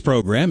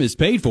Program is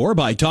paid for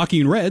by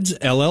Talking Reds,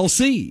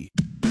 LLC.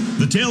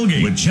 The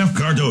Tailgate with Jeff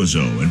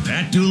Cardozo and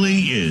Pat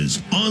Dooley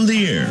is on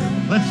the air.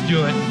 Let's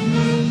do it.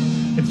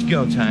 It's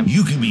go time.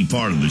 You can be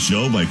part of the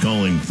show by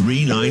calling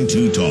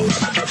 392-TALK.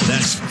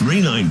 That's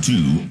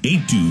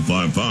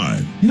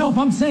 392-8255. You know, if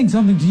I'm saying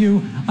something to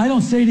you, I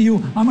don't say to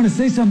you, I'm going to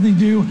say something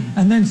to you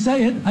and then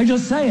say it. I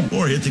just say it.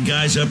 Or hit the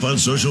guys up on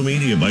social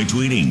media by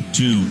tweeting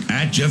to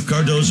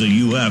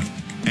 @JeffCardozoUF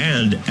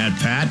and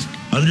 @Pat_Dooley.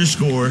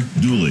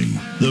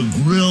 The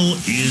grill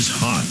is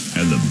hot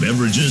and the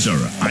beverages are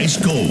ice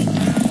cold.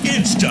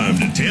 It's time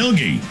to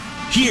tailgate.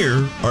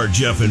 Here are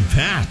Jeff and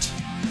Pat.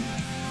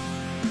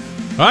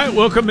 All right,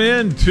 welcome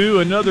in to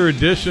another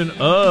edition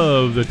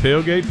of the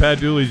Tailgate.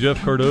 Pat Dooley,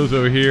 Jeff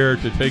Cardozo here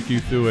to take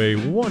you through a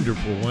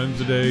wonderful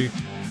Wednesday.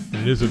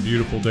 It is a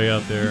beautiful day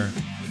out there.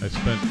 I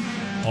spent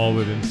all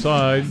of it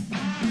inside.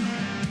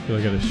 I feel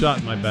like I got a shot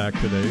in my back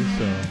today,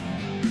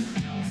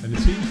 and it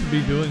seems to be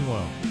doing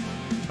well.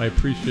 I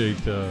appreciate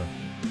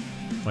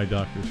my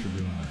doctors for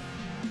doing that.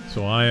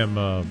 So I am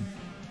I'm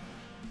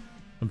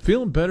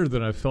feeling better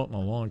than I've felt in a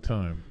long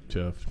time,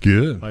 Jeff.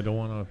 Good. I don't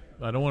want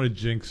to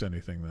jinx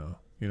anything though.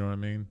 You know what I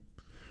mean?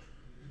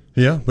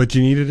 Yeah, but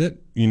you needed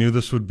it. You knew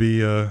this would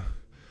be a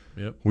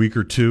week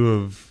or two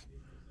of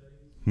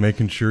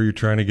making sure you're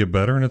trying to get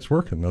better, and it's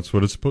working. That's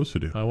what it's supposed to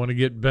do. I want to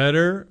get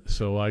better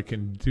so I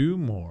can do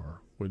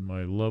more with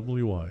my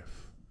lovely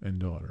wife and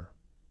daughter.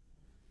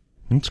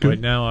 That's good. Right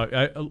now,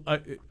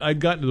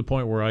 I'd gotten to the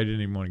point where I didn't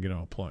even want to get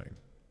on a plane,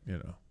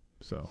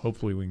 So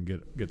hopefully we can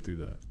get through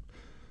that.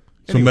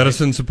 So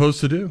medicine's supposed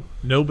to do.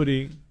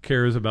 Nobody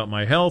cares about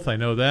my health, I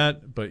know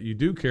that, but you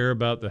do care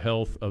about the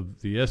health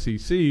of the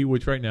SEC,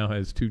 which right now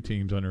has 2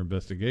 teams under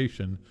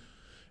investigation,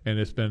 and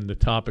it's been the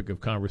topic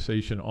of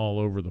conversation all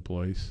over the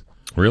place.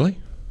 Really?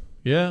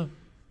 Yeah.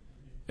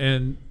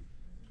 And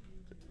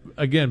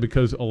again,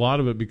 because a lot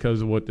of it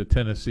because of what the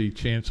Tennessee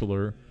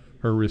chancellor,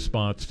 her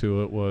response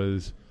to it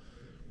was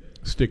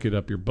stick it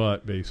up your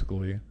butt,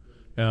 basically.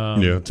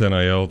 It's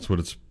NIL. It's what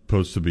it's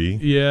supposed to be.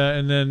 Yeah,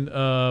 and then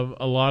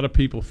a lot of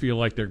people feel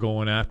like they're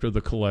going after the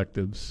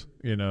collectives,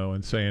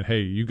 and saying, hey,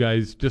 you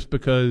guys, just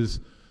because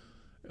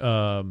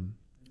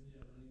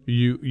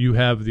you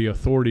have the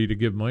authority to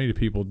give money to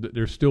people,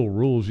 there's still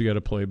rules you got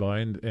to play by,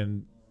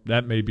 and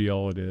that may be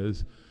all it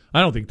is. I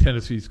don't think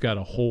Tennessee's got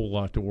a whole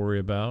lot to worry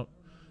about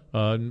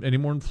any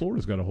more than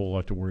Florida's got a whole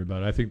lot to worry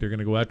about. I think they're going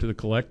to go after the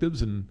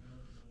collectives, and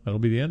that'll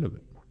be the end of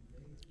it.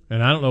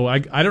 And I don't know. I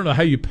don't know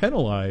how you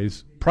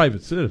penalize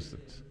private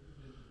citizens,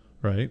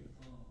 right?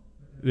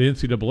 The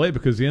NCAA,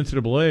 because the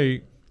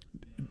NCAA,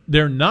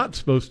 they're not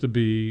supposed to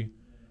be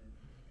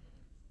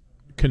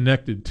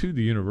connected to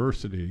the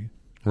university,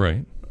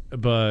 right?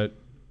 But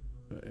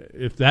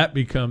if that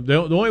becomes the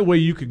only way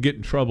you could get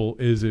in trouble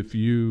is if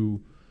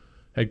you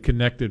had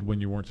connected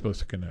when you weren't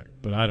supposed to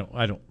connect. But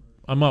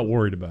I'm not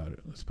worried about it.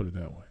 Let's put it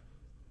that way.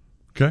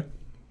 Okay,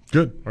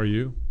 good. Are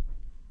you?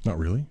 Not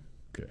really.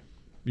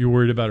 You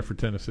worried about it for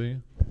Tennessee?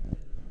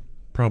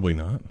 Probably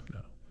not. No.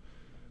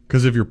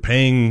 Because if you're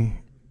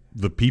paying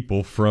the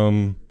people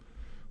from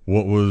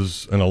what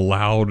was an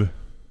allowed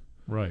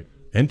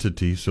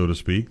entity, so to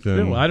speak,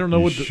 then I don't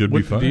know what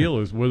the fine. Deal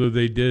is, whether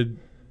they did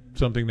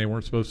something they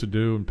weren't supposed to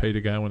do and paid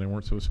a guy when they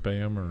weren't supposed to pay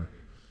him, or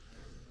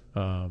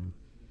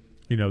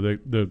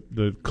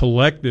the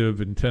collective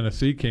in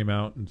Tennessee came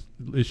out and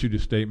issued a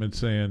statement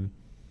saying,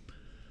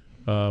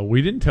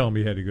 we didn't tell him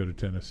he had to go to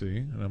Tennessee.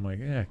 And I'm like,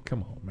 yeah,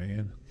 come on,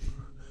 man.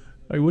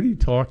 Like, what are you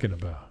talking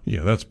about?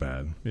 Yeah, that's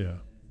bad. Yeah.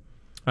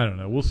 I don't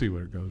know. We'll see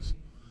where it goes.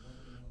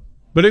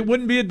 But it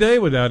wouldn't be a day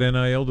without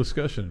NIL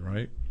discussion,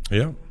 right?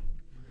 Yeah.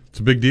 It's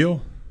a big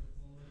deal.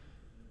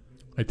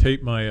 I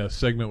taped my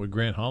segment with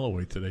Grant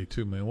Holloway today,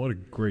 too, man. What a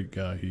great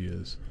guy he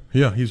is.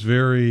 Yeah, he's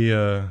very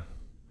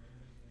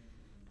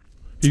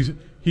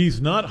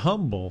He's not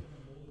humble,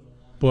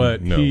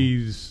 but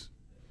he's...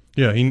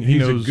 Yeah, he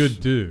knows a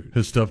good dude.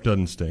 His stuff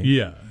doesn't stink.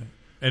 Yeah,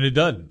 and it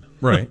doesn't.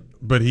 Right,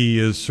 but he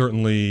is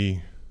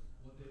certainly...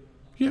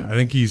 Yeah, I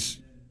think he's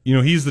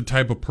the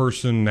type of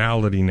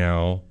personality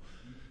now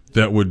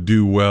that would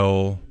do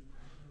well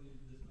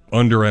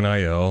under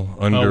NIL.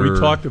 We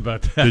talked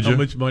about that. Did how you?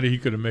 much money he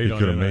could have made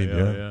on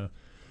NIL. Yeah.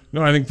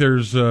 No, I think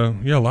there's a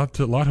lot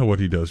of what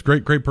he does.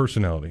 Great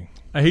personality.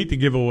 I hate to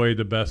give away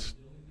the best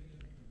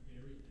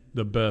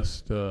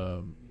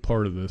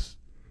part of this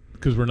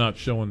because we're not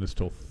showing this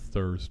till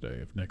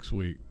Thursday of next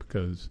week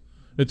because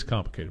it's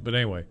complicated. But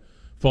anyway,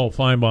 Fall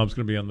Feinbaum's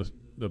going to be on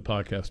the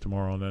podcast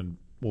tomorrow, and then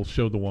we'll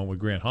show the one with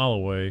Grant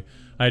Holloway.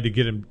 I had to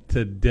get him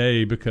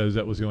today because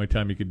that was the only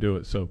time he could do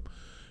it. So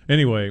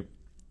anyway,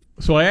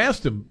 I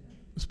asked him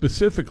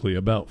specifically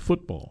about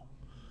football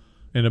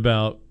and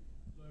about,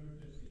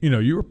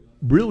 you were a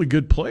really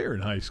good player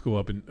in high school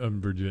up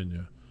in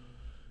Virginia,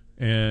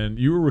 and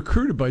you were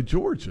recruited by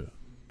Georgia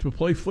to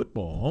play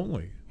football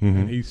only. Mm-hmm.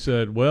 And he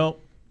said, well,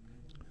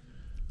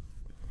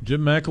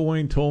 Jim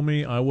McElwain told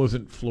me I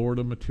wasn't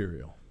Florida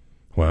material.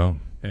 Wow.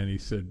 And he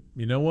said,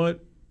 you know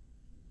what?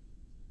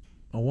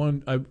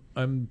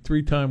 I'm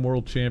 3-time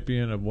world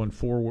champion. I've won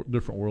 4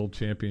 different world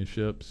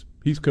championships.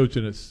 He's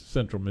coaching at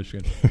Central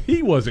Michigan.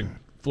 He wasn't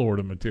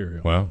Florida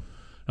material. Wow.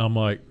 I'm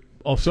like,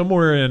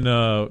 somewhere in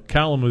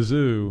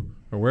Kalamazoo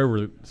or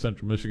wherever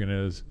Central Michigan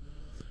is,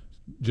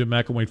 Jim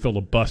McElwain felt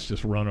a bus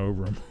just run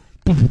over him.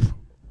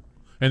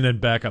 And then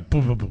back up.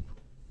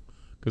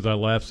 Because I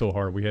laughed so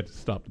hard we had to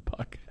stop the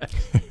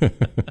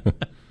podcast.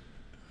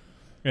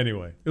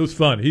 Anyway, it was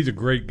fun. He's a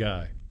great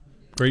guy.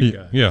 Great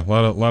guy. Yeah,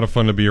 a lot of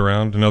fun to be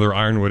around. Another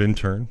Ironwood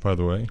intern, by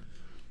the way.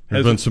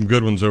 There's been some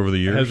good ones over the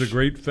years. Has a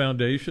great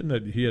foundation.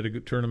 That he had a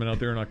good tournament out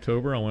there in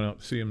October. I went out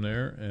to see him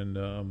there,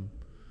 and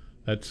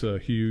that's a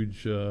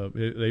huge.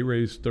 They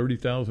raised over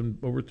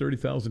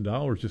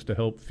 $30,000 just to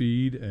help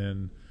feed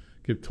and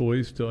give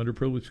toys to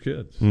underprivileged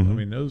kids. Mm-hmm. I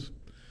mean, those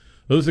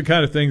are the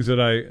kind of things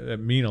that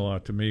mean a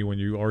lot to me when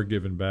you are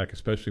giving back,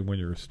 especially when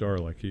you're a star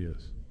like he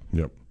is.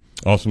 Yep.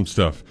 Awesome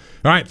stuff.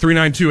 All right,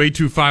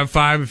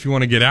 392-8255 if you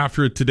want to get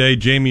after it today.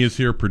 Jamie is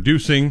here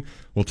producing.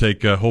 We'll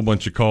take a whole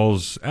bunch of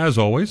calls, as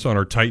always, on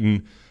our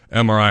Titan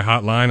MRI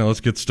hotline. And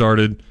let's get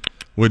started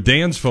with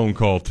Dan's phone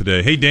call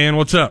today. Hey, Dan,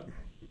 what's up?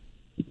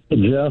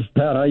 Jeff,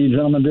 Pat, how you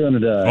gentlemen doing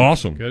today?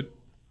 Awesome. Good.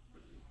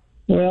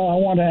 Well, I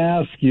want to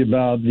ask you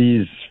about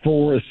these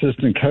 4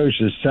 assistant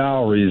coaches'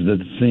 salaries that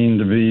seem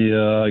to be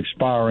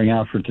expiring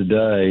after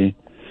today.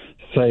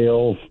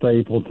 Sales,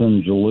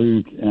 Stapleton,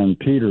 Jaluk, and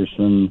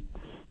Peterson,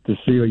 to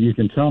see what you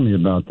can tell me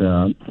about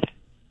that.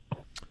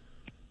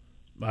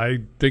 I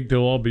think they'll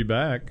all be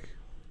back.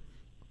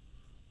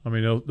 I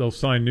mean, they'll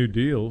sign new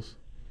deals.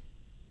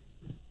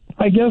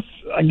 I guess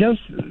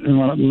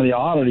the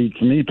oddity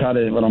to me, Pat,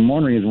 what I'm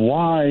wondering is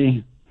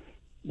why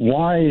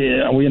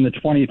are we in the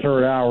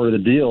 23rd hour of the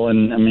deal?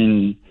 And I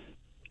mean,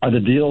 are the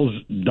deals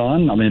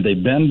done? I mean, have they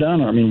been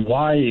done? I mean,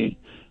 why is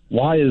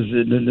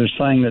it that they're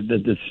saying that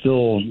it's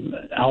still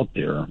out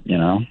there? You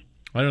know,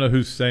 I don't know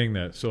who's saying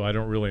that, so I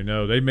don't really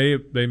know. They may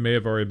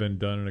have already been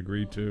done and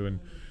agreed to,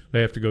 and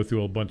they have to go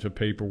through a bunch of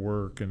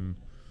paperwork and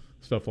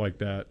stuff like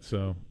that.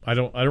 So I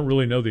don't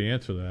really know the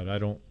answer to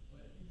that.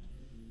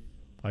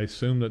 I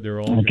assume that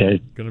they're all going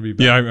to be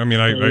back. Yeah, I mean,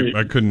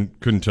 I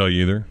couldn't tell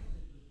you either.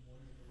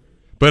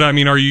 But I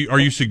mean, are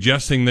you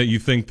suggesting that you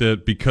think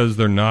that because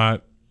they're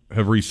not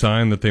have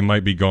re-signed that they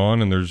might be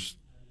gone and there's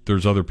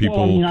other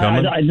people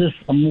coming?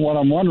 What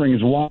I'm wondering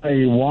is why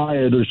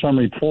are there some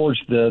reports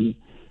that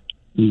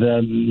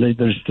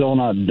they're still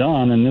not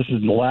done, and this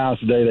is the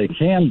last day they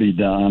can be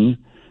done.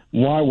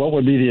 Why? What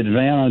would be the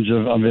advantage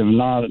of them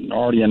not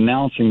already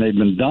announcing they've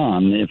been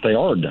done if they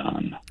are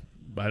done?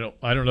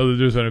 I don't know that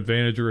there's an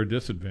advantage or a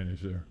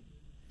disadvantage there.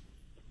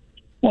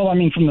 Well, I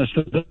mean, from the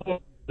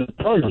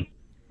program.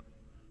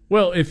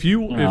 Well, if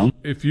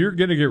you're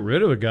going to get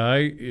rid of a guy,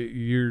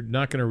 you're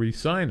not going to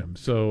re-sign him.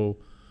 So,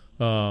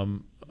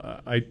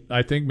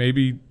 I think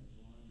maybe.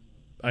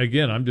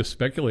 Again, I'm just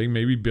speculating.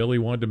 Maybe Billy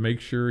wanted to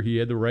make sure he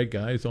had the right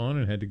guys on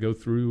and had to go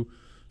through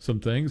some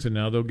things, and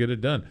now they'll get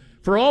it done.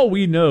 For all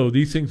we know,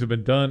 these things have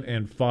been done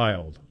and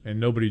filed, and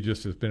nobody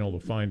just has been able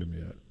to find them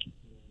yet.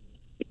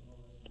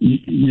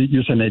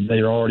 You're saying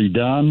they're already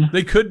done?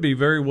 They could be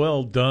very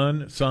well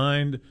done,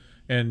 signed,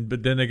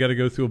 but then they got to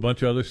go through a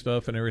bunch of other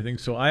stuff and everything.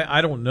 So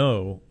I don't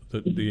know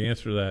the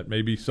answer to that.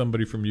 Maybe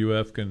somebody from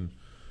UF can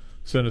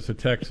send us a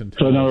text and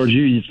tell us. So in other words,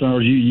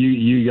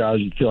 you guys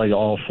feel like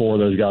all 4 of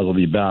those guys will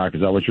be back.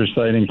 Is that what you're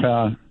saying,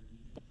 Pat?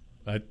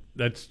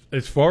 That's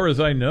as far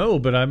as I know,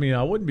 but I mean,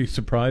 I wouldn't be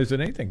surprised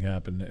that anything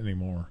happened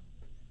anymore.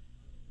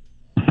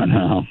 I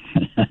know.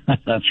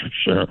 That's for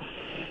sure.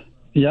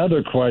 The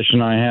other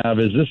question I have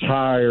is this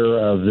hire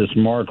of this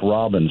Mark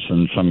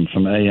Robinson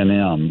from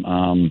A&M,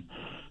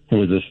 who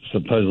was a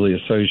supposedly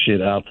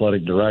associate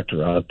athletic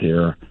director out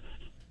there.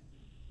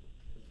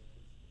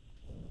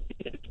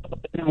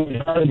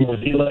 Was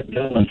he let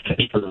go and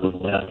Fisher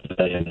left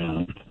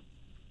A&M?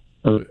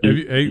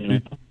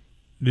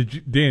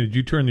 Did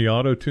you turn the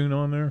auto tune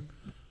on there?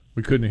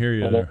 We couldn't hear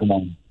you there.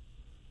 Can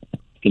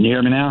you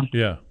hear me now?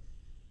 Yeah.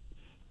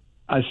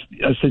 I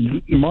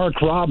said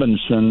Mark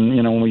Robinson.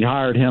 You know, when we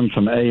hired him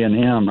from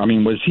A&M, I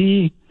mean, was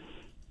he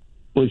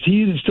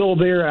still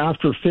there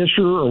after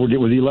Fisher, or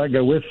was he let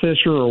go with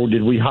Fisher, or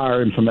did we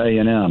hire him from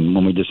A&M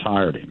when we just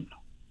hired him?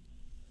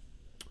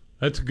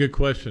 That's a good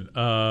question.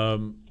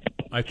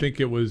 I think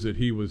it was that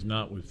he was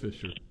not with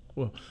Fisher.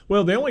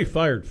 Well, they only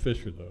fired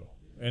Fisher though,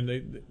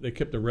 and they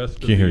kept the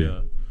rest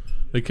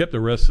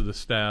of the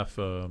staff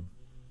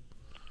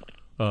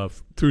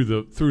through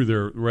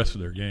the rest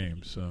of their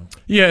games. So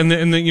yeah, and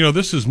then you know,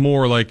 this is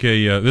more like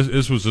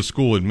this was a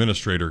school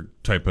administrator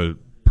type of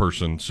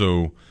person.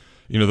 So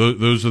you know,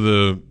 those are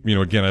the, you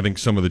know, again, I think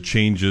some of the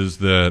changes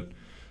that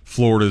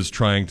Florida is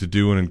trying to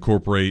do and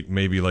incorporate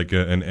maybe like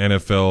an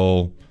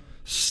NFL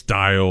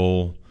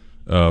style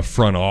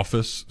front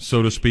office,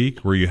 so to speak,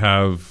 where you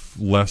have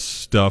less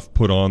stuff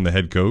put on the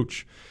head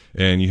coach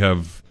and you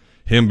have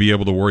him be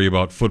able to worry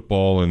about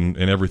football and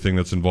everything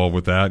that's involved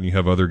with that, and you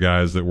have other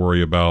guys that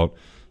worry about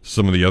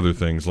some of the other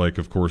things, like,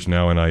 of course,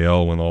 now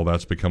NIL, when all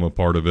that's become a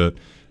part of it,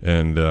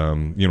 and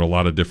a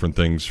lot of different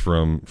things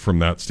from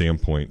that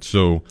standpoint.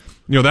 So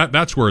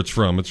that's where it's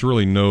from. It's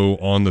really no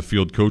on the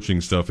field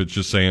coaching stuff. It's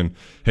just saying,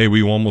 hey,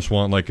 we almost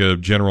want like a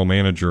general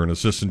manager, an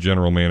assistant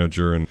general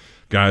manager, and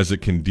guys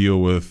that can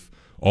deal with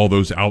all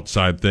those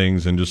outside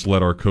things and just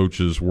let our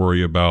coaches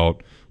worry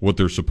about what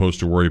they're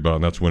supposed to worry about,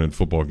 and that's winning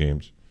football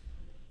games.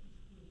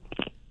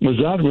 Would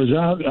that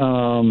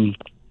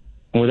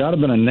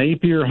have been a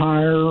Napier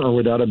hire, or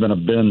would that have been a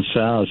Ben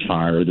Sass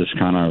hire? This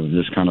kind of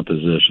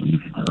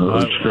position.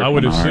 I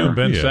would assume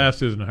Ben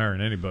Sass isn't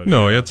hiring anybody.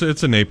 No, it's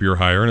a Napier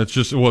hire, and it's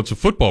a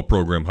football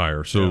program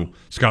hire. So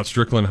Scott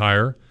Strickland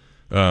hire,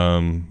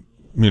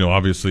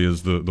 obviously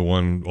is the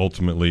one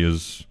ultimately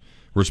is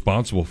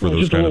responsible for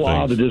those kind of things. It's a little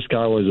odd that this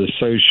guy was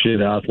associate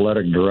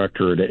athletic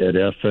director at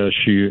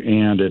FSU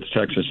and at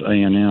Texas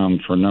A&M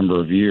for a number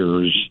of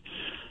years.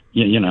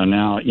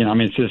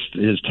 It's just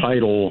his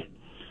title.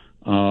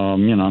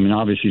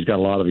 Obviously he's got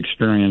a lot of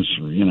experience,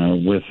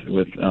 with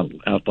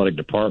athletic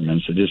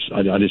departments. I just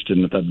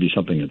didn't know if that'd be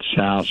something that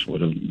Sass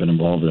would have been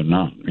involved in or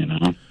not,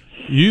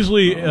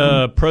 Usually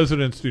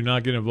presidents do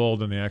not get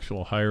involved in the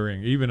actual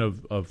hiring, even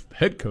of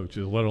head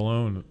coaches, let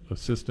alone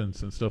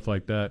assistants and stuff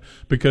like that,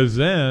 because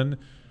then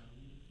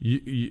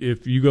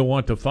if you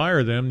want to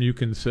fire them, you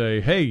can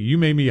say, hey, you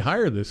made me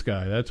hire this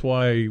guy. That's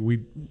why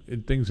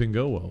things didn't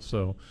go well.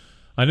 So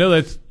I know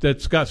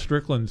that's Scott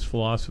Strickland's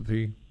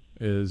philosophy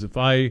is if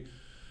I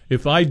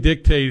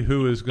dictate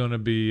who is going to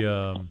be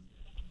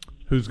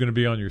who's going to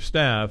be on your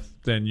staff,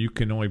 then you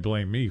can only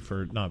blame me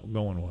for it not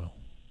going well.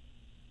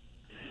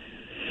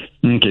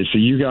 Okay, so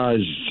you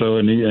guys,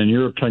 in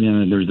your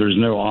opinion, there's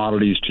no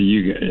oddities to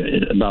you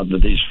about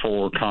these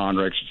four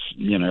contracts,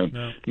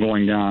 no.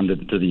 Going down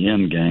to the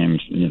end games.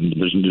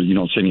 You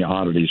don't see any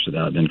oddities to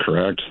that, then,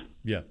 correct?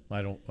 Yeah,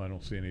 I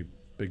don't see any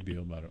big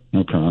deal about it.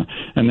 Okay,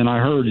 and then I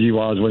heard I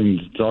was waiting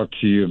to talk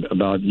to you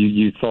about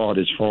you thought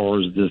as far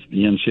as the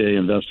NCAA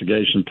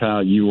investigation,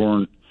 Pat, you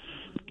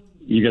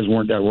guys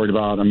weren't that worried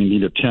about.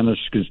 Either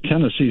because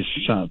Tennessee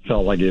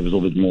felt like it was a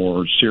little bit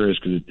more serious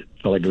because it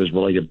felt like it was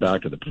related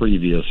back to the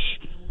previous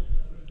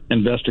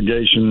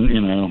investigation,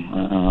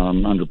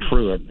 under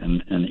Pruitt,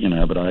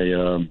 But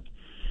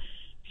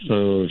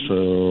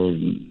so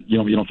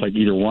you don't think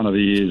either one of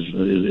these is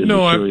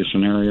a serious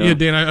scenario? Yeah,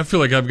 Dan, I feel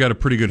like I've got a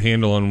pretty good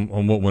handle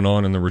on what went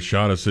on in the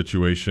Rashada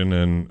situation,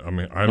 and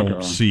I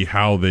don't see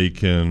how they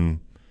can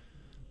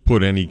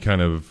put any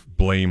kind of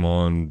blame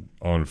on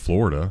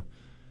Florida.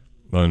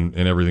 And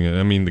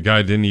everything. The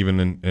guy didn't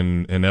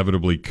even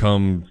inevitably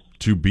come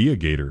to be a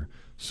Gator,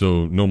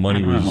 so no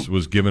money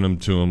was given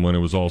to him when it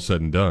was all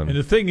said and done. And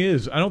the thing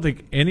is, I don't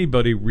think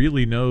anybody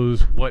really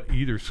knows what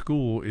either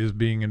school is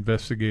being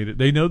investigated.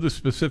 They know the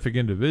specific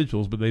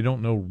individuals, but they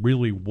don't know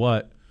really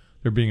what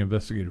they're being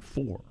investigated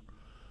for.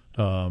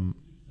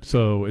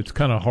 So it's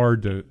kind of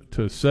hard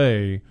to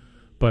say,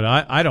 but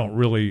I don't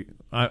really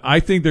 – I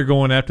think they're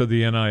going after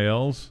the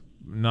NILs,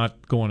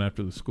 not going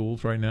after the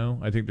schools right now.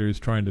 I think they're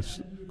just trying to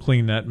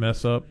clean that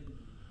mess up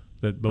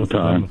that both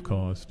of them have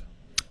caused.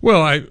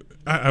 Well, I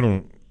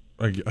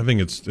think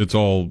it's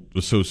all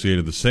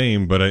associated the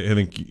same, but I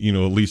think at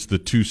least the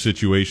two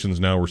situations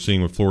now we're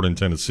seeing with Florida and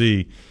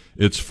Tennessee,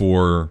 it's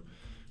for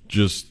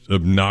just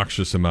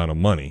obnoxious amount of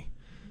money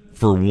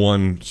for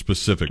one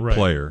specific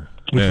player,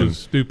 which was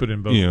stupid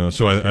in both.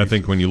 So I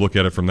think when you look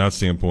at it from that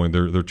standpoint,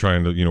 they're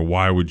trying to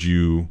why would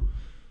you.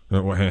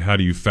 How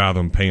do you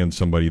fathom paying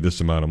somebody this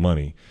amount of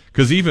money?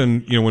 Because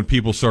even when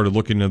people started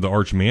looking into the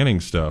Arch Manning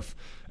stuff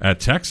at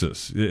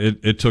Texas,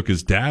 it took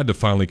his dad to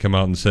finally come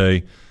out and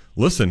say,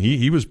 "Listen,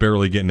 he was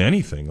barely getting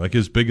anything. Like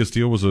his biggest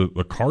deal was a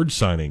card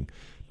signing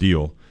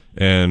deal,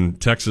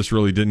 and Texas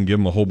really didn't give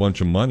him a whole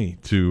bunch of money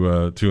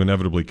to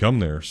inevitably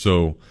come there."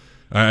 So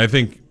I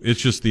think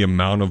it's just the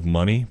amount of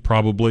money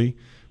probably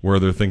where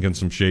they're thinking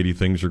some shady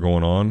things are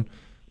going on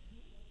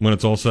when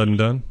it's all said and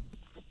done.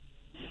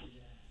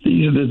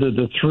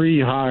 The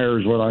three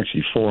hires,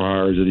 actually four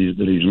hires that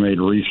he's made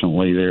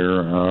recently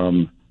there.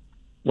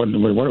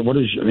 What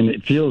is?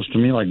 It feels to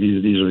me like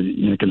these are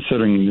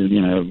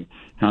considering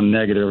how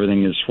negative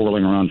everything is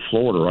swirling around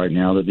Florida right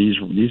now. That these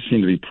seem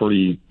to be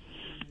pretty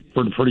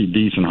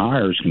decent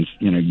hires.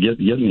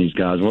 Getting these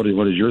guys. What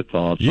is your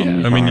thoughts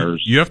on these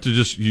hires? You have to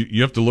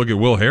you have to look at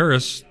Will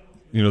Harris.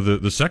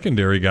 The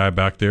secondary guy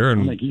back there,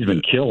 and I think he's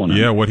been killing it.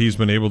 Yeah, what he's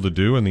been able to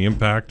do and the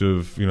impact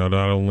of not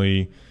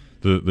only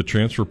the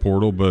transfer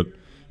portal, but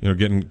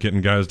getting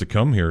guys to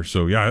come here.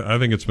 So yeah, I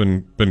think it's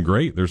been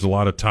great. There's a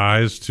lot of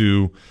ties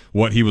to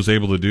what he was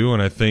able to do,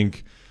 and I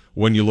think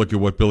when you look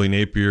at what Billy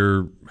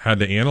Napier had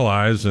to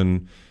analyze,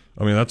 and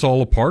that's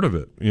all a part of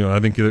it. I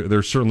think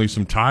there's certainly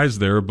some ties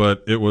there,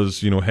 but it was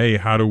hey,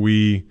 how do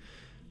we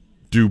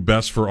do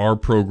best for our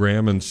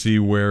program and see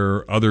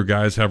where other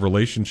guys have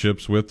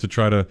relationships with to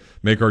try to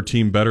make our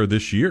team better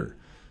this year?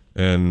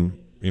 And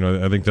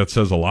I think that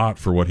says a lot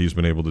for what he's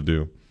been able to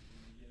do.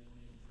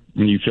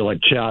 And you feel like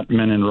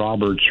Chapman and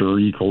Roberts are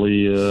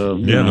equally,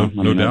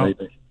 no doubt.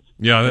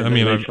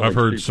 I've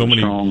heard so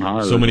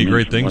many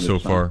great things so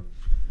far.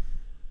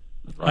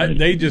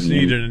 They just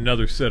needed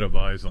another set of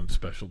eyes on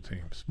special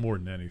teams more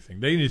than anything.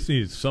 They just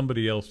needed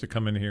somebody else to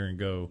come in here and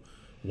go,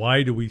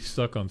 why do we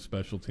suck on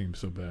special teams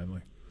so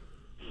badly?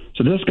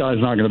 So this guy's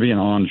not going to be an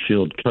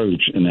on-field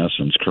coach in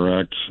essence,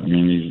 correct? I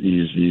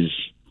mean, he's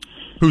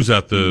who's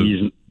that?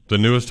 The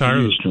newest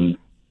hire?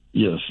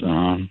 Yes.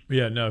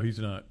 Yeah, no, he's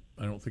not.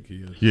 I don't think he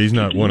is. Yeah, he's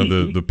not one of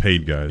the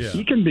paid guys. Yeah.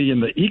 He can be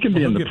in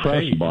the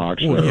press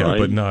box, well, yeah, right?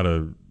 but not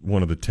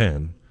one of the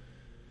 10.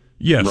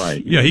 Yes.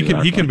 Right. Yeah,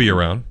 Exactly. he can be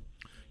around.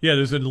 Yeah,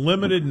 there's a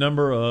limited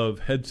number of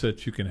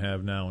headsets you can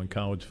have now in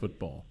college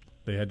football.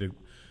 I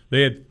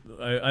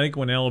think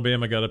when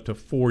Alabama got up to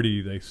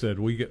 40, they said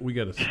we got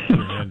to put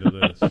an end to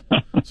this.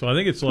 So I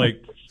think it's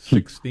like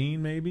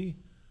 16 maybe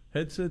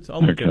headsets.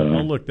 I'll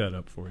look that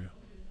up for you.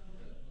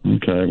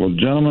 Okay. Well,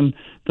 gentlemen,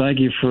 thank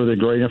you for the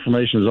great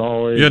information as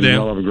always. Yeah, Dan.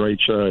 Y'all have a great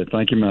show.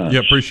 Thank you much. Yeah,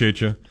 appreciate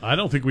you. I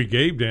don't think we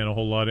gave Dan a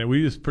whole lot.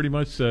 We just pretty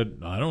much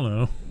said, I don't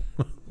know.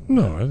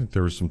 No, I think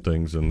there were some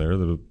things in there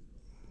that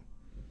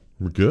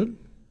were good.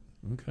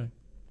 Okay.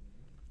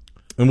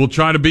 And we'll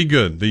try to be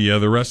good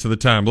the rest of the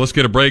time. But let's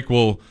get a break.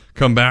 We'll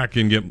come back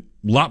and get a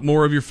lot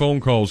more of your phone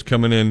calls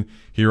coming in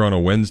here on a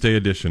Wednesday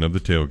edition of The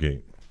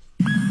Tailgate.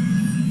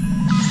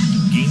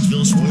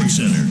 Gainesville Sports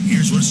Center.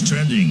 Here's what's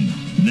trending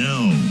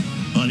now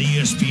on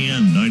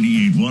ESPN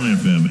 98.1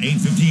 FM,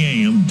 850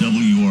 AM,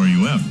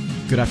 WRUF.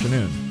 Good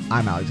afternoon.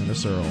 I'm Alexander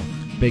Searle.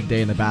 Big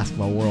day in the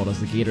basketball world as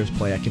the Gators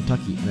play at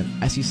Kentucky in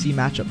an SEC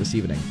matchup this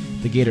evening.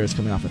 The Gators,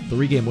 coming off a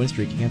 3-game win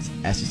streak against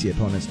SEC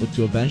opponents, look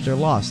to avenge their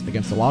loss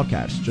against the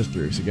Wildcats just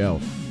 3 weeks ago.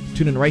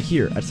 Tune in right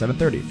here at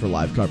 7:30 for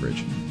live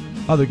coverage.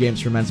 Other games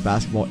for men's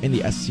basketball in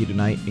the SEC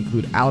tonight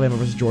include Alabama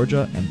versus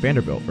Georgia and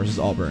Vanderbilt versus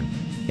Auburn.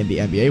 In the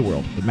NBA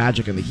world, the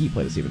Magic and the Heat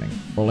play this evening.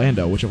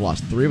 Orlando, which have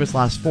lost 3 of its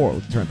last 4,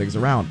 look to turn things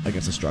around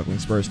against a struggling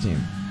Spurs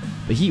team.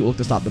 The Heat will look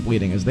to stop the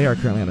bleeding as they are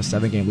currently on a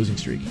 7-game losing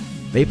streak.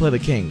 They play the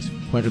Kings,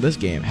 who enter this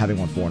game having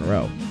won 4 in a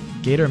row.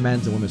 Gator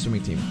men's and women's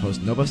swimming team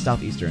host Nova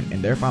Southeastern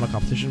in their final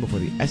competition before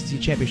the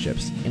SEC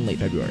Championships in late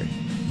February.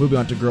 Moving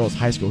on to girls'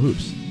 high school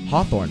hoops,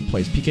 Hawthorne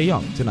plays PK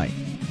Young tonight.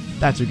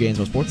 That's your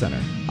Gainesville Sports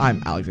Center.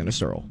 I'm Alexander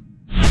Searle.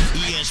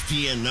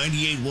 ESPN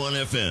 98.1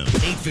 FM,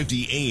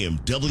 850 AM,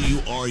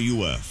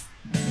 WRUF.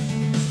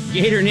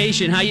 Gator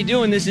Nation, how you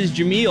doing? This is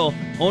Jameel,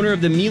 owner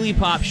of the Mealy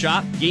Pop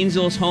Shop,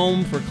 Gainesville's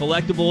home for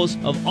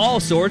collectibles of all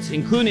sorts,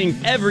 including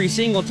every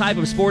single type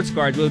of sports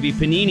cards, whether it be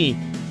Panini,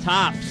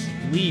 Topps,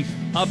 Leaf,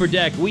 Upper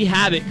Deck. We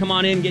have it. Come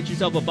on in, get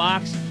yourself a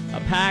box, a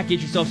pack, get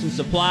yourself some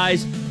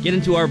supplies, get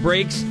into our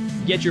breaks,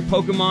 get your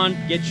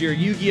Pokemon, get your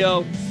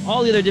Yu-Gi-Oh!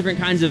 All the other different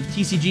kinds of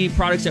TCG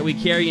products that we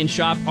carry and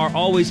shop are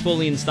always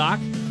fully in stock.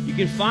 You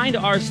can find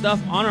our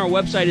stuff on our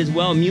website as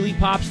well,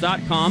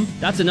 mealypops.com.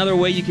 That's another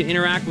way you can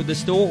interact with the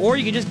store, or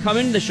you can just come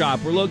into the shop.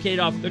 We're located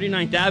off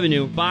 39th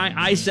Avenue by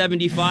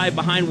I-75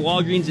 behind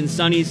Walgreens and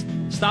Sonny's.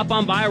 Stop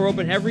on by. We're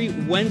open every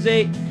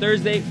Wednesday,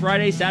 Thursday,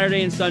 Friday,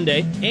 Saturday, and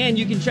Sunday. And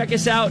you can check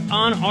us out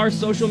on our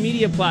social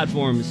media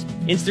platforms,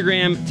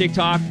 Instagram,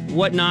 TikTok,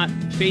 whatnot,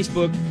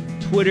 Facebook,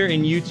 Twitter,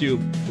 and YouTube.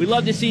 We'd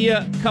love to see you.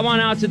 Come on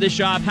out to the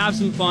shop. Have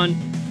some fun.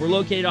 We're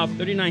located off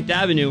 39th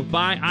Avenue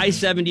by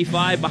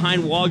I-75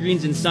 behind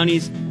Walgreens and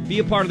Sonny's. Be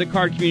a part of the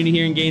card community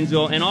here in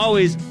Gainesville. And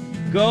always,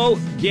 go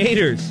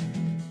Gators!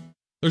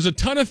 There's a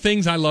ton of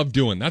things I love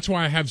doing. That's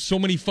why I have so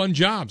many fun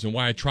jobs and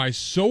why I try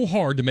so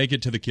hard to make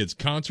it to the kids'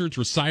 concerts,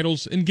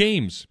 recitals, and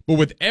games. But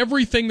with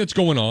everything that's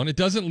going on, it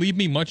doesn't leave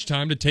me much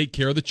time to take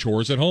care of the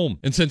chores at home.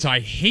 And since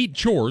I hate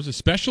chores,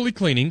 especially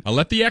cleaning, I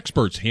let the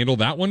experts handle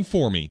that one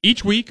for me.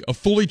 Each week, a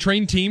fully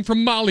trained team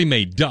from Molly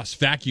Maid dusts,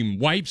 vacuum,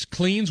 wipes,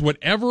 cleans,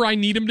 whatever I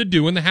need them to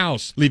do in the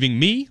house, leaving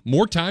me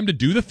more time to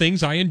do the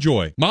things I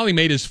enjoy. Molly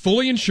Maid is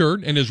fully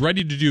insured and is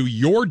ready to do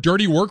your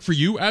dirty work for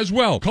you as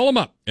well. Call them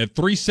up at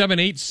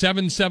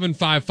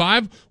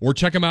 378-7755 or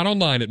check them out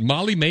online at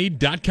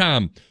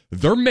mollymaid.com.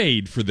 They're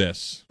made for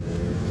this.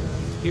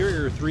 Here are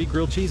your 3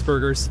 grilled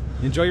cheeseburgers.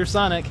 Enjoy your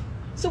Sonic.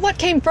 So what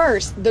came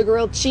first, the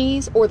grilled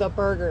cheese or the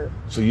burger?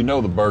 So you know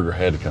the burger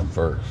had to come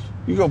first.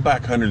 You go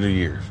back hundreds of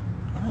years.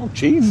 Oh,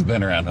 cheese has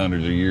been around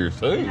hundreds of years,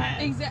 too.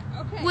 Exactly.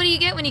 Okay. What do you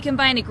get when you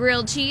combine a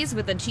grilled cheese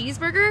with a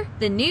cheeseburger?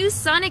 The new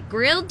Sonic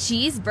Grilled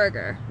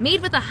Cheeseburger.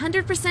 Made with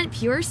 100%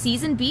 pure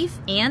seasoned beef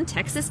and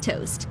Texas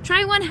toast.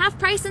 Try one half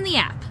price in the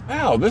app.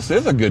 Wow, this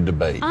is a good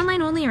debate.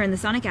 Online only or in the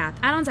Sonic app.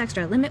 Add-ons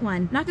extra. Limit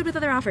 1. Not good with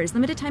other offers.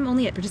 Limited time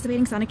only at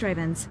participating Sonic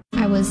drive-ins.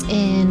 I was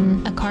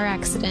in a car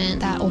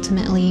accident that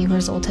ultimately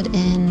resulted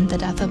in the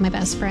death of my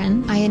best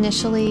friend. I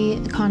initially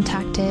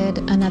contacted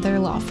another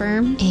law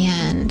firm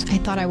and I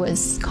thought I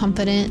was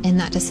confident in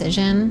that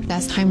decision.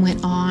 As time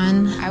went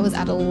on, I was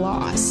at a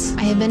loss.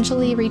 I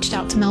eventually reached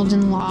out to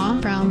Meldon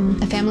Law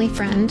from a family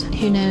friend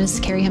who knows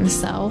Kerry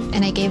himself,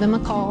 and I gave him a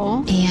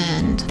call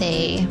and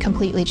they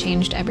completely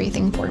changed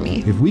everything for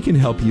me. If we can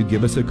help you,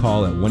 give us a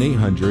call at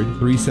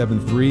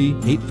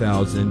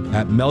 1-800-373-8000.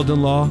 At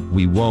Meldon Law,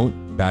 we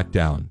won't back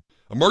down.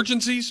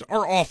 Emergencies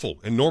are awful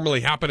and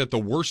normally happen at the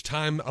worst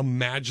time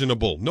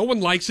imaginable. No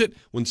one likes it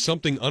when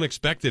something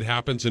unexpected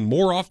happens, and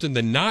more often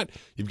than not,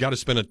 you've got to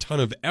spend a ton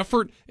of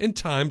effort and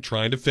time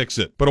trying to fix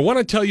it. But I want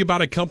to tell you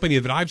about a company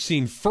that I've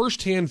seen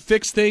firsthand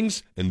fix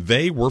things, and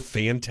they were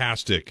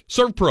fantastic.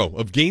 ServPro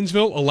of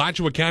Gainesville,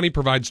 Alachua County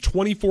provides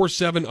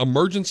 24/7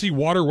 emergency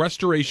water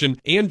restoration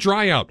and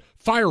dryout,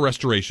 fire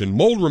restoration,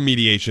 mold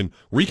remediation,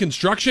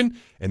 reconstruction,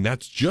 and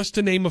that's just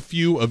to name a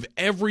few of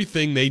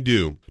everything they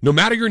do. No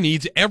matter your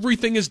needs,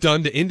 everything is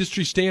done to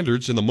industry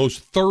standards in the most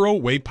thorough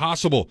way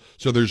possible.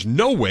 So there's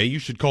no way you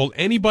should call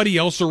anybody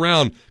else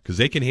around, because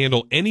they can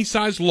handle any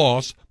size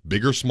loss,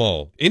 big or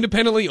small.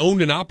 Independently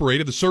owned and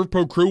operated, the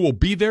ServPro crew will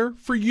be there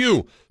for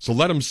you. So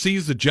let them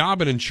seize the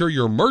job and ensure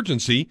your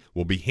emergency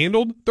will be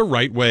handled the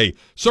right way.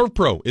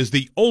 ServPro is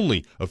the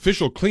only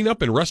official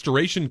cleanup and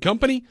restoration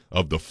company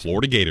of the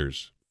Florida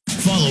Gators.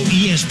 Follow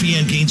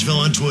ESPN Gainesville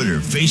on Twitter,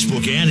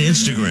 Facebook, and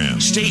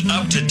Instagram. Stay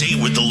up to date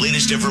with the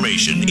latest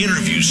information,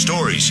 interviews,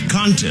 stories,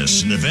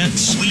 contests, and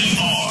events. We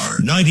are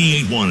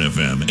 98.1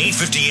 FM,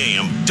 850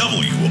 AM,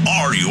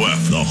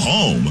 WRUF, the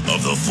home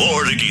of the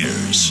Florida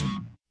Gators.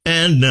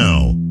 And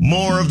now,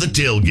 more of the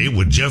Tailgate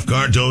with Jeff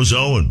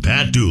Cardozo and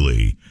Pat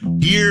Dooley.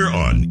 Here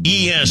on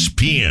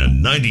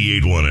ESPN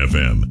 98.1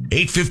 FM,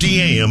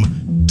 850 AM,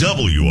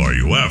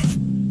 WRUF.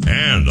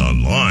 And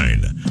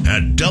online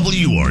at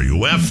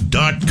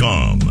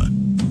WRUF.com.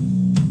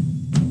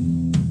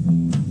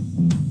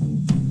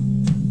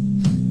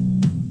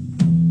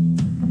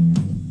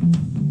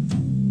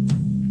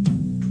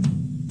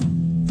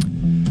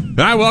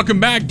 All right,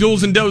 welcome back.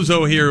 Dools and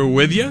Dozo here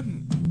with you.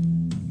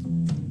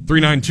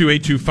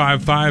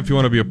 392-8255 if you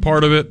want to be a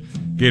part of it.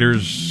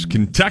 Gators,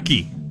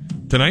 Kentucky.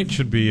 Tonight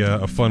should be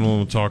a fun one.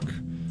 We'll talk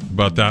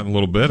about that in a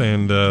little bit.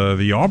 And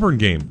the Auburn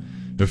game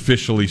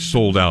officially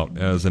sold out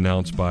as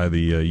announced by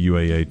the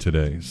UAA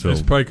today. So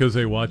it's probably because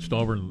they watched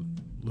Auburn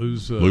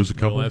lose a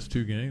couple the last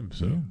two games.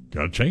 So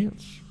got a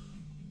chance.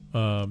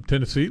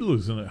 Tennessee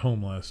losing at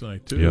home last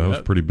night too. Yeah, that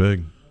was pretty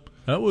big.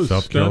 That was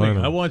South stunning.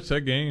 Carolina. I watched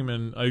that game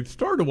and I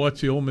started to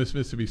watch the Ole Miss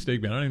Mississippi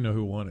State game. I don't even know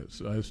who won it.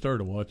 So I started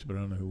to watch it, but I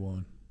don't know who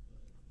won.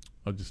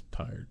 I was just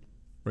tired,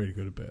 ready to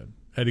go to bed.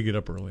 Had to get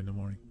up early in the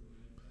morning.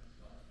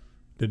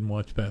 Didn't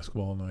watch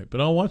basketball all night,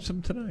 but I'll watch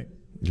them tonight.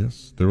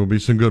 Yes, there will be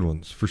some good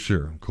ones for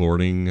sure,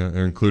 including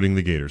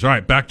the Gators. All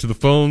right, back to the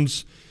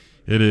phones.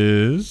 It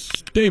is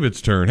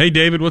David's turn. Hey,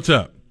 David, what's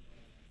up?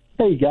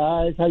 Hey,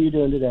 guys. How you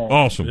doing today?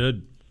 Awesome.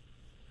 Good.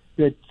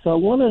 So I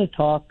wanted to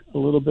talk a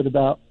little bit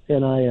about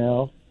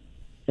NIL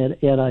and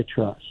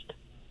antitrust.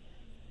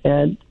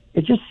 And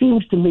it just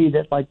seems to me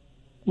that, like,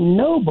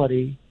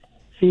 nobody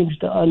seems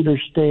to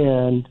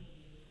understand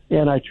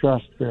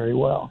antitrust very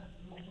well.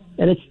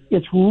 And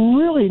it's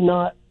really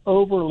not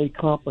overly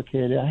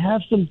complicated. I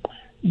have some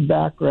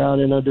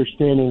background in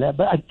understanding that,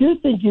 but I do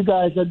think you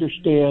guys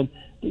understand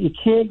that you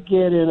can't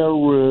get in a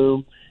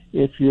room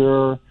if you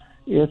are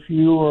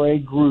a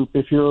group,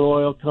 if you're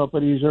oil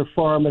companies or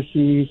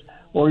pharmacies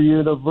or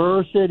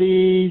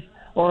universities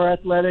or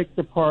athletic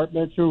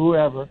departments or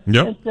whoever,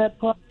 and set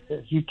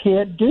prices. You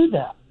can't do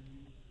that.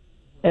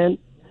 And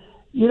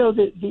you know,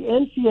 the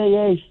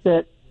NCAA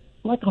set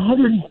like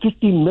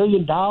 $150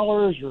 million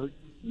or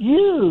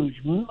huge,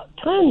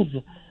 tons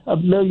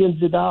of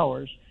millions of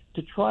dollars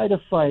to try to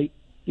fight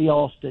the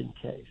Alston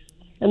case.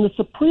 And the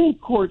Supreme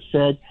Court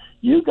said,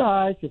 you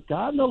guys have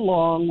gotten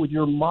along with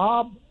your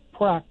mob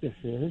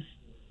practices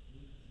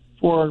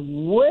for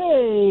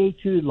way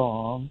too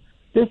long.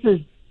 This is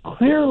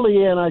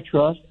clearly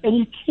antitrust, and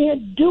you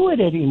can't do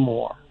it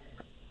anymore.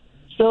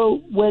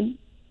 So when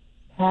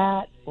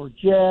Pat or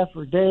Jeff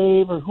or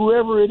Dave or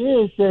whoever it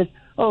is says,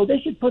 oh, they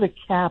should put a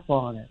cap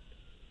on it,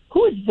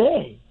 who is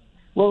they?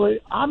 Well,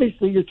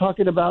 obviously you're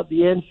talking about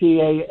the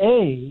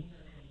NCAA,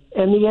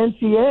 and the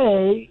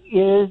NCAA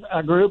is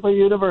a group of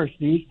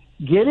universities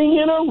getting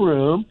in a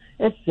room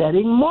and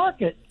setting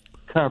market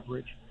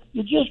coverage.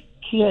 You just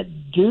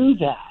can't do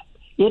that.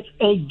 It's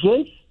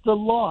against the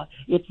law.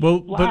 It's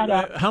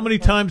but how many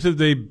times have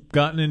they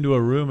gotten into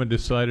a room and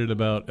decided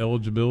about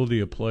eligibility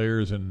of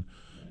players and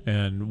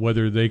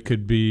whether they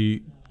could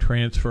be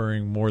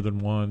transferring more than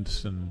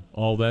once and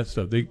all that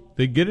stuff?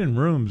 They get in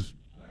rooms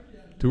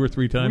 2 or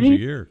 3 times a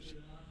year.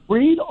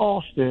 Read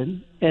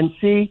Alston and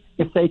see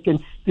if they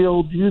can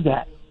still do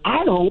that.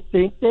 I don't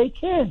think they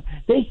can.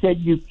 They said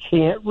you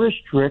can't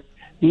restrict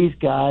these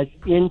guys'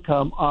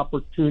 income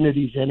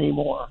opportunities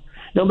anymore,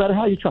 no matter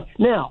how you try.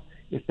 Now,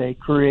 if they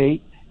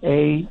create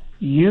a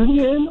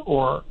union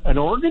or an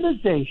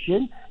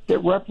organization that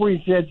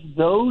represents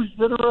those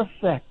that are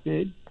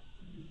affected,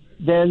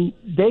 then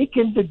they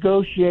can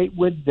negotiate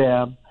with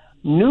them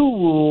new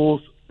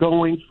rules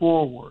going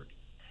forward.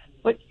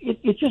 But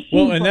it just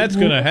seems well, and that's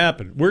going to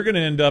happen. We're going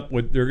to end up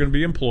with they're going to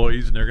be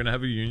employees, and they're going to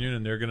have a union,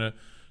 and they're going to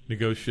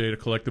negotiate a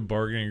collective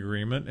bargaining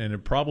agreement, and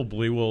it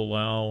probably will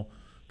allow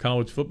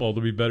college football to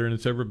be better than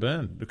it's ever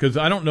been. Because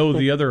I don't know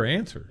the other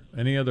answer.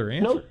 Any other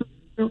answer?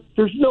 No,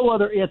 there's no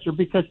other answer,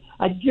 because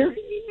I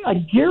guarantee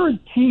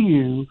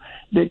you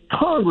that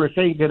Congress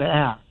ain't going to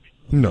act.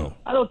 No.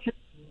 I don't care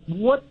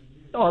what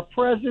our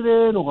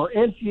president or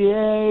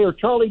NCAA or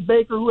Charlie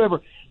Baker,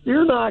 whoever,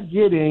 they're not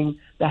getting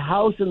the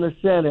House and the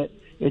Senate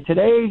in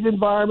today's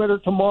environment or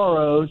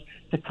tomorrow's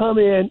to come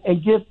in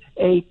and give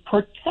a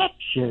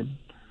protection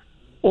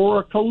or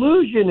a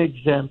collusion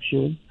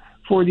exemption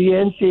for the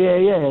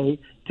NCAA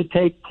to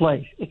take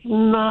place. It's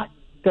not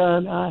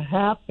going to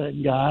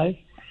happen, guys.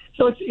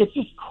 So it's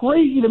just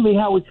crazy to me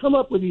how we come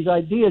up with these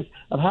ideas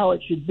of how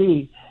it should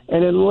be.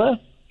 And unless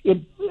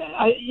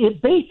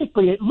it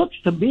basically, it looks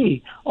to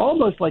me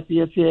almost like the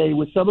NCAA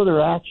with some of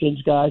their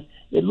actions, guys,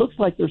 it looks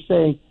like they're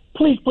saying,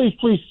 please, please,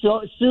 please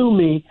sue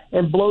me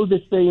and blow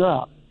this thing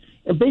up.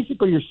 And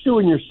basically you're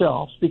suing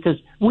yourselves because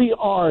we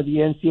are the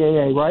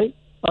NCAA, right?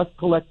 Us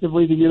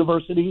collectively, the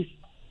universities.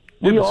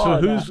 We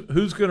are. So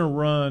who's going to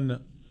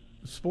run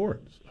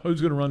sports?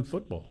 Who's going to run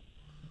football?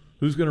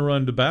 Who's going to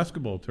run the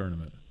basketball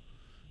tournament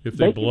if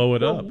they blow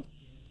it up?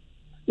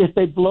 If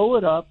they blow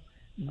it up,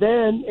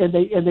 then and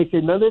they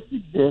say none of this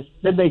exists,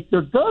 then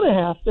they're going to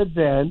have to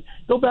then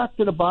go back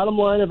to the bottom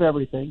line of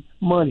everything,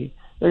 money.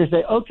 They're going to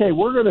say, okay,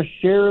 we're going to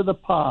share the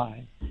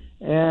pie,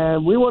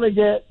 and we want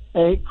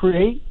to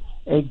create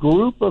a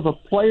group of a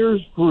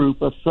players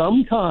group of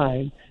some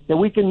kind that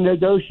we can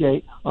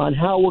negotiate on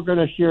how we're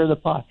going to share the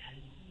pie.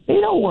 They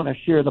don't want to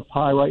share the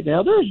pie right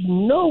now. There's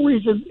no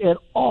reason at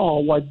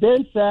all why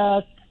Ben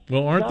Sass.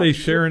 Well, aren't they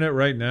sharing it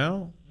right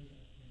now?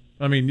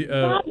 I mean,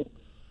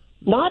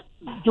 not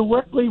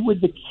directly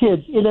with the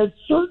kids, in a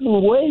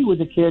certain way with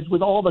the kids,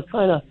 with all the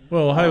kind of.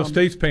 Well, Ohio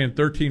State's paying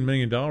 $13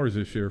 million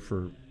this year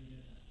for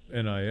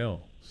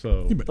NIL.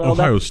 So yeah, but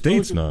Ohio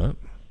State's not.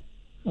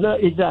 No,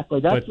 exactly.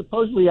 That's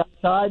supposedly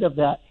outside of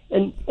that.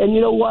 And you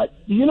know what?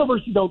 The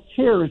university don't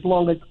care as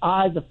long as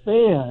I, the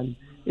fan,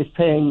 is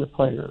paying the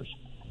players.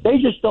 They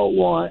just don't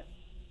want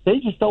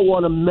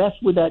to mess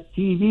with that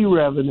TV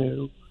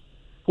revenue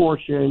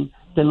portion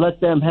to let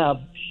them have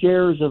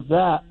shares of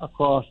that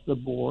across the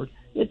board.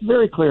 It's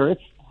very clear. It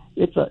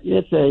is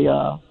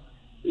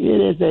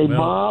a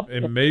mob.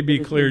 It may be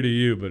clear to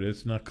you, but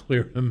it's not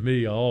clear to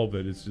me. All of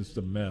it. It's just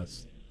a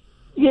mess.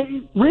 Yeah,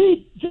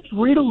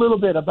 read a little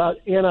bit about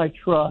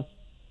antitrust,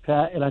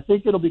 Pat, and I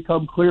think it'll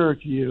become clearer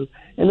to you.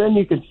 And then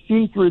you can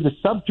see through the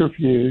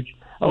subterfuge.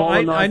 Well,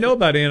 I know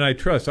about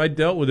antitrust. I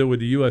dealt with it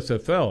with the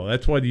USFL.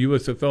 That's why the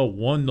USFL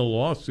won the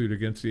lawsuit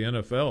against the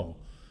NFL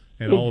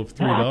and all of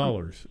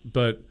 $3.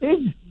 But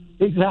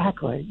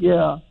exactly,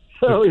 yeah.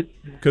 So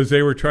because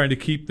they were trying to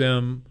keep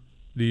the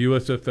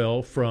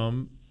USFL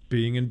from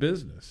being in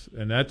business,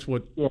 and that's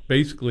what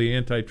basically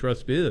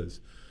antitrust is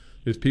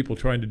people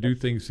trying to do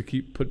things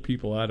to put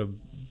people out of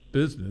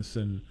business,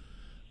 and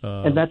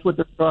that's what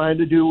they're trying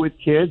to do with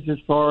kids as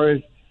far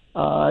as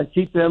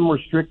keep them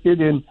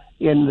restricted in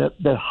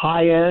the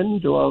high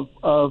end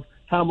of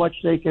how much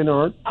they can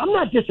earn. I'm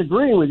not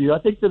disagreeing with you. I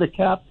think that the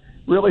cap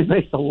really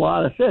makes a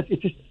lot of sense.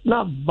 It's just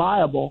not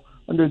viable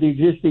under the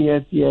existing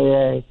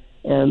NCAA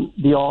and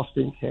the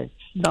Austin case.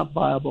 Not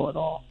viable at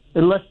all,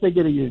 unless they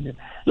get a union.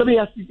 Let me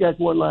ask you guys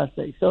one last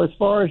thing. So as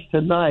far as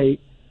tonight,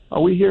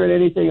 are we hearing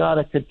anything out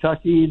of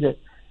Kentucky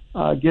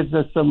that gives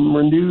us some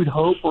renewed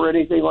hope or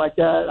anything like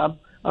that?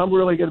 I'm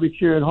really going to be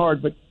cheering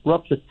hard, but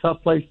Rupp's a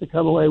tough place to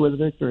come away with a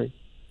victory.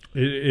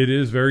 It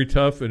is very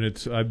tough, and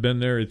I've been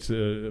there. It's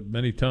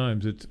many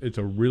times. It's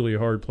a really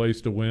hard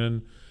place to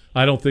win.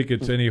 I don't think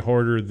it's any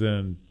harder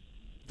than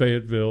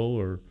Fayetteville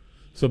or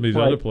some of these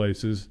other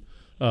places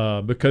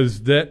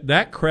because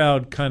that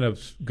crowd kind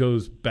of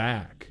goes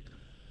back.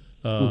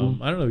 I don't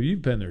know.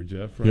 You've been there,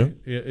 Jeff, right?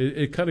 Yeah.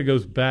 It kind of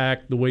goes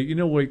back the way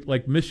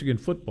like Michigan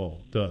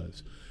football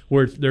does,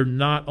 where they're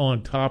not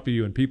on top of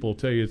you, and people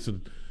tell you it's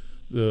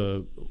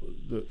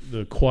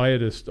the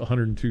quietest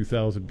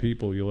 102,000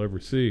 people you'll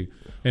ever see.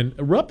 And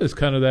Rupp is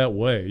kind of that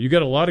way. You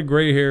got a lot of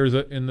gray hairs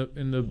in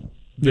the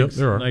big,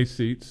 nice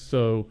seats.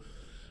 So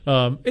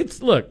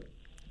it's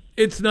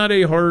not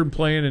a hard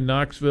playing in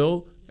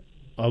Knoxville.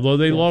 Although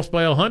they lost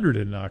by 100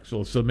 in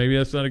Knoxville, so maybe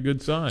that's not a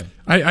good sign.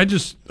 I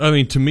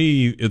mean, to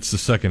me, it's the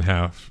second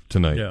half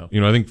tonight.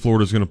 Yeah. I think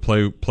Florida's going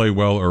to play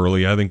well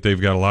early. I think they've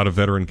got a lot of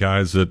veteran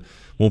guys that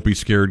won't be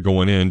scared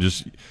going in.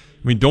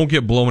 Don't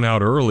get blown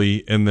out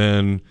early, and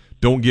then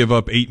don't give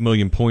up 8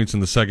 million points in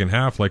the second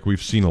half like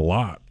we've seen a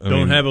lot.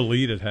 Don't have a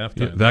lead at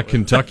halftime. That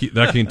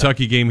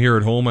Kentucky game here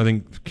at home, I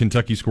think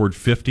Kentucky scored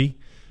 50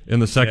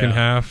 in the second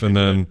half, and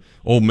then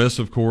Ole Miss,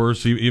 of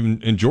course,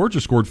 and Georgia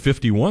scored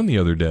 51 the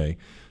other day.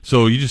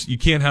 So you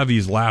can't have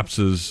these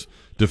lapses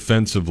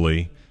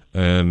defensively,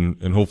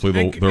 and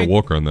hopefully they'll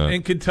work on that.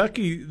 And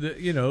Kentucky,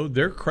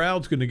 their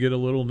crowd's going to get a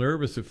little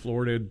nervous if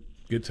Florida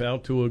gets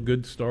out to a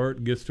good start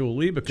and gets to a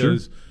lead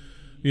because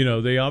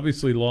they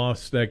obviously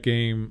lost that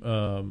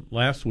game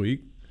last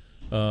week,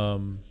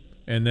 and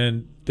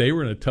then they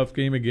were in a tough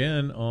game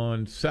again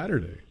on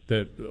Saturday.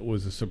 That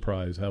was a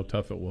surprise how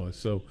tough it was.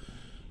 So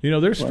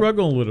they're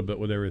struggling a little bit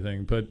with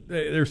everything, but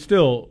they're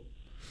still.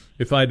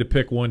 If I had to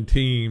pick one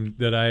team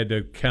that I had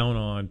to count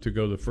on to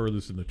go the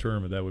furthest in the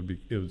tournament,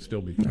 it would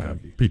still be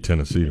Kentucky. Be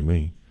Tennessee to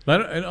me.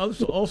 And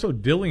also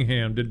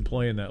Dillingham didn't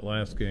play in that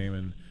last game,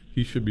 and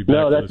he should be back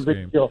for this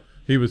game. Deal.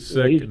 He was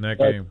sick in that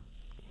game.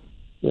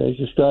 Yeah,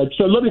 he's a stud.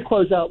 So let me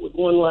close out with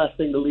one last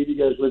thing to leave you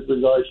guys with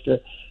regards to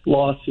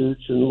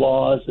lawsuits and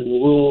laws and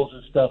rules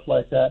and stuff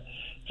like that.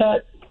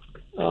 Pat,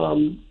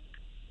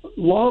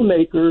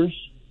 lawmakers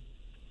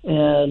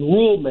and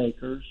rule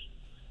makers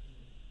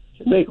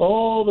can make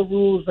all the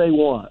rules they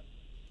want.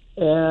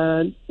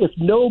 And if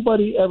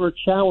nobody ever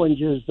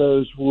challenges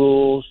those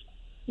rules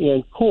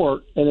in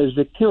court and is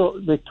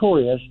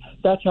victorious,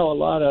 that's how a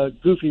lot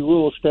of goofy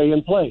rules stay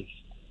in place.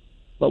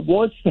 But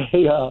once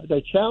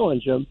they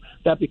challenge them,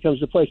 that becomes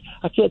the place.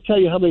 I can't tell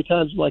you how many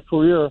times in my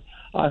career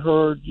I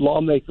heard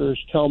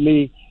lawmakers tell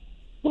me,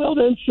 well,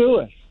 then sue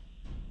us,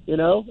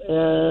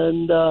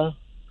 and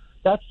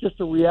that's just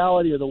the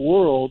reality of the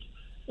world.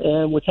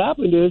 And what's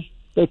happened is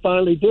they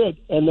finally did,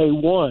 and they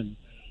won.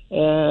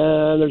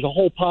 And there's a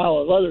whole pile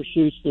of other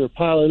suits that are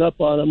piling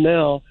up on them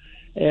now,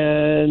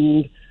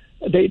 and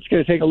it's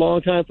going to take a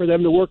long time for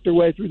them to work their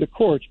way through the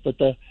courts, but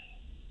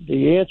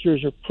the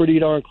answers are pretty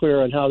darn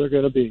clear on how they're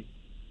going to be.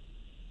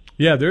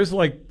 Yeah, there's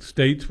like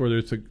states where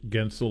it's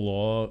against the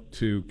law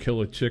to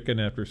kill a chicken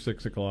after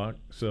 6 o'clock.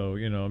 So,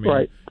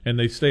 right. And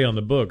they stay on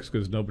the books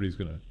because nobody's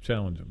going to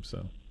challenge them.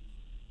 So,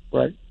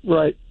 right.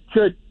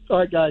 Good. All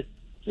right, guys.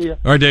 See ya.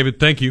 All right, David.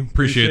 Thank you.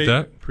 Appreciate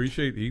that.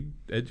 Appreciate he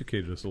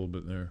educated us a little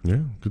bit there.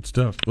 Yeah, good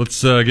stuff.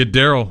 Let's get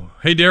Daryl.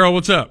 Hey, Daryl,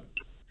 what's up?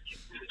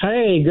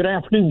 Hey, good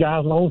afternoon,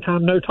 guys. Long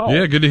time no talk.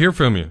 Yeah, good to hear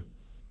from you.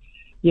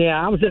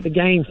 Yeah, I was at the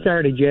game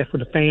Saturday, Jeff, with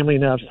the family,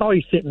 and I saw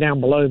you sitting down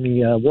below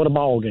me. What a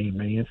ball game,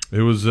 man.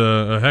 It was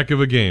a heck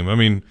of a game. I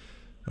mean,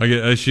 I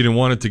guess she didn't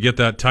want it to get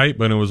that tight,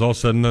 but it was all of a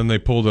sudden then they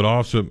pulled it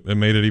off, so it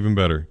made it even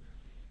better.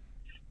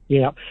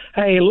 Yeah.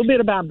 Hey, a little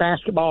bit about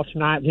basketball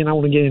tonight, then I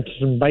want to get into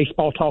some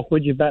baseball talk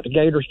with you about the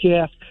Gators,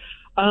 Jeff.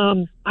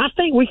 I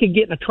think we could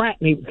get in a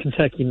track meet with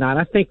Kentucky tonight.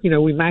 I think,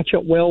 we match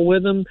up well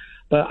with them,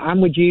 but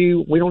I'm with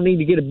you. We don't need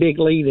to get a big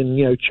lead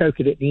and, choke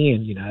it at the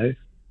end,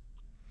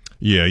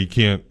 Yeah, you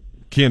can't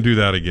do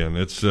that again.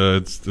 It's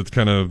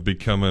kind of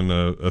becoming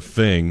a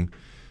thing,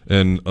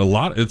 and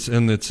it's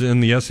in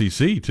the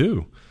SEC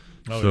too.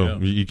 Oh, so yeah.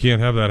 You can't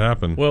have that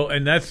happen. Well,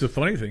 and that's the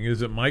funny thing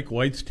is that Mike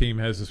White's team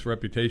has this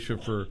reputation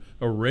for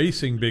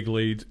erasing big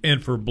leads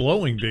and for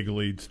blowing big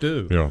leads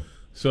too. Yeah.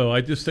 So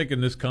I just think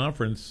in this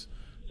conference,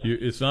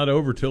 it's not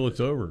over till it's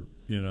over,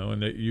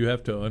 and that you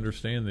have to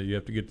understand that you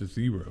have to get to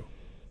 0.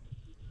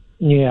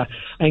 Yeah,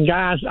 and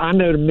guys, I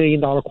know the $1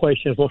 million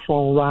question is what's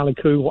wrong with Riley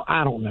Kugel.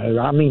 I don't know.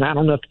 I mean, I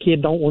don't know if the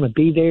kid don't want to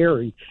be there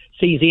or he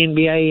sees the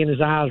NBA in his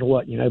eyes or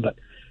what, but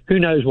who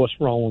knows what's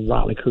wrong with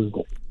Riley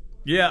Kugel.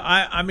 Yeah,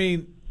 I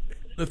mean,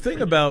 the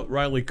thing about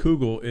Riley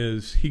Kugel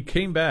is he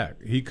came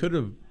back. He could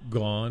have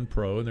gone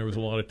pro, and there was a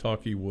lot of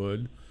talk he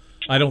would.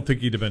 I don't think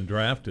he'd have been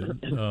drafted,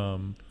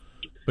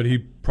 but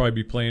he'd probably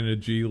be playing in a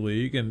G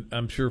League, and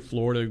I'm sure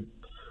Florida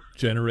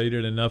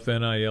generated enough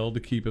NIL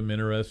to keep him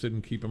interested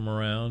and keep him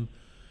around.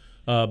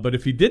 But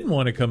if he didn't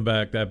want to come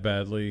back that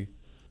badly,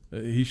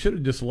 he should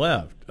have just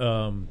left.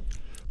 But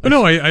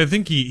no, I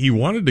think he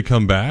wanted to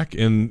come back,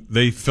 and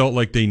they felt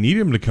like they need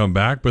him to come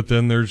back. But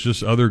then there's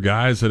just other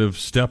guys that have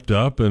stepped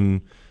up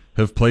and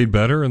have played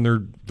better, and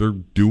they're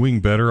doing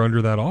better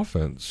under that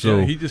offense. So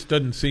yeah, he just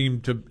doesn't seem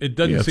to. It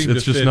doesn't seem to fit.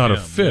 It's just not him. a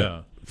fit.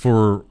 Yeah.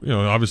 For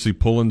obviously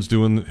Pullen's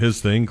doing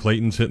his thing,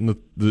 Clayton's hitting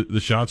the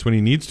shots when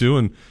he needs to,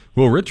 and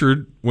Will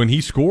Richard, when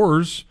he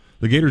scores,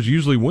 the Gators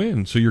usually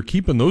win. So you're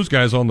keeping those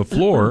guys on the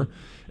floor,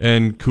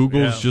 and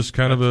Kugel's just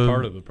kind of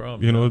part of the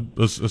problem.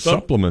 A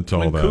supplement to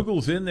all that. When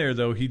Kugel's in there,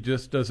 though, he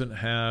just doesn't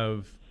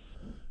have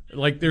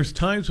there's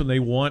times when they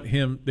want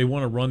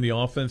to run the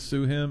offense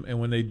through him, and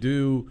when they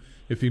do,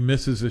 if he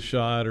misses a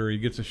shot or he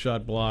gets a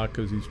shot blocked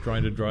because he's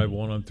trying to drive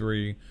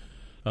 1-on-3,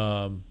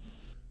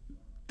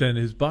 then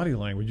his body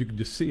language, you can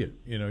just see it.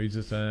 He's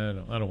just I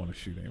don't want to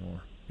shoot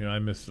anymore. I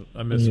miss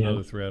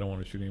another 3. I don't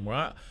want to shoot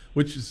anymore.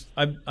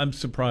 I'm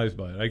surprised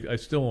by it. I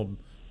still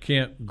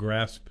can't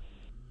grasp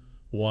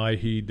why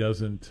he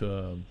doesn't.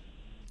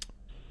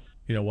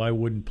 Why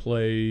wouldn't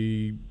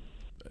play?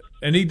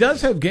 And he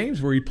does have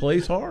games where he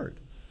plays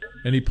hard,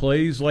 and he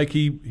plays like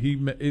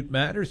it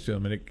matters to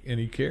him, and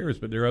he cares.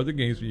 But there are other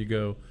games where you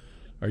go,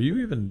 "Are you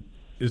even?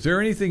 Is there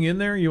anything in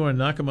there? You want to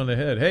knock him on the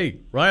head? Hey,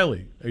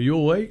 Riley, are you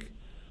awake?"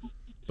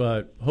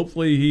 But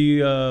hopefully he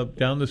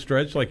down the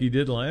stretch like he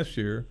did last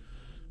year,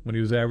 when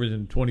he was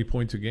averaging 20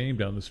 points a game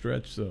down the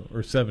stretch,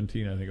 or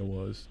 17, I think it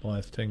was, the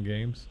last 10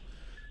 games.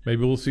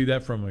 Maybe we'll see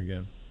that from him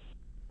again.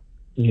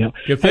 Yeah.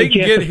 If they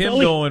can get him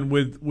going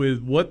with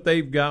what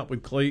they've got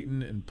with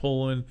Clayton and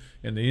Pullen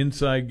and the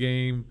inside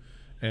game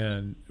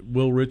and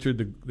Will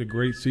Richard, the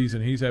great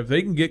season he's had, if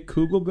they can get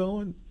Kugel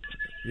going,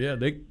 yeah,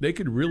 they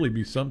could really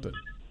be something.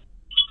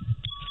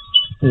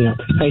 Yeah.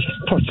 Hey,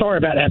 sorry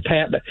about that,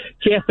 Pat. But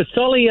Jeff, is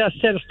Sully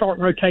set a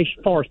starting rotation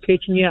as far as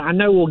pitching yet? I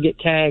know we'll get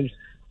tags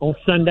on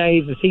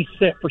Sundays. Is he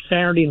set for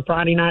Saturday and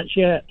Friday nights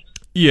yet?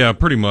 Yeah,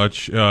 pretty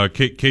much.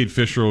 Cade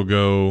Fisher will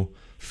go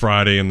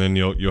Friday, and then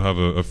you'll have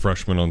a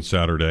freshman on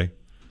Saturday,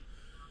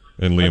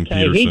 and Liam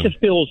Peterson.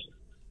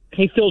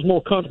 He feels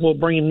more comfortable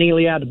bringing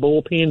Neely out of the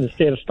bullpen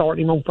instead of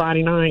starting him on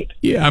Friday night.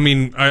 Yeah, I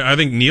mean, I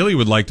think Neely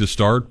would like to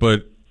start,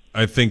 but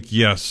I think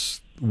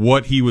yes,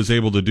 what he was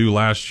able to do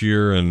last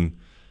year, and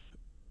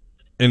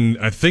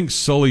I think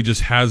Sully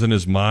just has in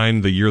his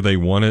mind the year they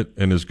won it,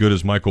 and as good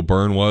as Michael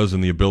Byrne was,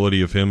 and the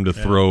ability of him to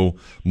throw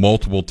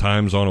multiple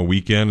times on a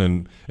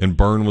weekend, and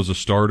Byrne was a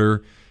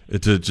starter,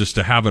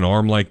 to have an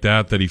arm like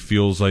that he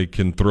feels like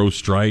can throw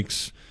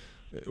strikes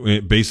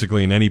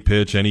basically in any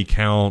pitch, any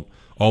count,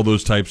 all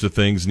those types of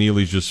things.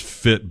 Neely's just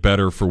fit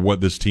better for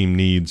what this team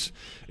needs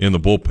in the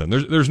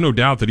bullpen. There's no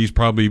doubt that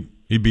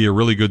he'd be a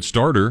really good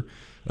starter,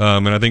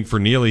 and I think for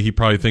Neely, he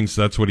probably thinks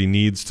that's what he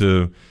needs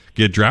to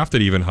get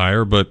drafted even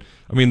higher. But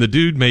I mean, the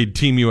dude made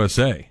Team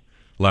USA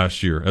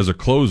last year as a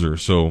closer,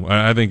 so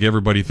I think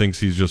everybody thinks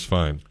he's just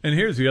fine. And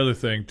here's the other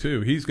thing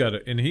too: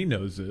 and he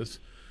knows this,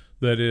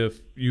 that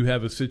if you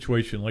have a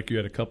situation like you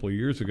had a couple of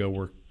years ago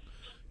where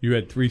you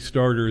had 3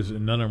 starters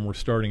and none of them were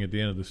starting at the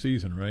end of the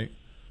season, right?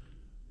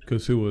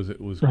 Because who was it?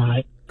 It was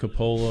right.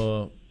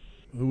 Coppola.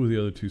 Who were the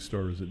other 2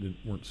 starters that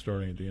weren't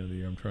starting at the end of the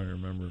year? I'm trying to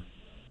remember.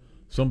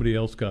 Somebody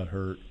else got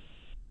hurt.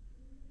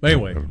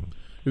 Anyway,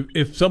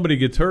 if somebody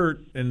gets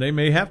hurt, and they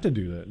may have to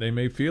do that, they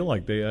may feel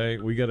like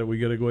we got to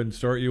go ahead and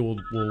start you.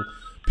 We'll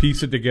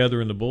piece it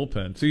together in the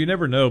bullpen. So you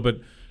never know.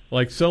 But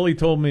like Sully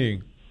told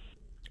me,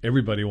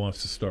 everybody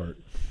wants to start.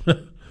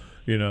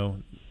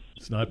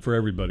 It's not for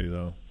everybody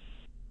though.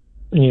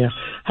 Yeah.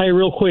 Hey,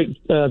 real quick,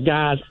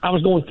 guys, I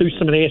was going through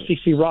some of the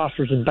SEC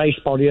rosters in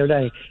baseball the other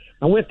day.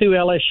 I went through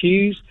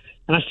LSU's,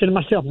 and I said to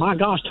myself, my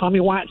gosh, Tommy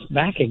White's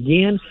back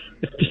again.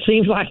 It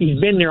seems like he's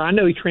been there. I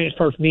know he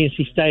transferred from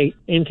NC State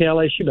into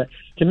LSU, but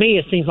to me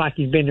it seems like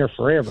he's been there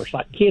forever. It's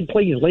like, kid,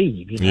 please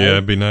leave. Yeah,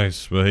 it'd be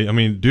nice. But I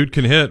mean, dude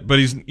can hit, but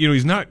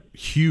he's not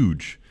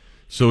huge,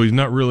 so he's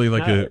not really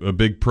like a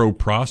big pro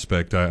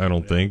prospect, I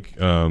don't think.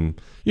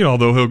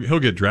 Although he'll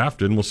get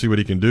drafted, and we'll see what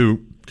he can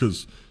do,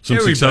 because some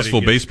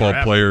successful baseball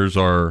players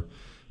are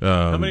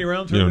how many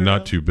rounds are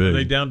not too big. Are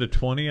they down to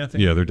 20, I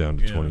think? Yeah, they're down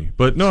to 20.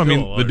 But no, I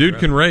mean, the dude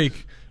can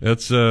rake.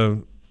 It's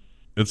not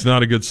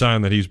a good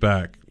sign that he's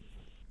back.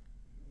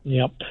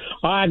 Yep.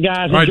 All right,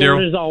 guys. All right, enjoy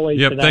Daryl. it as always.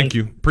 Yep, today. thank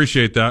you.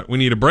 Appreciate that. We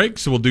need a break,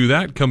 so we'll do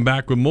that. Come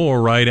back with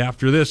more right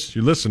after this.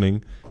 You're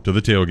listening to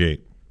The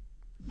Tailgate.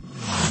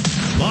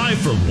 Live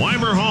from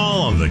Weimer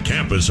Hall on the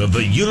campus of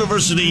the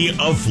University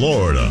of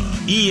Florida.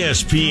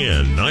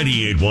 ESPN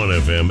 98.1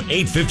 FM,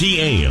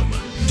 850 AM.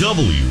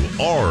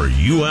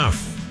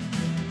 WRUF.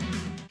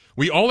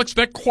 We all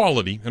expect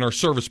quality in our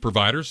service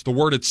providers. The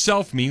word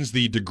itself means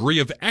the degree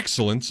of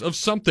excellence of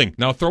something.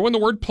 Now throw in the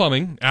word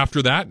plumbing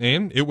after that,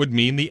 and it would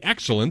mean the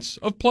excellence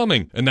of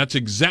plumbing. And that's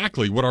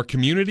exactly what our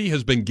community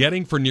has been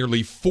getting for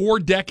nearly 4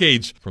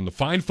 decades from the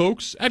fine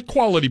folks at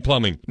Quality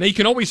Plumbing. Now you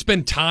can always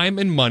spend time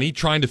and money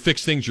trying to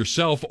fix things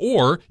yourself,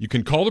 or you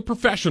can call the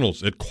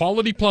professionals at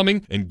Quality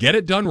Plumbing and get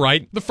it done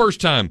right the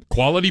first time.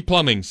 Quality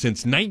Plumbing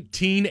since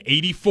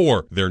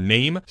 1984. Their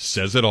name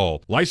says it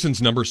all.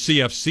 License number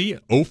CFC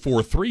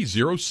 043073.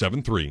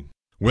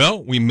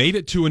 Well, we made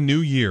it to a new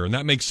year, and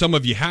that makes some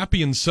of you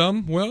happy and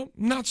some, well,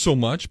 not so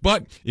much.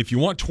 But if you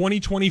want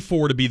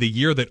 2024 to be the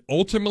year that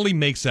ultimately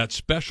makes that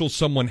special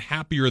someone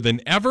happier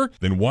than ever,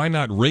 then why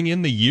not ring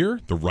in the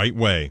year the right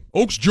way?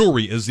 Oaks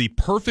Jewelry is the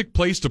perfect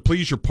place to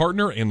please your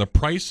partner, and the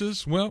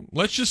prices, well,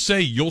 let's just say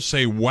you'll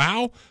say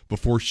wow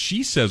before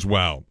she says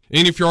wow.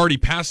 And if you're already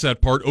past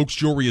that part, Oaks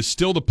Jewelry is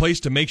still the place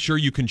to make sure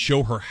you can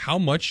show her how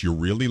much you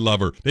really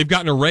love her. They've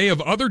got an array of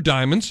other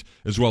diamonds,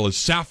 as well as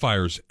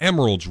sapphires,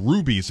 emeralds,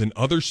 rubies, and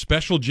other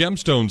special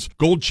gemstones,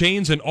 gold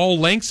chains in all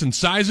lengths and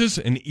sizes,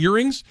 and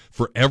earrings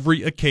for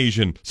every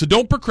occasion. So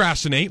don't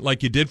procrastinate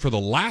like you did for the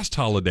last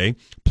holiday.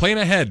 Plan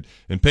ahead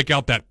and pick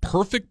out that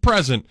perfect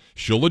present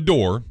she'll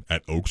adore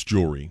at Oaks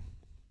Jewelry.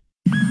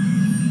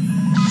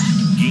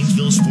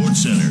 Gainesville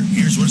Sports Center.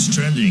 Here's what's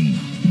trending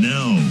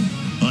now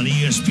on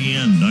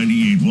ESPN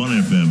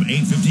 98.1 FM,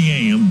 850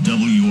 AM,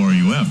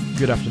 WRUF.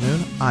 Good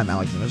afternoon. I'm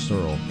Alexander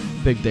Searle.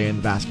 Big day in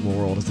the basketball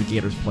world as the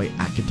Gators play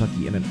at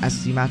Kentucky in an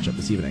SEC matchup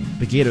this evening.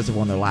 The Gators have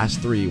won their last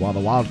 3, while the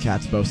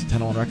Wildcats boast a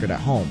 10-1 record at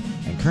home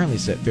and currently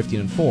sit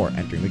 15-4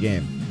 entering the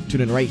game.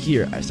 Tune in right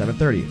here at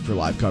 7:30 for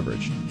live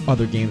coverage.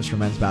 Other games for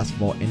men's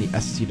basketball in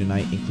the SEC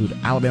tonight include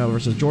Alabama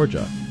versus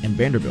Georgia and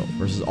Vanderbilt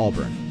versus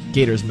Auburn.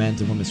 Gators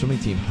men's and women's swimming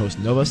team host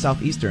Nova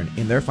Southeastern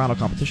in their final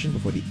competition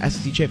before the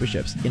SEC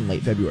Championships in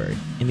late February.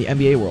 In the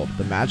NBA world,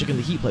 the Magic and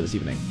the Heat play this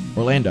evening.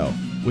 Orlando,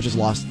 which has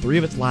lost 3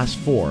 of its last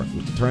 4,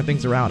 looks to turn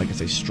things around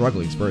against a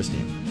struggling Spurs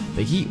team.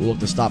 The Heat will look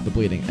to stop the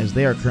bleeding as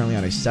they are currently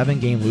on a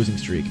 7-game losing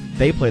streak.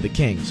 They play the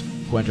Kings,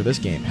 who enter this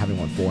game having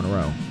won 4 in a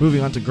row.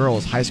 Moving on to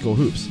girls high school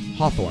hoops,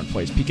 Hawthorne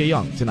plays PK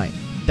Young tonight.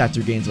 That's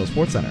your Gainesville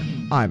Sports Center.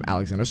 I'm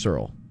Alexander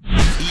Searle.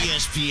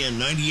 ESPN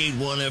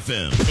 98.1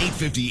 FM,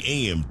 850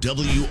 AM,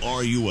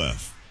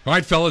 WRUF. All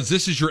right, fellas,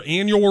 this is your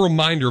annual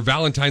reminder.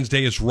 Valentine's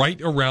Day is right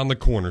around the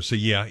corner. So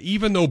yeah,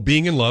 even though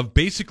being in love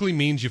basically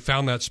means you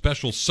found that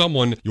special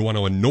someone you want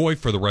to annoy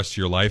for the rest of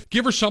your life,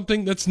 give her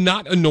something that's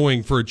not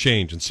annoying for a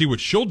change and see what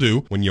she'll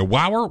do when you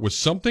wow her with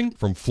something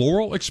from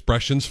Floral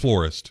Expressions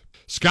Florist.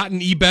 Scott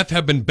and Ebeth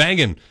have been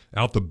banging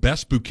out the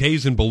best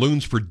bouquets and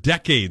balloons for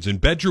decades,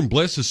 and Bedroom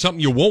Bliss is something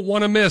you won't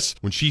want to miss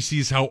when she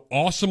sees how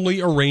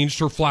awesomely arranged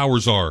her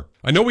flowers are.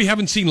 I know we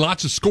haven't seen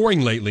lots of scoring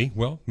lately,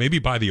 well, maybe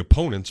by the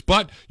opponents,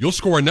 but you'll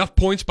score enough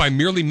points by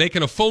merely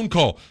making a phone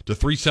call to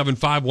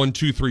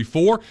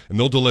 375-1234, and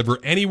they'll deliver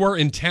anywhere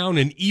in town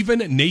and even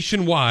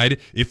nationwide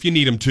if you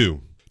need them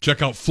to.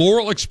 Check out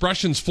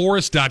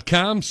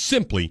floralexpressionsflorist.com.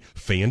 Simply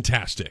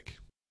fantastic.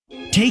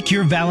 Take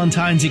your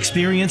Valentine's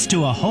experience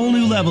to a whole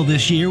new level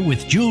this year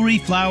with jewelry,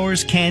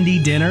 flowers,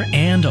 candy, dinner,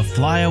 and a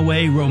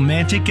flyaway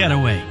romantic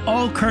getaway.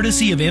 All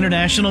courtesy of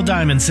International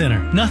Diamond Center.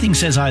 Nothing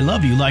says I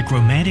love you like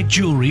romantic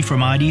jewelry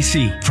from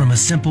IDC. From a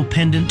simple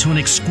pendant to an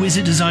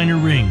exquisite designer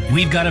ring,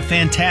 we've got a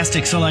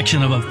fantastic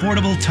selection of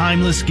affordable,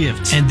 timeless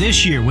gifts. And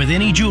this year, with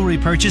any jewelry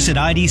purchase at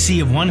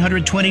IDC of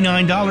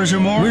 $129 or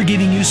more, we're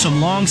giving you some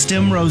long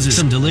stem roses,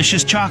 some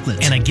delicious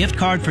chocolates, and a gift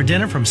card for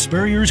dinner from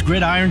Spurrier's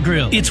Gridiron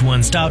Grill. It's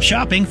one-stop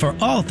shopping for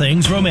all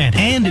things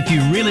romantic. And if you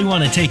really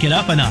want to take it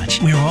up a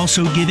notch, we're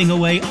also giving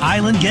away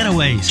island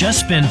getaways. Just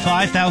spend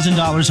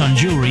 $5,000 on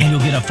jewelry and you'll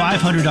get a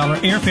 $500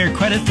 airfare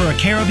credit for a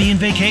Caribbean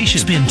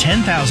vacation. Spend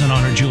 $10,000 on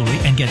our jewelry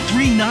and get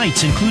 3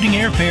 nights including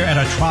airfare at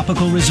a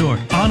tropical resort.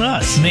 On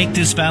us. Make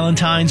this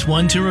Valentine's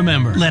one to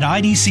remember. Let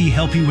IDC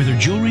help you with your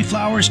jewelry,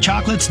 flowers,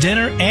 chocolates,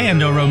 dinner,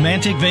 and a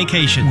romantic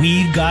vacation.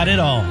 We've got it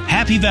all.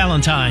 Happy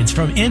Valentine's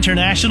from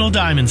International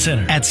Diamond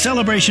Center at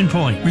Celebration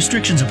Point.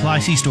 Restrictions apply.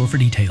 See store for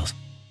details.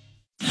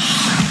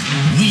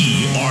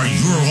 We are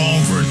your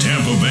home for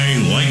Tampa Bay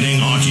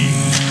Lightning hockey.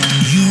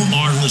 You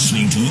are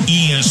listening to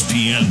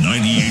ESPN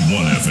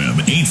 98.1 FM,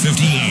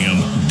 850 AM,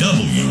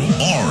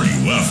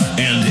 WRUF,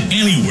 and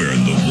anywhere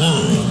in the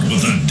world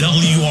with a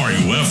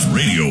WRUF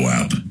radio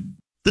app.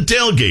 The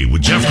Tailgate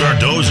with Jeff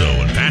Cardozo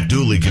and Pat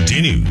Dooley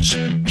continues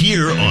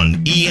here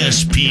on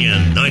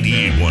ESPN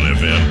 98.1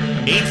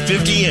 FM,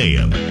 850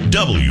 AM,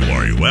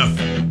 WRUF,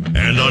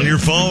 and on your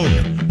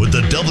phone with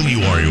the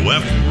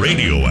WRUF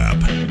radio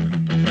app.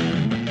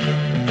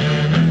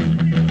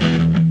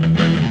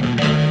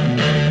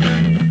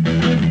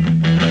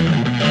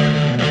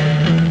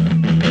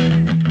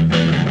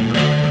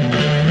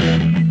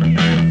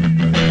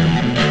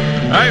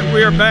 All right,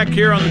 we are back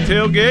here on the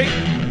Tailgate.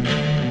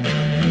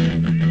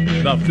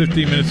 About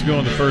 15 minutes ago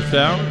in the first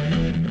hour.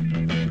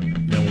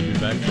 Then we'll be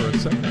back for a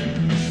second.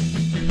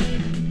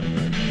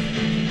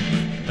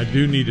 I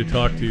do need to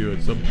talk to you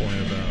at some point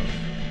about,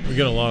 we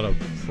got a lot of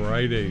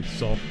Friday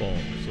softball,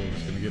 so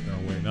it's going to get in our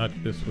way. Not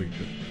this week,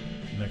 but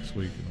next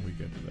week and the week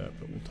after that,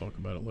 but we'll talk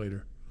about it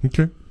later.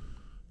 Okay.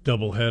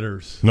 Double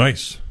headers.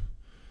 Nice.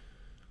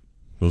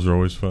 Those are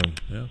always fun.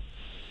 Yeah.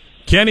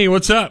 Kenny,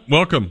 what's up?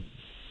 Welcome.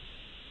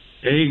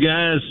 Hey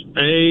guys,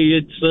 hey,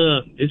 it's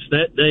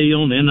that day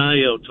on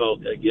NIL talk,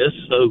 I guess.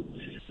 So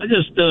I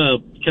just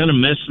kind of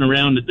messing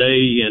around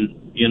today, and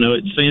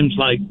it seems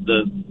like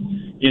the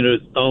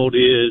thought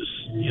is,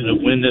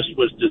 when this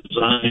was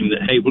designed,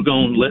 that hey, we're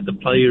going to let the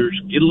players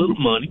get a little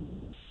money,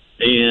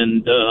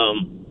 and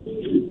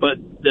but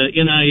the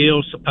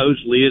NIL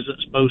supposedly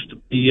isn't supposed to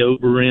be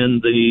over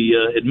in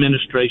the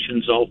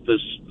administration's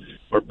office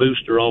or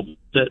booster office,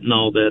 setting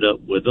all that up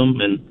with them,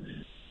 and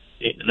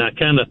I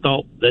kind of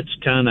thought that's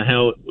kind of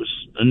how it was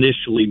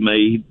initially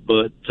made.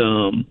 But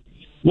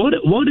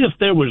what if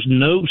there was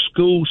no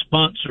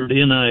school-sponsored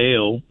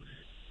NIL,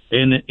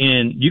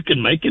 and you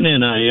can make an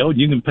NIL,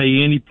 you can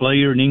pay any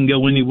player, and he can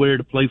go anywhere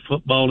to play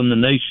football in the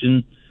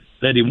nation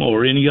that he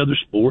or any other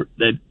sport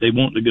that they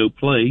want to go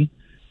play.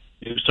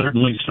 And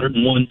certainly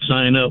certain ones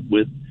sign up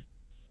with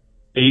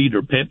Aid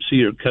or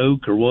Pepsi or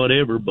Coke or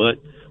whatever, but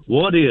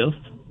what if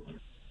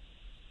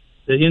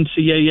the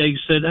NCAA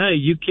said, hey,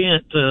 you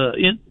can't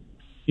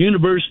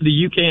university,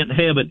 you can't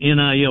have an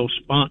NIL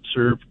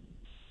sponsor,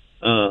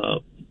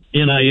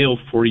 NIL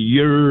for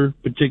your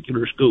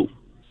particular school.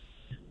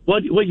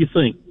 What do you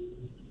think?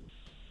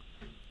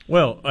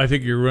 Well, I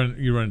think you run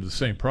into the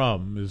same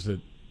problem. Is that,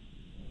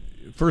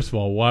 first of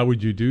all, why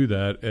would you do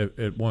that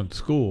at one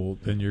school?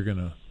 Then you're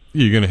gonna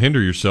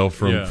hinder yourself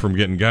from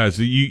getting guys.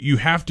 You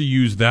have to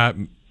use that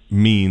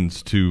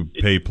means to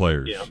pay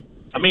players. Yeah,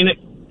 I mean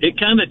it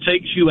kind of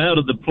takes you out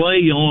of the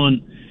play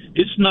on.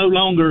 It's no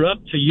longer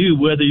up to you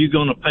whether you're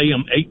going to pay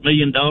them $8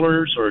 million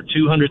or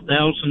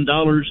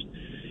 $200,000.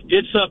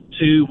 It's up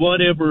to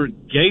whatever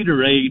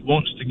Gatorade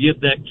wants to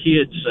give that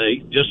kid, say,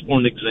 just for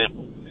an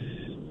example,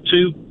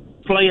 to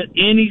play at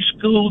any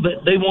school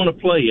that they want to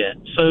play at.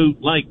 So,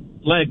 like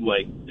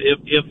Lagway,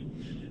 if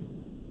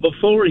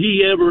before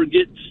he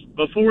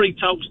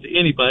talks to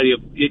anybody,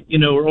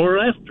 or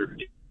after,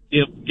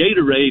 if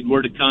Gatorade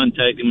were to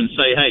contact him and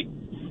say, hey,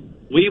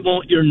 we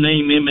want your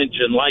name, image,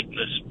 and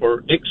likeness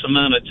for X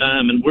amount of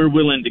time, and we're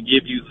willing to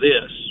give you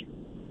this.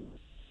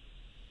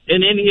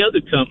 And any other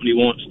company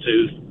wants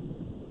to.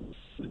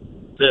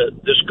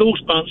 The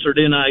school-sponsored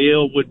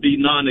NIL would be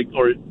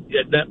or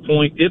at that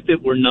point, if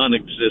it were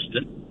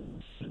non-existent,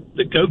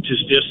 the coach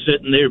is just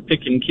sitting there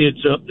picking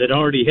kids up that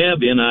already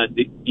have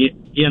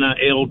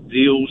NIL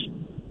deals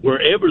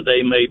wherever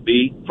they may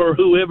be for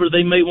whoever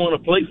they may want to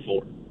play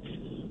for.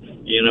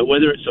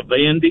 whether it's a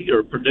Vandy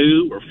or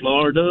Purdue or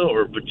Florida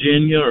or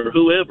Virginia or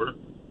whoever.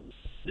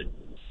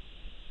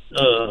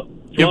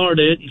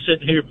 Florida isn't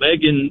sitting here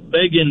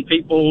begging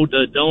people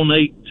to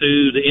donate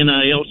to the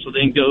NIL so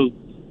they can go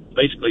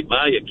basically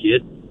buy a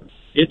kid.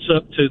 It's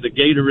up to the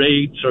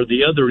Gatorades or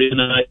the other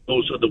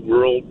NILs of the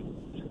world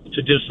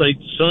to just say,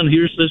 son,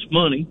 here's this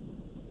money,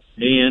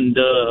 and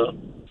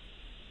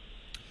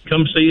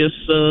come see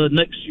us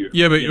next year.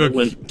 Yeah,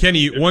 but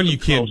Kenny, one, you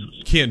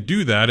can't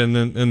do that,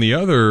 and the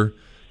other,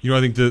 I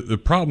think the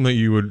problem that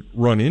you would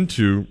run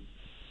into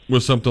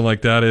with something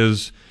like that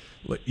is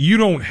you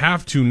don't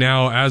have to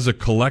now, as a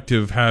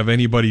collective, have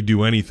anybody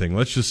do anything.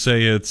 Let's just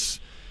say it's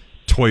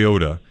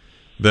Toyota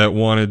that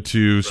wanted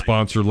to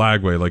sponsor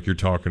Lagway, like you're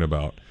talking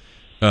about.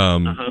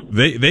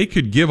 They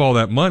could give all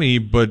that money,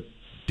 but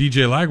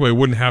DJ Lagway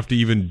wouldn't have to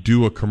even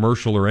do a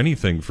commercial or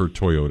anything for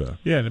Toyota.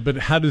 Yeah, but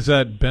how does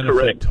that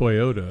benefit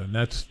Toyota? And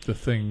that's the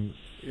thing.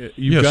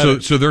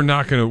 So they're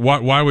not going to.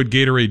 Why would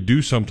Gatorade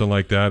do something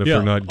like that if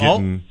they're not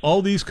getting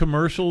all these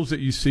commercials that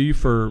you see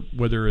for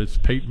whether it's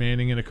Peyton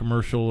Manning in a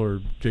commercial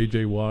or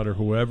J.J. Watt or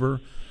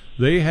whoever?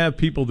 They have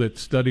people that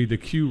study the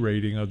Q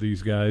rating of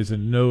these guys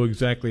and know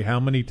exactly how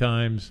many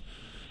times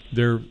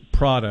their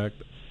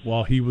product,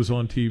 while he was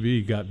on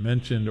TV, got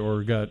mentioned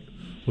or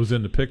was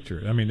in the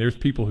picture. I mean, there's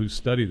people who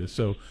study this.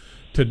 So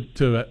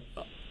to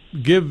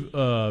give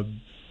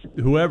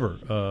whoever,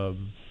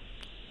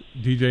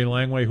 DJ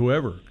Langway,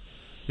 whoever,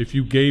 if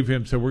you gave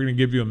him, so we're going to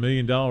give you $1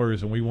 million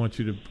and we want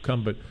you to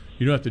come, but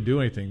you don't have to do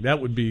anything,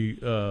 that would be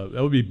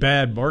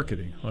bad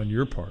marketing on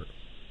your part.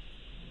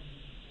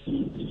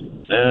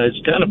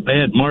 It's kind of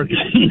bad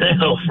marketing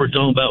now if we're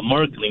talking about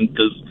marketing,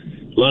 because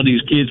a lot of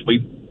these kids we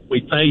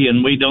pay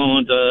and we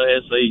don't,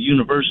 as a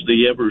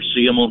university, ever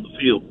see them on the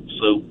field.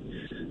 So,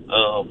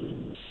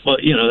 but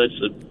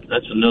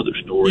that's another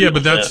story. Yeah,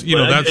 but that's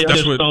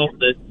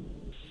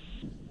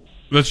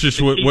that's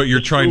just what you're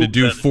trying to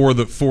do for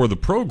the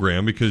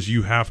program, because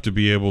you have to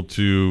be able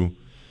to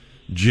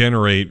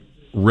generate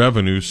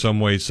revenue some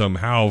way,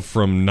 somehow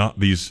from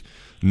these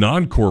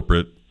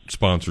non-corporate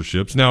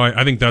sponsorships. Now,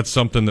 I think that's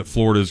something that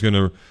Florida is going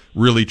to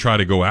really try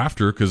to go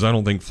after, because I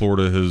don't think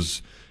Florida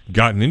has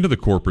gotten into the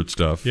corporate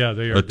stuff. Yeah,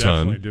 they are a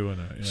ton. Definitely doing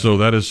that. Yeah. So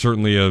that is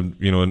certainly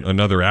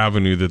another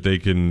avenue that they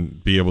can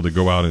be able to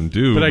go out and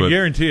do. But I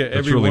guarantee you,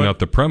 that's really not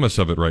the premise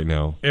of it right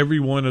now. Every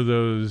one of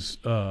those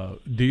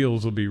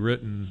deals will be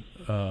written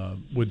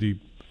with the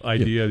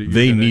idea that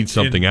they need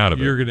something out of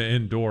it. You're going to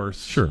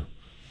endorse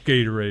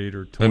Gatorade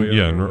or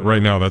Toyota. And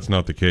right now that's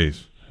not the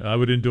case. I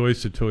would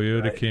endorse the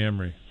Toyota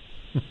Camry.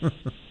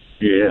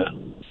 Yeah.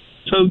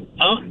 So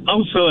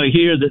also I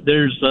hear that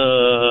there's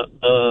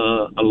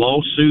a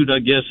lawsuit, I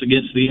guess,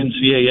 against the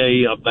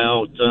NCAA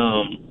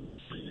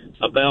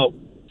about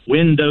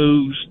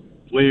windows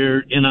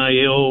where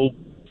NIL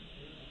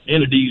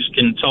entities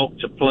can talk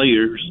to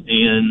players,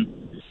 and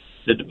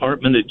the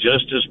Department of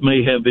Justice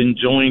may have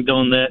enjoined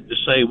on that to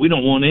say, we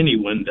don't want any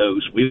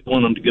windows. We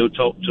want them to go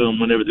talk to them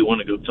whenever they want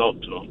to go talk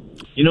to them.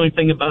 You know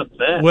anything about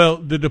that? Well,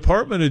 the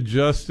Department of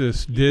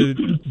Justice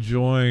did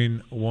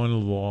join one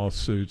of the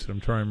lawsuits.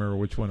 I'm trying to remember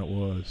which one it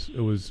was.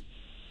 It was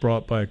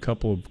brought by a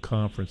couple of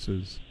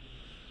conferences.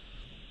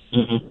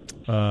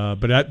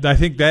 But I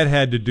think that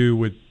had to do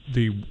with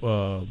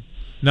the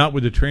not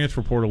with the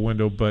transfer portal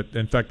window, but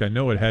in fact I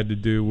know it had to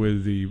do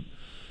with the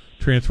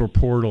transfer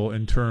portal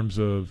in terms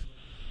of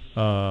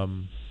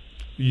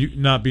you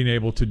not being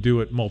able to do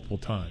it multiple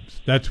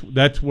times.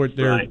 That's what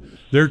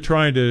they're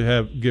trying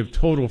to give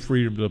total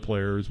freedom to the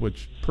players,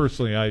 which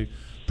personally I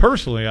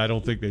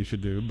don't think they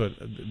should do, but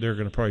they're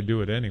going to probably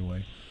do it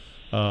anyway.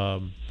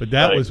 But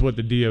that was what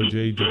the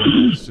DOJ did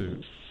in this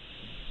suit.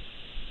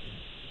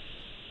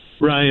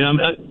 Right.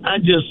 I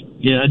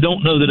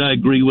don't know that I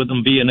agree with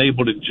them being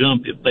able to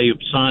jump if they have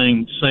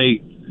signed,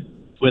 say,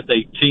 with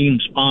a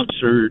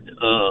team-sponsored,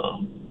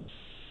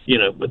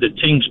 with a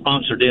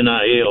team-sponsored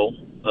NIL.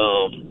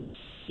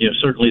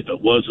 Certainly if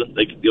it wasn't,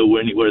 they could go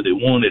anywhere they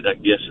wanted, I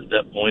guess, at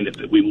that point, if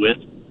we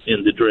went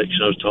in the direction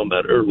I was talking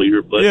about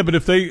earlier. But yeah, but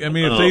if they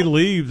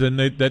leave, then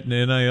that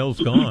NIL's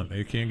gone.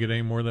 They can't get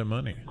any more of that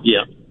money.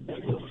 Yeah,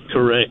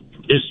 correct.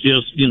 It's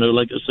just,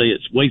 like I say,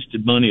 it's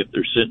wasted money if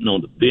they're sitting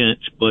on the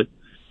bench. But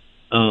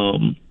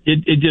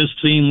it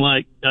just seemed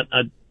like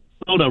I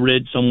thought I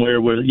read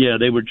somewhere where,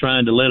 they were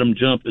trying to let them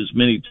jump as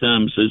many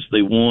times as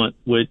they want,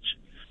 which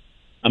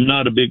I'm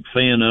not a big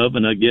fan of.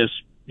 And I guess,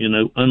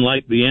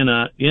 unlike the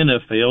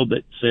NFL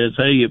that says,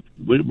 hey, if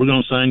we're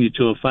going to sign you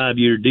to a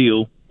 5-year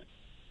deal,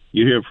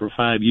 you're here for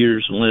 5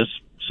 years unless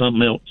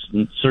something else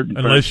and certain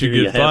unless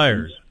you get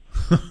fired.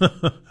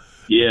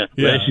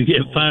 Unless you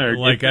get fired.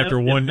 Like in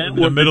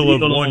the middle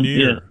of 1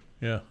 year.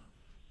 Yeah.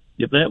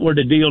 If that were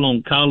the deal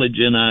on college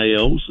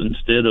NILs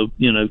instead of,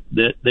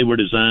 that they were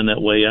designed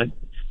that way, I'd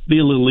be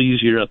a little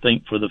easier, I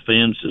think, for the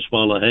fans to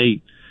swallow,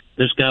 hey,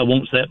 this guy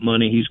wants that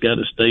money, he's got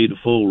to stay the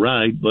full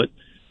ride, but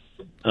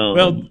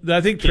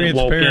I think transparency,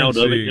 walk out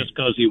of it just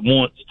because he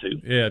wants to.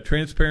 Yeah,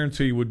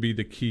 transparency would be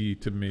the key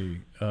to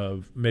me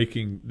of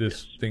making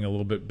this thing a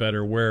little bit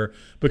better.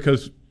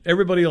 Because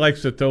everybody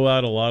likes to throw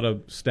out a lot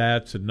of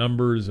stats and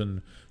numbers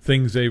and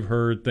things they've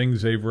heard,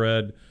 things they've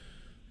read,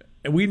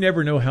 and we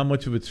never know how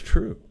much of it's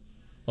true.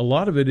 A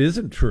lot of it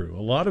isn't true.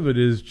 A lot of it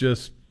is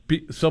just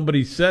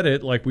somebody said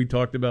it, like we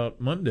talked about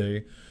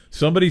Monday.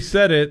 Somebody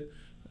said it,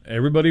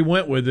 everybody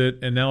went with it,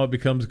 and now it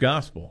becomes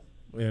gospel.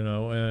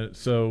 And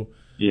so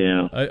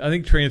yeah, I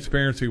think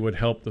transparency would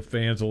help the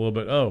fans a little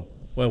bit. Oh,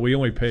 well, we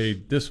only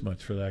paid this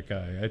much for that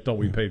guy. I thought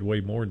we paid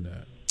way more than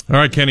that. All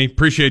right, Kenny,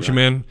 appreciate you,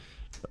 man.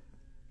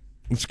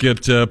 Let's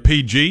get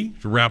PG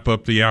to wrap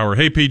up the hour.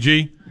 Hey,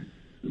 PG.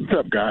 What's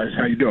up, guys?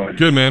 How you doing?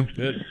 Good, man.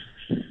 Good.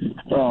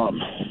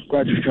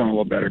 Glad you're feeling a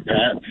little better,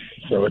 Pat.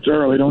 So it's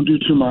early. Don't do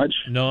too much.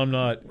 No, I'm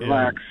not.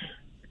 Relax. Yeah.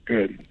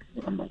 Good.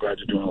 I'm glad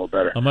you're doing a little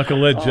better. I'm not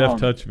going to let Jeff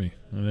touch me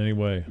in any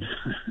way.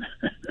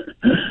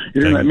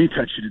 You didn't let me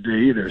touch you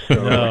today either. So.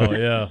 No,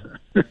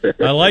 yeah.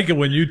 I like it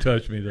when you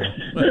touch me, though.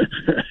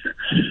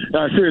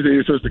 No, seriously,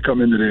 you're supposed to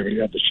come in today when you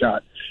got the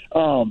shot.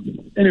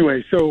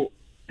 Anyway, so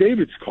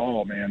David's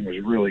call, man, was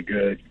really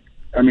good.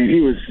 I mean,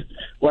 he was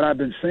what I've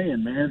been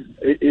saying, man.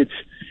 It's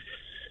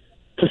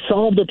to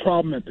solve the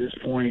problem at this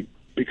point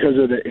because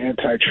of the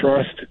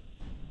antitrust.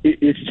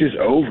 It's just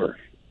over.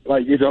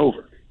 Like, it's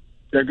over.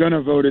 They're going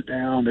to vote it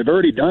down. They've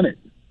already done it.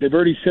 They've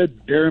already said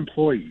they're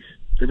employees.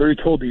 They've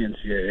already told the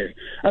NCAA.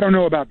 I don't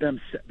know about them,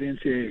 the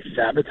NCAA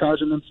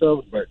sabotaging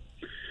themselves, but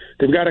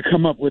they've got to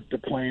come up with the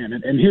plan.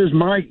 And here's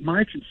my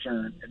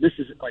concern, and this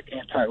is like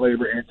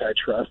anti-labor,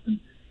 antitrust, and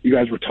you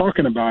guys were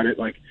talking about it,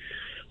 like,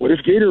 what if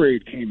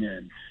Gatorade came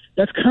in?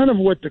 That's kind of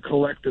what the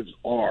collectives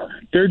are.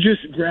 They're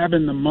just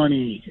grabbing the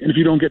money, and if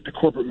you don't get the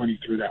corporate money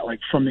through that, like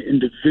from the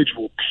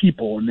individual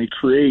people, and they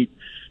create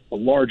a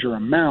larger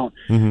amount,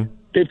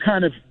 they've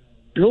kind of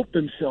built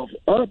themselves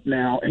up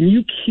now, and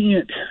you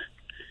can't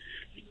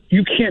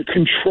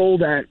control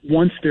that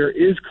once there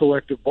is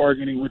collective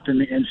bargaining within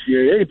the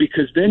NCAA,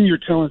 because then you're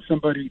telling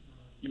somebody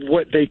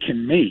what they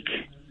can make,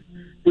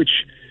 which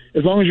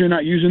as long as you're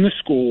not using the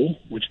school,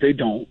 which they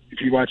don't. If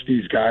you watch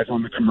these guys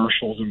on the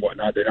commercials and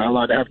whatnot, they're not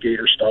allowed to have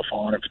Gator stuff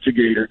on if it's a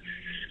Gator.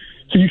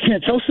 So you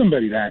can't tell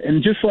somebody that.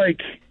 And just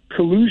like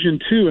collusion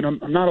too, and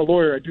I'm not a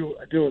lawyer, I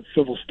deal with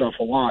civil stuff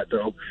a lot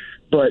though,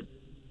 but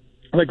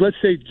like let's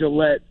say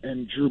Gillette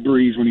and Drew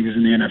Brees when he was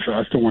in the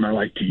NFL, that's the one I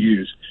like to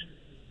use.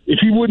 If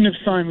he wouldn't have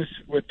signed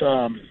with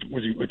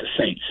the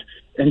Saints,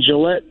 and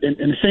Gillette and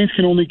the Saints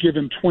can only give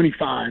him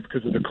 25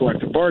 because of the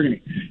collective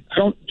bargaining.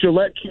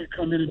 Gillette can't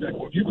come in and be like,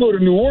 well, if you go to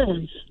New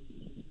Orleans,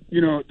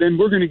 then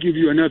we're going to give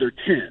you another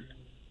 10.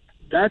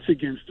 That's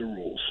against the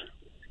rules.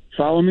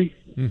 Follow me?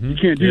 You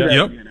can't do that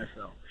in the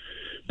NFL.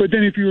 But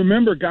then if you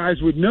remember,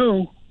 guys would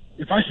know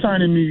if I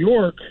sign in New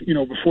York,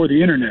 before the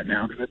internet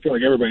now, because I feel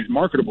like everybody's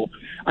marketable,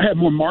 I have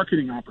more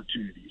marketing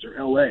opportunities, or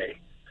LA.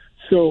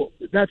 So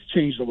that's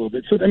changed a little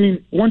bit. So, I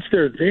mean, once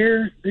they're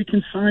there, they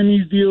can sign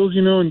these deals,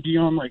 and be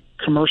on, like,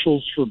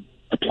 commercials for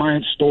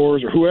appliance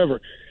stores or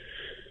whoever.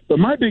 But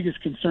my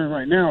biggest concern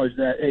right now is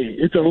that, hey,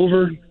 it's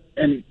over,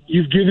 and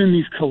you've given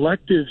these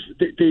collectives,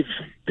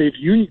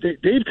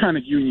 they've kind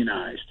of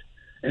unionized,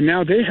 and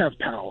now they have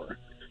power.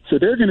 So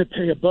they're going to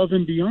pay above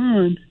and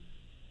beyond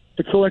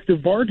the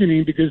collective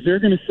bargaining because they're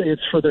going to say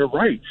it's for their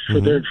rights, for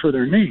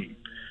their name.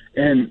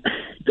 And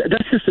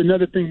that's just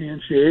another thing the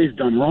NCAA has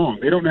done wrong.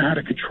 They don't know how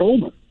to control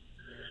them,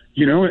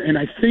 and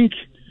I think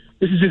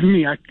this is just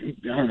me. I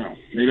don't know.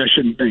 Maybe I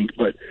shouldn't think,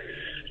 but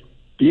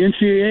the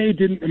NCAA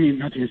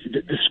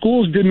the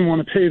schools didn't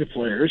want to pay the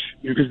players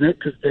because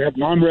they have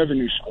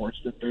non-revenue sports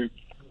that they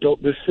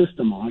built this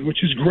system on,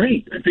 which is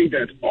great. I think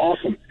that's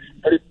awesome.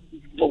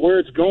 But where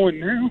it's going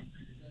now,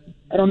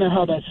 I don't know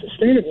how that's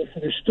sustainable. So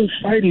they're still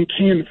fighting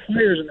paying the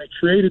players, and they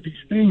created these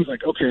things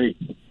like, okay,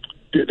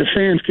 the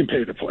fans can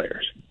pay the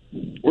players.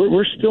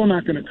 We're still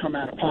not going to come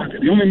out of pocket.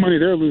 The only money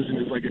they're losing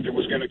is like if it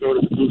was going to go to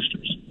the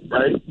boosters,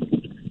 right?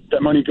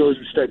 That money goes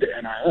instead to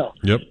NIL.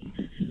 Yep.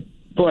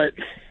 But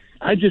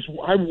I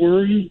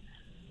worry,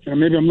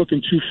 maybe I'm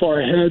looking too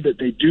far ahead, that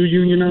they do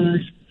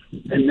unionize,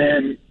 and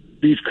then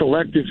these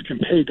collectives can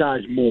pay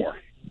guys more.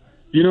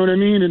 You know what I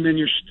mean? And then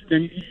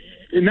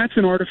and that's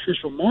an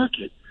artificial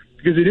market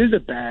because it is a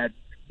bad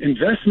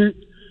investment.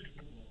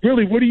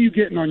 Really, what are you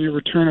getting on your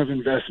return of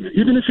investment?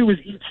 Even if it was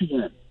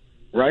ETN,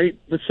 right?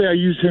 Let's say I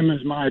use him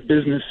as my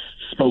business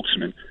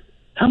spokesman.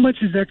 How much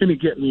is that going to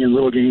get me in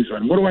Little Gainesville?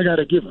 And what do I got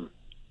to give him?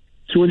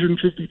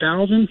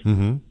 $250,000?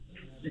 Mm-hmm.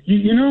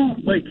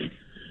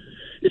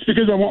 It's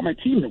because I want my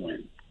team to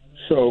win.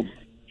 So,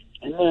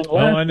 and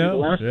then I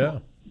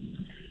know.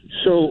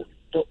 So,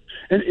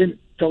 and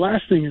the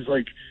last thing is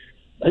like,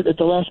 at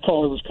the last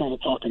call, I was kind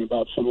of talking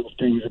about some of the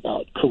things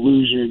about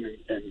collusion,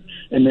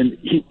 and then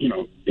in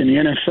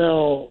the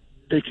NFL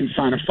they can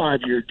sign a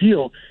 5-year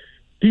deal.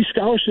 These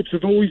scholarships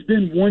have always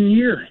been 1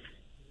 year.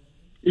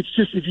 It's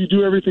just if you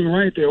do everything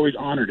right, they always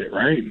honored it,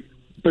 right?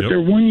 But they're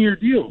 1-year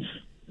deals,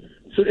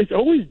 so it's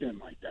always been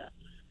like that.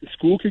 The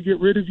school could get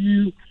rid of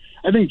you.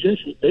 I think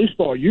just with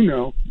baseball,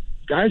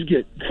 guys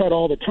get cut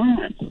all the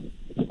time.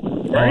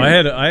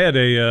 Right? I had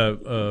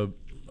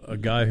a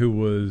guy who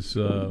was.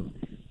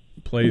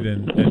 Played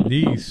in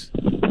Nice,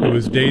 who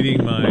was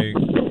dating my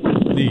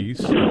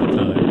niece at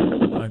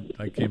the time.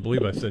 I can't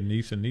believe I said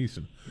niece and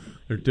Neeson.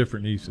 They're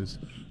different nieces.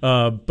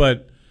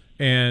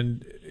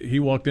 And he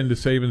walked into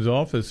Saban's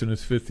office in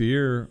his 5th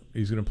year.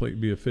 He's going to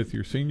be a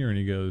 5th-year senior, and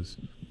he goes,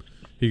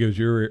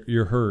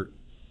 you're hurt.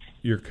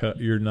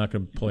 You're not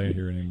going to play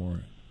here anymore.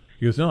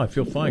 He goes, no, I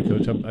feel fine,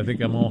 Coach. I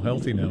think I'm all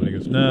healthy now. And he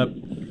goes, nah,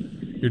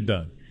 you're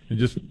done. And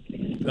just,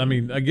 I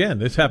mean, again,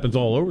 this happens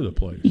all over the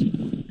place.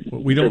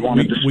 We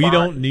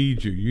don't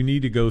need you. You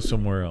need to go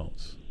somewhere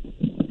else.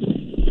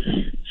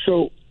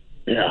 So,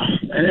 yeah,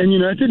 and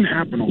it didn't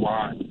happen a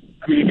lot.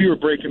 I mean, if you were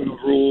breaking the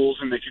rules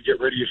and they could get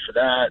rid of you for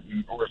that,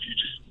 or if you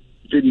just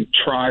didn't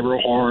try real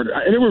hard,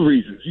 there were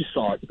reasons. You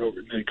saw it.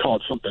 They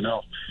called something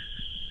else.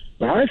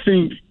 But I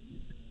think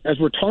as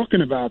we're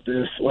talking about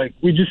this, like,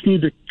 we just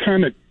need to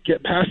kind of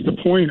get past the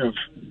point of,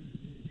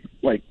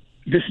 like,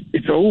 this.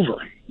 It's over.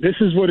 This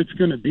is what it's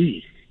going to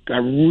be. I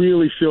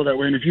really feel that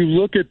way. And if you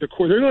look at the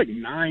court, there are like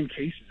 9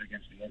 cases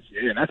against the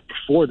NCAA, and that's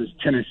before this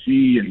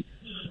Tennessee and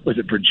was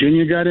it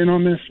Virginia got in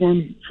on this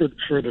one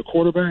for the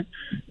quarterback,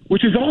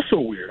 which is also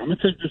weird. I'm going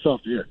to take this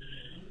off the air.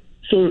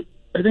 So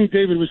I think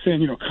David was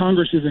saying,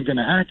 Congress isn't going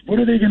to act. What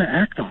are they going to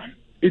act on?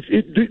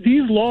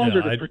 These laws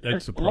are to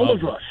protect all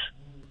of us,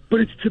 but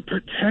it's to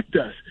protect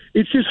us.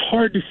 It's just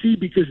hard to see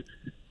because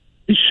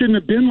it shouldn't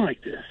have been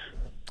like this.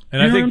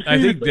 And I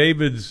think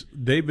David's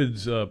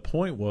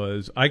point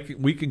was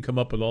we can come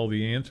up with all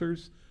the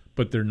answers,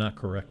 but they're not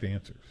correct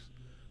answers.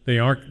 They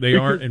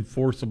aren't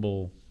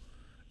enforceable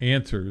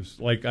answers.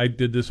 Like I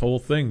did this whole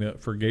thing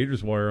for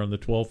Gators Wire on the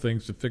 12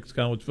 things to fix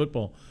college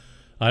football.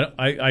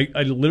 I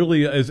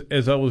literally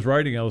as I was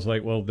writing, I was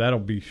like, well, that'll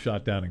be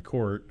shot down in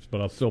court, but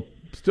I'll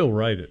still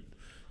write it.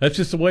 That's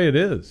just the way it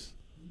is.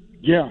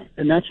 Yeah,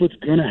 and that's what's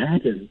going to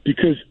happen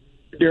because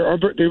they've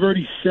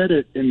already said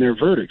it in their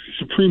verdicts.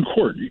 The Supreme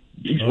Court.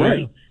 He's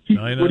right.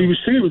 Yeah. What he was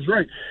saying was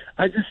right.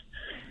 I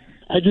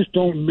just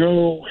don't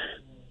know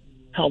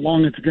how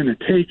long it's going to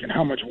take and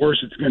how much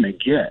worse it's going to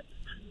get.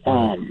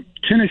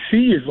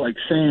 Tennessee is like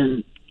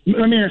saying,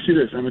 let me ask you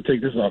this. I'm going to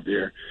take this off the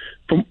air.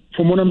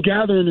 From what I'm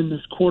gathering in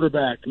this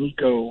quarterback,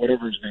 Nico,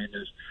 whatever his name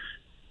is,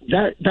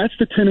 that's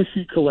the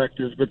Tennessee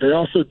collective, but they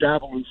also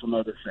dabble in some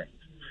other things.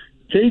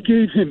 They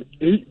gave him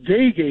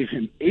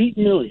 $8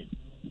 million.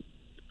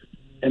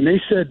 And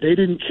they said they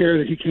didn't care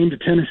that he came to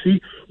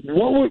Tennessee.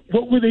 What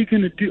were they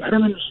going to do? I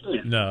don't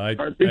understand. No,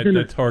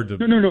 that's hard to.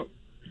 No.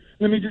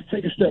 Let me just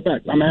take a step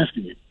back. I'm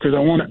asking you because I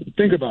want to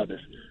think about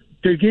this.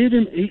 They gave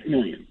him $8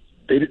 million.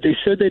 They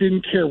said they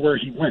didn't care where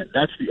he went.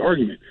 That's the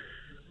argument.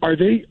 Are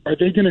they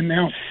going to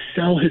now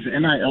sell his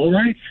NIL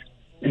rights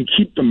and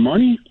keep the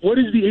money? What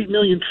is the $8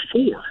 million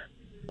for?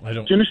 I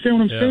don't. Do you understand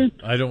what I'm saying?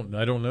 I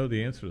don't know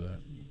the answer to that.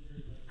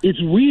 It's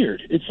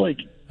weird. It's like.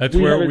 That's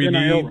where we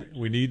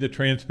need the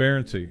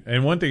transparency.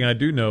 And one thing I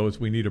do know is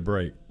we need a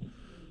break.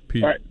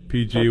 Right.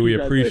 PG, we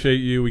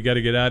appreciate you. We got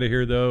to get out of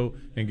here, though,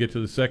 and get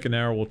to the second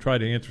hour. We'll try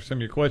to answer some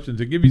of your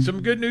questions and give you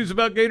some good news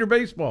about Gator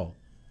baseball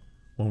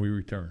when we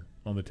return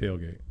on the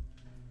tailgate.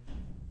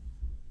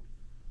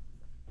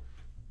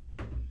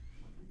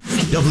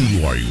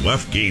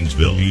 WRUF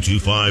Gainesville,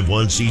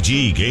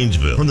 U251CG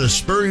Gainesville. From the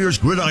Spurrier's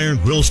Gridiron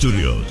Grill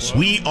Studios,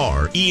 we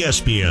are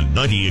ESPN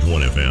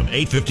 98.1 FM,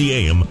 850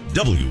 AM,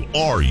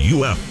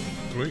 WRUF.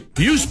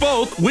 You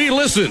spoke, we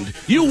listened.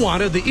 You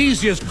wanted the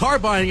easiest car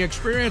buying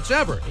experience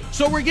ever.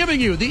 So we're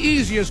giving you the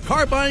easiest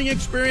car buying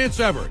experience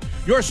ever.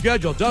 Your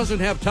schedule doesn't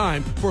have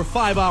time for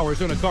 5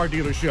 hours in a car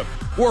dealership.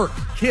 Work,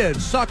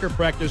 kids, soccer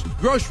practice,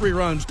 grocery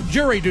runs,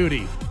 jury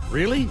duty.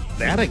 Really?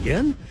 That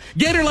again?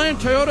 Gatorland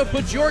Toyota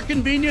puts your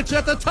convenience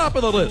at the top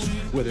of the list.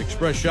 With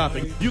Express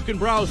Shopping, you can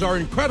browse our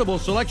incredible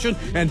selection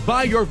and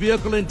buy your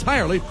vehicle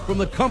entirely from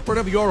the comfort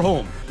of your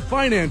home.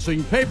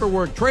 Financing,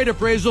 paperwork, trade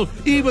appraisal,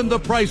 even the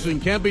pricing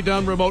can be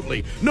done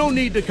remotely. No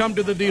need to come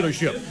to the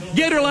dealership.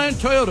 Gatorland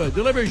Toyota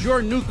delivers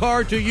your new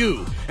car to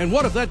you. And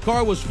what if that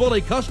car was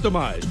fully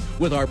customized?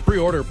 With our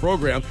pre-order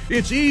program,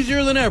 it's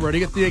easier than ever to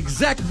get the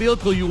exact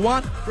vehicle you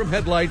want from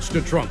headlights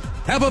to trunk.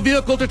 Have a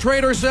vehicle to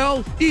trade or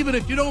sell? Even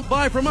if you don't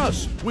buy from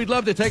us, we'd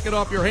love to take it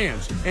off your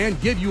hands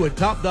and give you a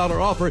top dollar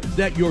offer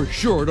that you're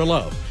sure to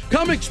love.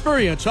 Come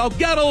experience how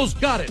Gatto's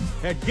got it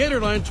at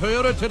Gatorland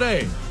Toyota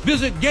today.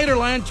 Visit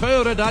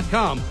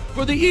GatorlandToyota.com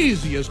for the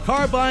easiest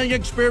car buying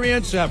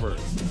experience ever.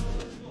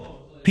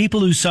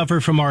 People who suffer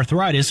from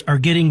arthritis are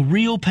getting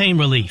real pain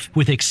relief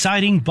with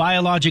exciting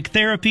biologic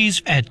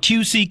therapies at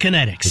QC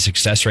Kinetics. The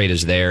success rate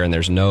is there, and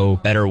there's no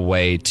better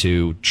way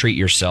to treat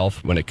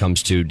yourself when it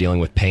comes to dealing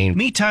with pain.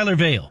 Meet Tyler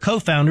Vale,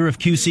 co-founder of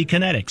QC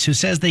Kinetics, who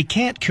says they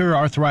can't cure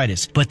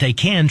arthritis, but they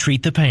can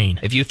treat the pain.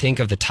 If you think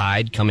of the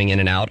tide coming in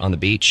and out on the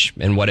beach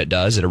and what it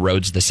does, it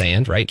erodes the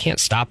sand, right? Can't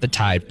stop the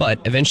tide, but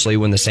eventually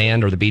when the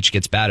sand or the beach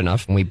gets bad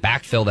enough, we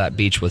backfill that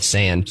beach with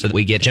sand so that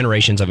we get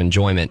generations of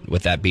enjoyment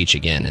with that beach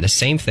again. And the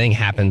same thing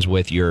happens happens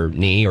with your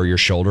knee or your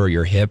shoulder or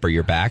your hip or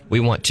your back. We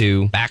want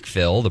to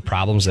backfill the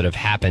problems that have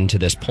happened to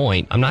this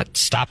point. I'm not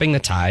stopping the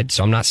tide,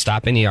 so I'm not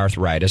stopping the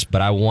arthritis,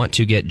 but I want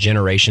to get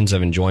generations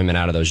of enjoyment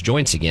out of those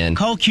joints again.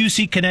 Call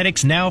QC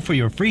Kinetics now for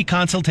your free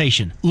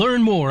consultation.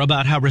 Learn more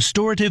about how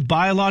restorative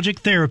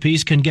biologic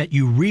therapies can get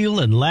you real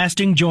and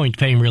lasting joint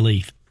pain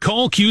relief.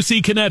 Call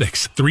QC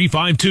Kinetics,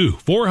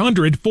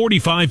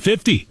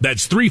 352-400-4550.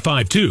 That's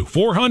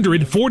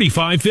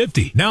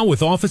 352-400-4550. Now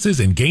with offices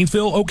in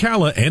Gainesville,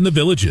 Ocala, and the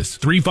Villages.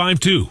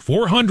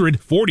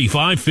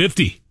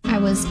 352-400-4550. I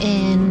was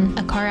in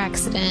a car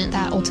accident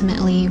that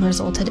ultimately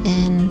resulted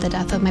in the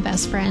death of my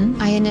best friend.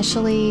 I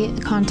initially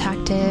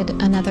contacted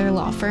another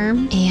law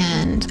firm,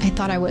 and I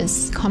thought I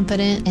was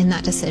confident in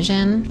that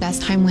decision. As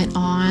time went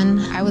on,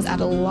 I was at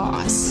a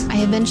loss.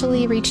 I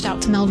eventually reached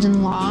out to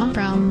Meldon Law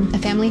from a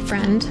family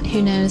friend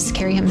who knows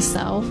Kerry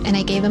himself, and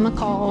I gave him a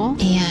call,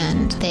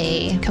 and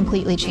they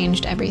completely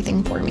changed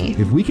everything for me.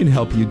 If we can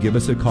help you, give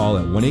us a call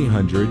at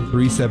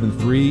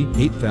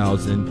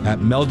 1-800-373-8000. At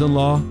Meldon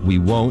Law, we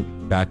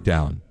won't back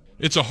down.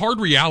 It's a hard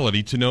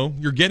reality to know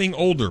you're getting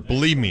older.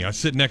 Believe me, I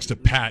sit next to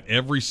Pat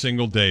every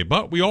single day,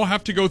 but we all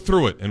have to go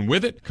through it, and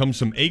with it comes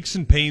some aches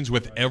and pains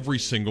with every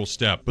single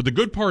step. But the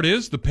good part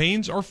is the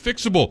pains are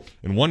fixable,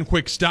 and one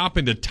quick stop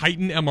into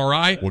Titan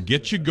MRI will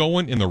get you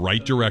going in the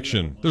right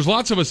direction. There's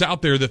lots of us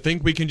out there that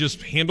think we can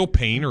just handle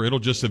pain or it'll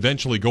just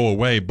eventually go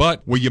away,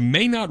 but what you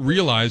may not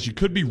realize, you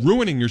could be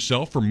ruining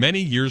yourself for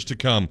many years to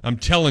come. I'm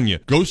telling you,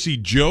 go see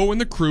Joe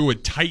and the crew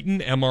at Titan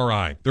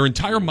MRI. Their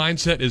entire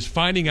mindset is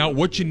finding out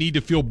what you need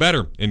to feel better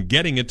and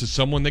getting it to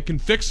someone that can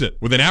fix it.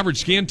 With an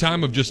average scan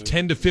time of just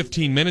 10 to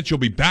 15 minutes, you'll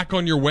be back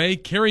on your way,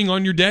 carrying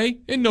on your day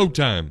in no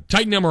time.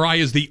 Titan MRI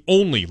is the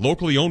only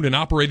locally owned and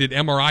operated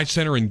MRI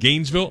center in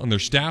Gainesville, and their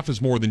staff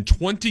has more than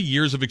 20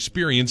 years of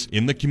experience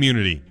in the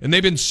community. And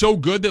they've been so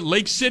good that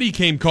Lake City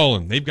came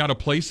calling. They've got a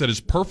place that is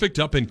perfect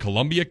up in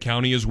Columbia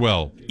County as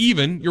well.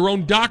 Even your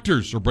own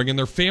doctors are bringing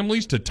their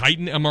families to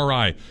Titan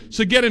MRI.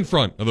 So get in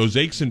front of those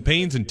aches and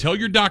pains and tell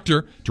your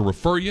doctor to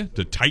refer you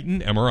to Titan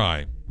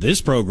MRI.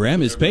 This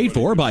program is paid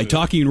for by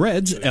Talking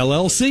Reds,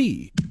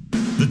 LLC.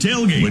 The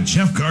Tailgate with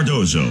Jeff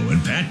Cardozo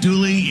and Pat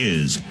Dooley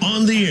is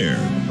on the air.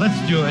 Let's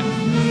do it.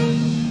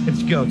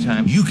 It's go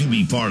time. You can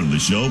be part of the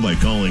show by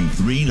calling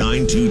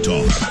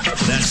 392-TALK.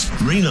 That's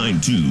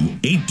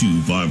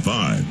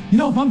 392-8255. You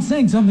know, if I'm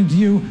saying something to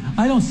you,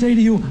 I don't say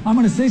to you, I'm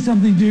going to say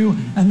something to you,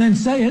 and then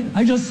say it.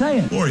 I just say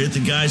it. Or hit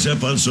the guys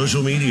up on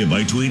social media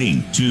by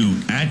tweeting to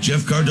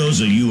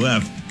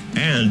 @JeffCardozoUF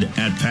and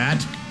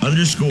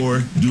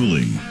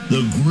 @Pat_Dooley.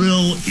 The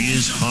grill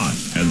is hot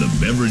and the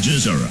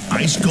beverages are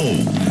ice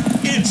cold.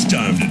 It's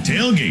time to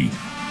tailgate.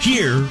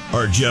 Here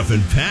are Jeff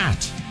and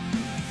Pat.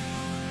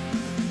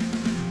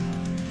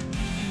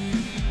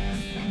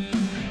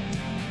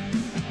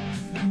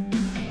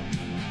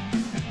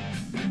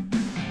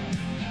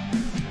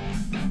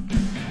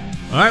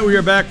 All right, we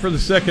are back for the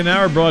second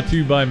hour, brought to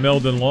you by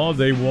Meldon Law.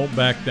 They won't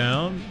back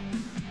down.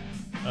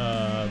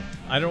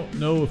 I don't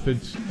know if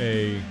it's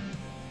a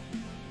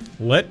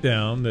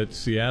letdown that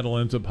Seattle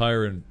ends up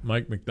hiring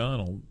Mike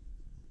McDonald.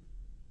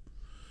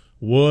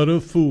 What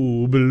a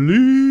fool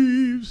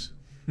believes.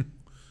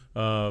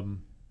 The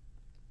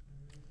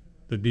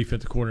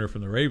defensive coordinator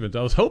from the Ravens.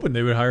 I was hoping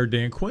they would hire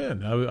Dan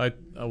Quinn. I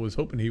was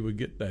hoping he would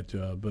get that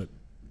job, but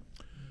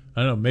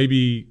I don't know.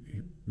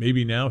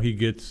 Maybe now he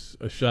gets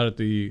a shot at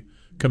the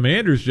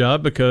Commander's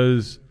job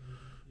because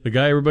the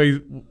guy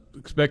everybody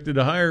expected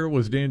to hire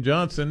was Dan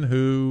Johnson,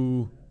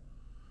 who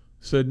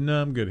said,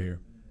 "No, I'm good here."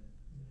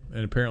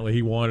 And apparently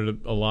he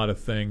wanted a lot of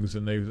things,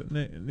 and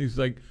he's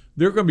like,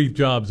 there are going to be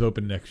jobs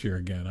open next year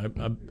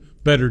again.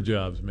 Better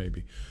jobs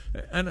maybe.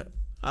 And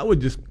I would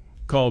just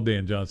call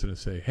Dan Johnson and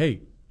say,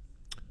 hey,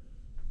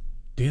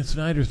 Dan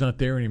Snyder's not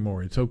there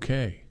anymore. It's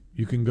okay.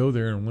 You can go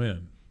there and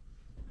win.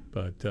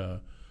 But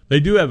they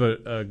do have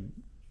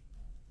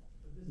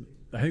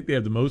I think they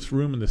have the most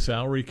room in the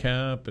salary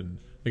cap, and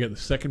they got the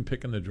second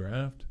pick in the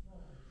draft.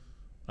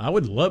 I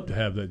would love to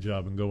have that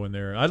job and go in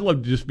there. I'd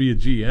love to just be a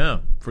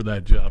GM for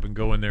that job and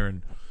go in there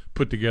and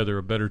put together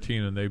a better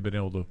team than they've been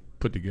able to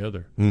put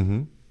together.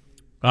 Mm-hmm.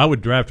 I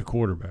would draft a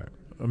quarterback.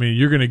 I mean,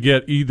 you're going to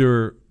get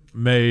either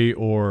May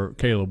or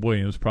Caleb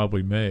Williams,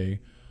 probably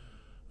May.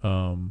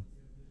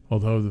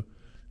 Although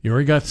you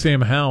already got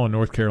Sam Howell in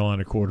North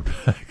Carolina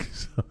quarterback.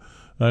 So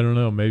I don't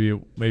know. Maybe it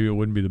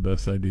wouldn't be the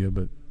best idea,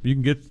 but you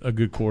can get a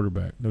good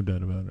quarterback, no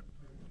doubt about it.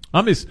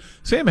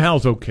 Sam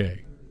Howell's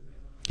okay.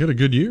 He had a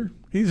good year.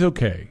 He's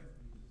okay.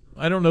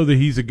 I don't know that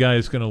he's a guy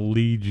that's going to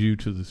lead you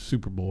to the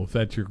Super Bowl if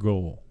that's your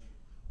goal.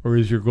 Or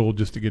is your goal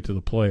just to get to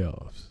the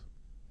playoffs?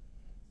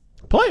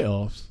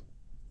 Playoffs?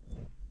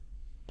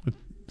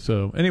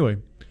 So, anyway.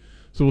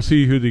 So, we'll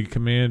see who the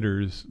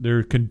Commanders,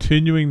 they're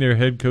continuing their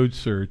head coach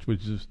search,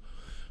 which is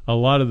a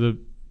lot of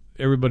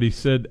everybody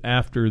said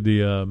after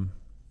the,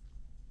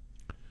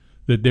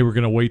 that they were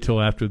going to wait till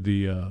after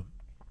the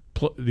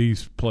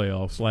these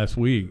playoffs last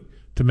week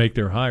to make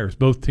their hires,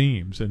 both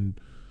teams. And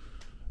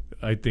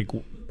I think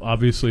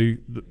obviously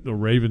the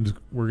Ravens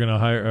were going to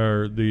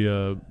hire, or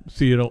the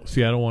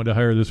Seattle wanted to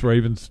hire this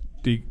Ravens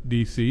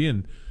DC,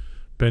 and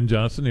Ben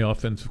Johnson, the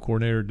offensive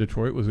coordinator of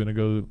Detroit, was going to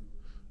go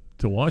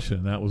to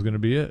Washington. That was going to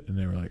be it. And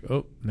they were like,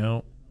 oh,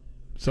 no,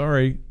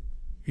 sorry.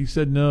 He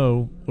said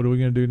no. What are we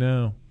going to do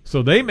now?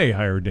 So they may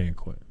hire Dan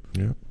Quinn.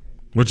 Yeah,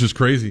 which is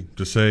crazy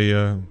to say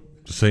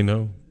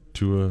no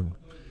to a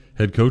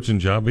head coaching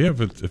job. But yeah,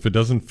 if it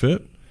doesn't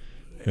fit,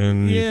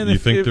 and you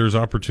think there's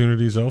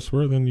opportunities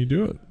elsewhere, then you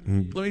do it.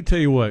 Let me tell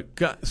you what.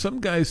 Some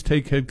guys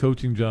take head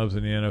coaching jobs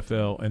in the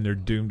NFL, and they're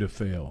doomed to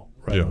fail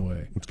right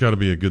away. It's got to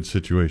be a good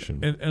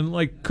situation. And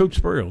like Coach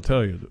Spurrier will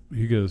tell you,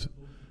 he goes,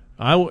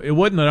 it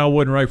wasn't that I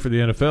wasn't right for the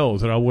NFL, it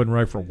was that I wasn't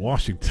right for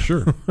Washington.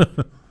 Sure.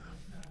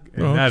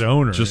 And that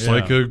owner. Just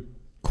like a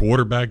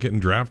quarterback getting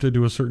drafted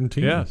to a certain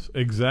team. Yes,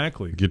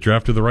 exactly. Get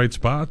drafted to the right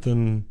spot,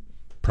 then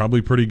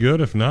probably pretty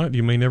good. If not,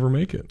 you may never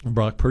make it.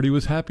 Brock Purdy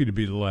was happy to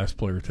be the last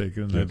player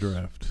taken in that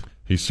draft.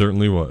 He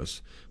certainly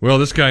was. Well,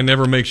 this guy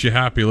never makes you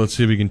happy. Let's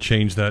see if we can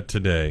change that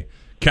today.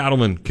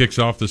 Cattleman kicks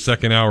off the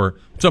second hour.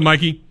 What's up,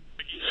 Mikey?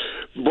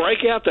 Break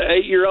out the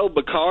 8-year-old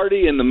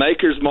Bacardi and the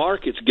Maker's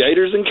Mark. It's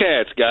Gators and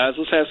Cats, guys.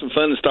 Let's have some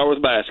fun and start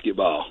with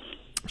basketball.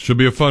 Should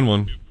be a fun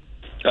one.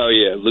 Oh,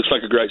 yeah. Looks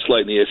like a great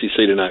slate in the SEC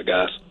tonight,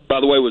 guys. By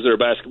the way, was there a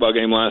basketball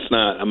game last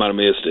night? I might have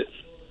missed it.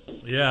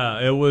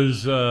 Yeah, it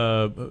was.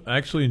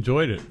 Actually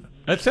enjoyed it.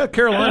 That South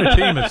Carolina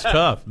team is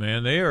tough,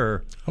 man. They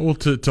are. Well,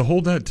 to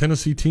hold that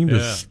Tennessee team to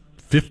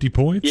 50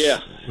 points? Yeah.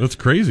 That's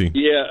crazy.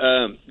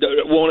 Yeah.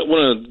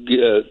 Want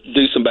to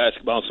do some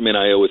basketball and some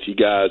NIL with you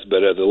guys,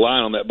 but the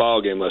line on that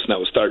ball game last night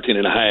was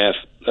 13.5.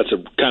 That's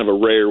a kind of a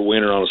rare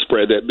winner on a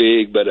spread that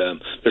big, but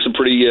there's some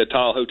pretty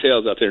tall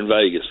hotels out there in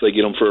Vegas. They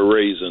get them for a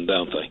reason,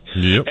 don't they?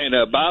 Yep.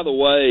 And by the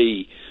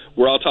way,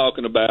 we're all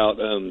talking about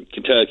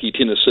Kentucky,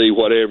 Tennessee,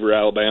 whatever,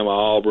 Alabama,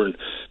 Auburn.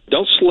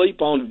 Don't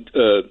sleep on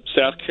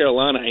South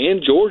Carolina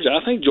and Georgia.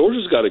 I think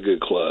Georgia's got a good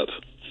club.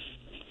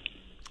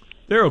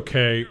 They're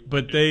okay,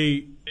 but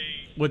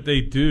what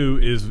they do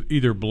is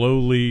either blow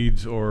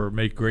leads or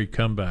make great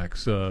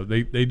comebacks.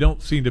 They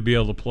don't seem to be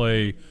able to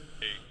play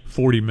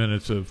 40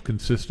 minutes of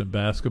consistent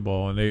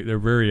basketball, and they're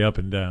very up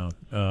and down.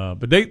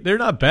 But they're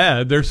not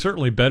bad. They're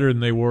certainly better than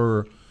they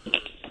were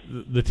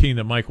the team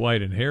that Mike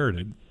White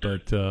inherited.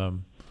 But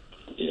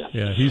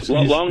he's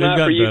long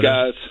night for you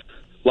guys.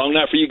 Long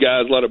night for you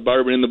guys. A lot of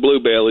bourbon in the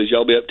Bluebellies.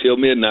 Y'all be up till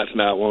midnight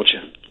tonight, won't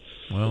you?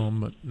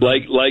 Well,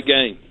 late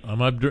game.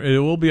 I'm up. It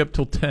will be up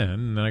till 10,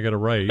 and then I got to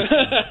write.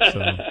 So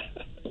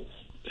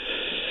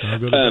I'll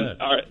go to bed.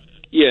 All right.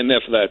 Yeah,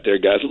 enough of that there,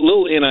 guys. A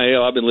little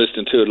NIL. I've been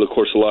listening to it, of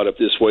course, a lot up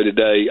this way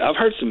today. I've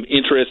heard some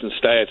interesting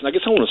stats, and I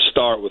guess I want to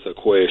start with a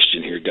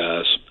question here,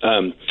 guys.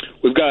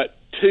 We've got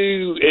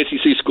two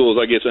SEC schools,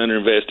 I guess, under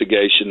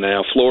investigation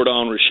now, Florida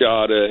on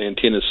Rashada and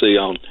Tennessee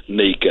on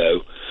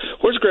Nico.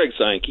 Where's Greg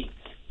Sankey?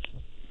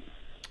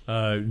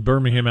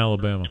 Birmingham,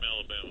 Alabama.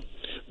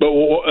 But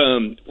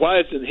why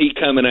isn't he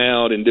coming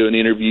out and doing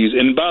interviews?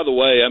 And by the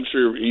way, I'm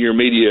sure your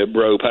media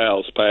bro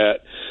pals,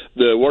 Pat,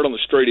 the word on the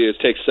street is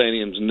Texas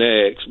A&M's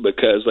next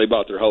because they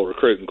bought their whole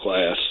recruiting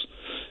class.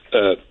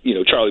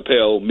 Charlie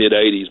Pell,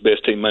 mid-'80s,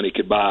 best team money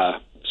could buy.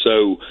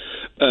 So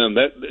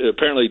that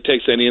apparently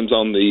Texas A&M's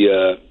on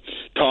the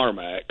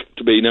tarmac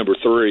to be number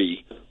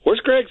 3. Where's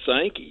Greg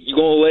Sankey? You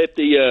going to let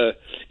the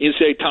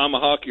NCAA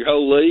tomahawk your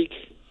whole league?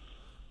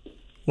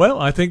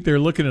 Well, I think they're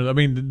looking at – I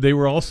mean, they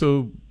were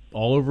also –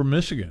 all over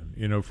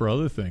Michigan, for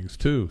other things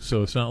too.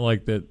 So it's not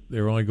like that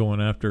they're only going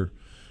after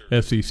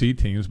SEC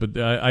teams. But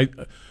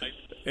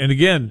and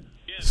again,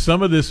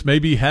 some of this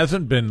maybe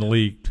hasn't been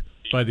leaked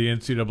by the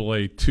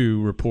NCAA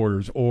to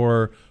reporters,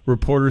 or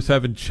reporters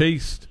haven't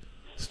chased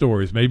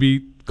stories.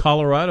 Maybe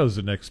Colorado's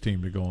the next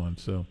team to go on.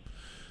 So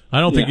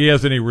I don't think he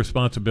has any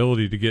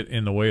responsibility to get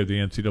in the way of the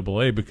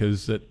NCAA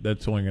because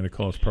that's only going to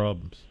cause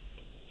problems.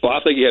 Well, I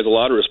think he has a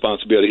lot of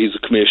responsibility. He's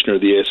the commissioner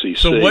of the SEC.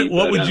 So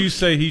what would you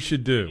say he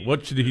should do?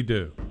 What should he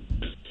do?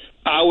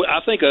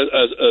 I think a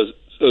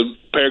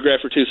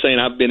paragraph or two saying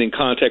I've been in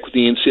contact with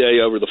the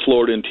NCAA over the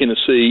Florida and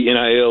Tennessee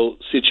NIL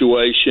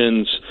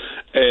situations,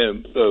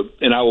 and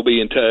I will be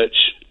in touch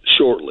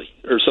shortly,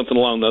 or something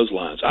along those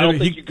lines. I don't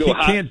think you go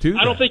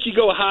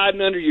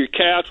hiding under your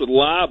couch with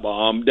lie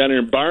bomb down there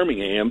in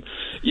Birmingham.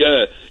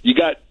 Yeah, you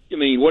got. I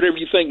mean, whatever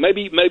you think.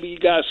 Maybe you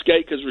guys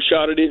skate because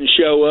Rashada didn't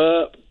show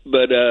up,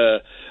 but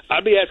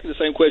I'd be asking the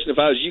same question if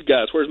I was you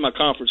guys. Where's my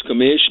conference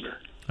commissioner?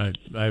 I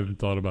haven't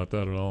thought about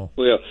that at all.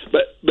 Well,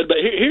 but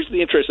here's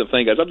the interesting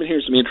thing, guys. I've been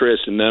hearing some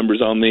interesting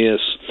numbers on this.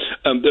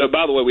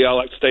 By the way, we all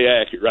like to stay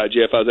accurate, right,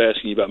 Jeff? I was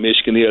asking you about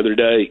Michigan the other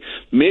day.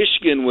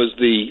 Michigan was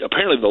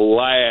apparently the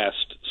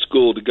last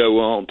school to go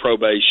on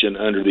probation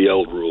under the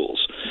old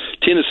rules.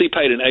 Tennessee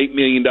paid an $8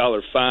 million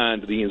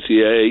fine to the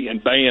NCAA,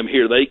 and bam,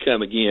 here they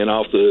come again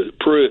off the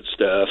Pruitt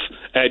stuff,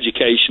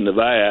 education of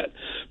that.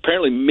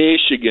 Apparently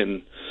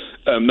Michigan,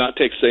 not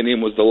Texas A&M,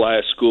 was the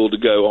last school to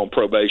go on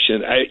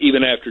probation,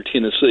 even after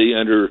Tennessee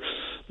under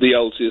the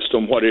old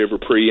system, whatever,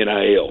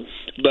 pre-NIL.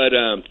 But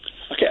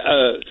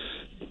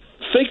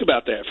think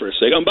about that for a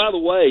second. And by the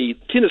way,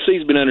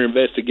 Tennessee's been under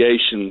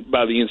investigation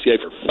by the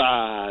NCAA for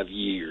 5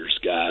 years,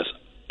 guys.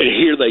 And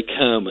here they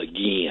come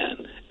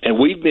again. And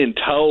we've been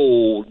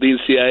told the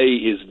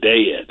NCAA is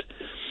dead.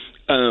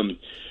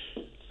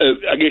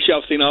 I guess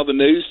y'all seen all the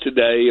news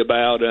today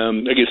about,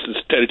 I guess the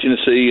state of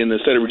Tennessee and the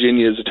state of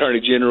Virginia's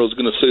attorney general is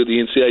going to sue the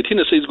NCAA.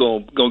 Tennessee's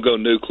going to go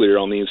nuclear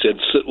on the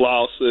NCAA.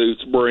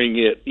 Lawsuits, bring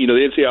it. You know,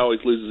 the NCAA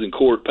always loses in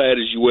court, Pat,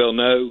 as you well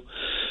know.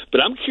 But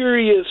I'm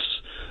curious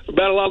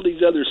about a lot of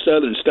these other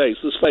southern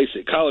states. Let's face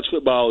it, college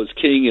football is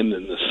king in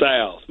the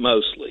South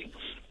mostly.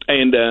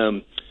 And,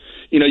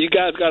 you know, you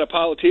guys got a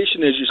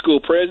politician as your school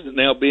president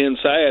now, Ben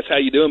Sass. How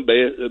you doing,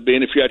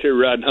 Ben, if you're out there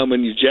riding home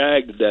in your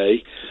Jag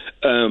today?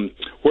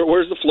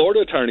 Where's the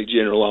Florida Attorney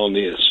General on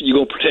this? You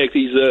going to protect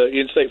these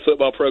in-state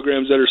football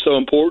programs that are so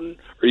important,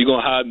 or are you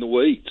going to hide in the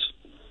weeds?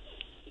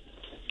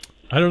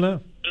 I don't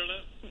know.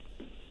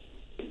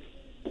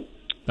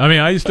 I mean,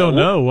 I just don't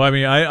know. I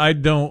mean, I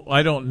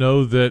don't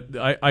know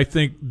that. I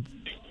think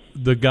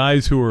the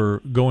guys who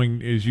are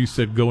going, as you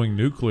said, going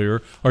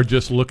nuclear are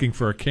just looking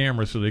for a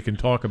camera so they can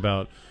talk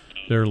about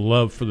their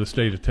love for the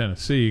state of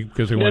Tennessee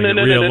because they want to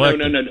get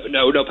reelected.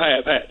 No,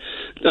 Pat.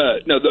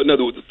 No.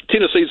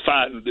 Tennessee's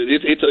fighting.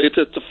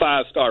 It's a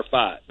 5-star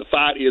fight. The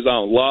fight is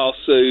on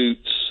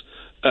lawsuits,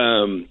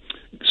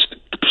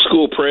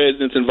 school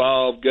presidents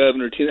involved,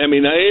 governor. I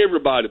mean,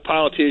 everybody.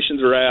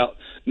 Politicians are out.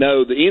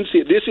 No, the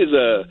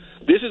NCAA.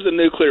 This is a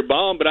nuclear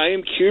bomb. But I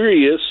am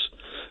curious.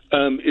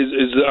 Are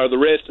the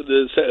rest of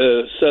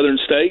the southern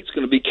states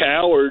going to be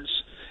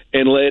cowards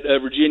and let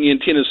Virginia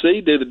and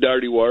Tennessee do the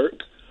dirty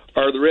work?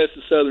 Are the rest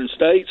of the southern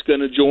states going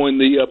to join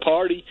the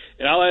party?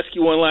 And I'll ask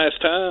you one last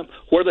time: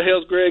 where the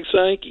hell's Greg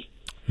Sankey?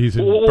 He's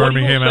in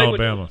Birmingham,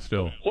 Alabama.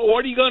 Still.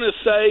 What are you going to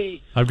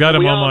say? I've got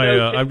him on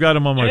my. I've got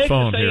him on my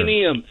phone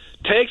here.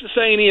 Texas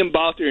A&M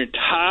bought their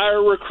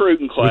entire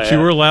recruiting class, which you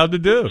were allowed to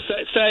do.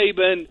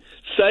 Saban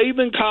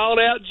called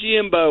out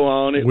Jimbo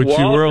on it, which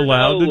you were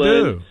allowed to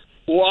do.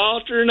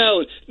 Walter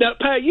Nolan. Now,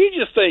 Pat, you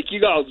just think you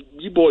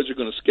boys are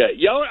going to skate.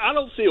 Y'all, I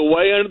don't see a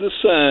way under the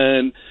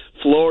sun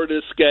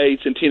Florida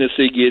skates and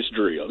Tennessee gets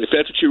drilled. If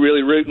that's what you're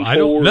really rooting for. I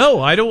don't know.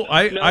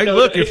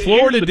 Look, if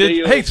Florida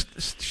did. Hey,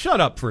 shut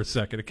up for a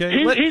second, okay?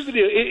 Here's the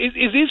deal.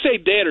 Is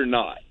NCAA dead or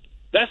not?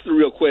 That's the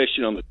real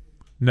question on the.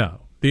 No,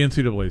 the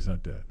NCAA is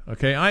not dead.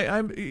 Okay,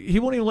 he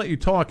won't even let you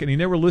talk, and he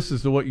never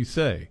listens to what you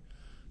say.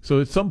 So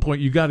at some point,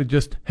 you got to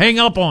just hang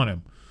up on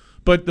him.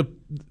 But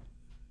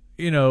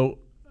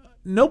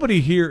nobody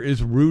here is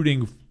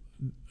hoping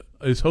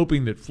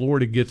that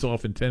Florida gets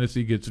off and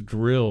Tennessee gets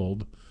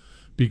drilled,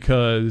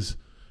 because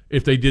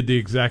if they did the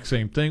exact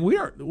same thing, we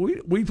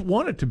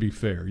want it to be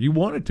fair. You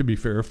want it to be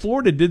fair. If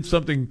Florida did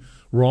something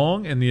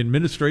wrong and the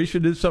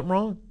administration did something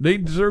wrong, they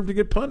deserve to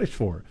get punished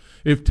for it.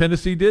 If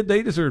Tennessee did,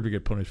 they deserve to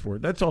get punished for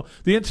it. That's all.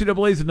 The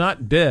NCAA is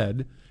not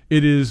dead.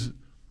 It is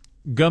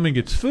gumming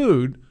its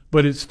food,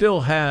 but it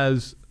still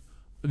has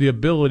the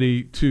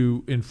ability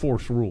to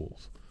enforce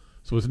rules.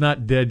 So it's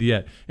not dead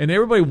yet. And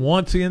everybody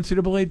wants the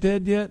NCAA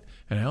dead yet,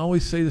 and I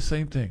always say the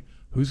same thing.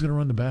 Who's going to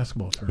run the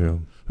basketball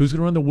tournament? Yeah. Who's going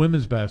to run the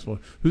women's basketball?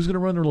 Who's going to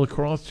run the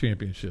lacrosse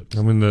championships?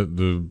 I mean,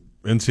 the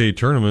NCAA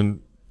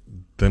tournament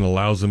then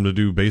allows them to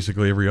do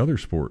basically every other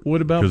sport.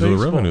 What about baseball?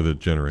 Because of the revenue that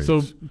generates.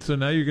 So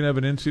now you're going to have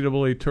an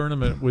NCAA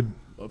tournament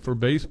for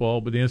baseball,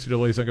 but the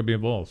NCAA is not going to be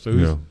involved. So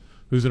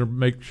who's going to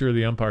make sure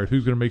the umpires?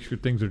 Who's going to make sure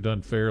things are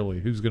done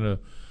fairly? Who's going to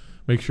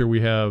make sure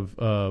we have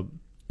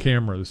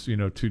cameras,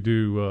 to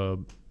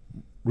do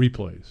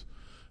replays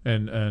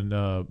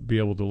and be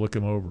able to look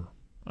them over?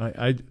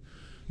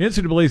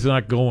 NCAA is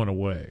not going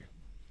away.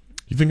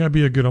 You think I'd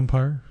be a good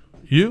umpire?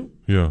 You?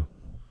 Yeah.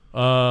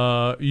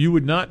 You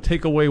would not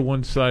take away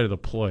one side of the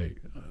plate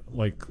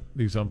like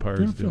these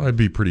umpires do. I'd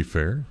be pretty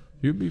fair.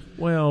 You'd be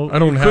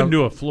couldn't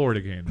do a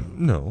Florida game, though.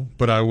 No,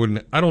 but I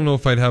wouldn't. I don't know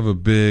if I'd have a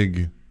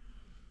big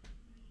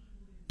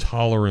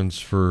tolerance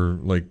for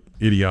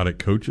idiotic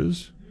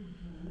coaches.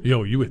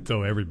 You would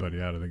throw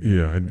everybody out of the game.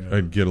 Yeah,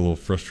 I'd get a little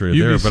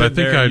frustrated there, but I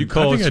think I'd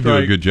do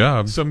a good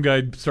job. Some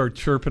guy'd start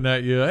chirping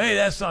at you, "Hey,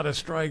 that's not a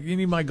strike. You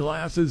need my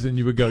glasses," and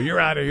you would go, "You're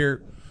out of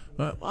here."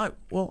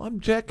 I'm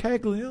Jack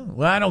Caglione.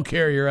 Well, I don't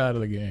care. You're out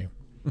of the game.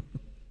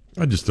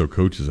 I'd just throw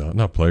coaches out,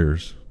 not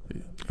players.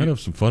 I'd have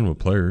some fun with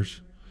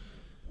players.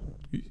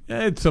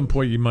 At some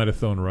point, you might have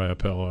thrown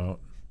Riopelle out.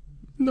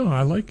 No,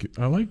 I like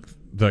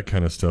that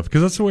kind of stuff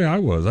because that's the way I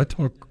was. I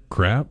talk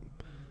crap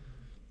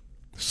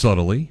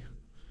subtly.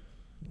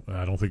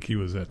 I don't think he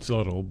was that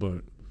subtle,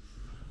 but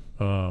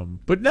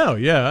no,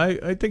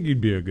 I think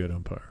you'd be a good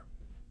umpire.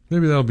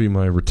 Maybe that'll be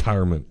my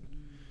retirement.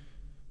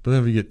 But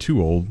then if you get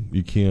too old,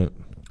 you can't.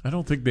 I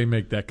don't think they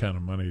make that kind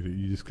of money that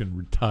you just can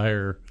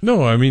retire.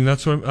 No, I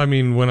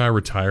mean when I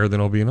retire,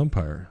 then I'll be an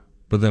umpire.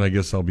 But then I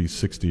guess I'll be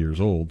 60 years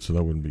old, so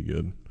that wouldn't be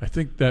good. I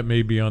think that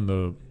may be on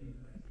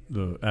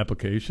the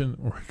application,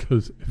 or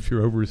because if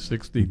you're over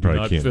 60, do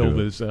not fill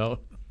this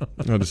out.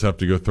 I'll just have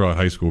to go throw out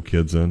high school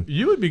kids in.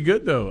 You would be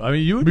good, though. I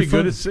mean, you would be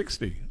good at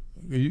 60.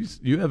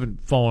 You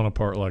haven't fallen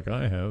apart like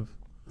I have.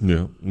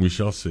 Yeah, we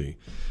shall see.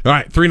 All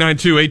right,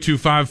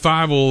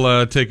 392-8255.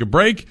 We'll take a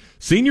break.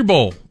 Senior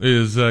Bowl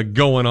is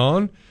going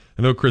on.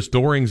 I know Chris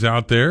Doring's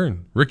out there,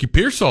 and Ricky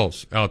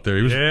Pearsall's out there.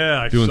 He was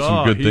doing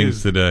some good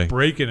things today.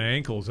 Breaking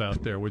ankles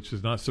out there, which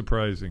is not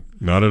surprising.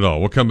 Not at all.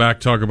 We'll come back,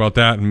 talk about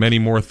that and many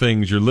more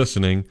things. You're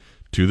listening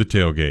to The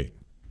Tailgate.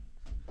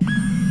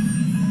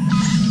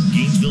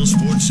 Gainesville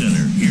Sports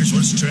Center. Here's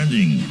what's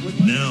trending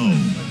now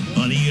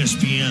on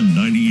ESPN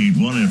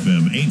 98.1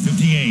 FM,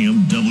 850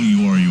 AM,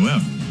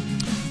 WRUF.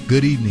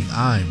 Good evening.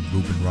 I'm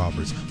Ruben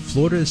Roberts.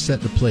 Florida is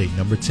set to play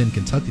number 10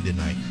 Kentucky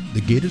tonight.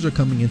 The Gators are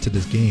coming into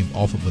this game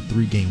off of a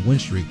 3-game win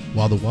streak,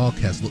 while the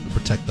Wildcats look to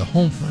protect the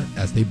home front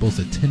as they boast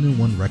a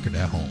 10-1 record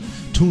at home.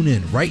 Tune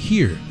in right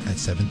here at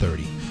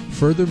 7:30.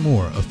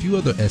 Furthermore, a few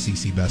other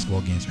SEC basketball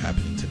games are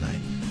happening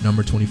tonight.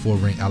 Number 24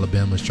 ranked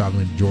Alabama is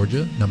traveling to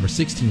Georgia. Number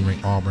 16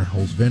 ranked Auburn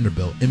hosts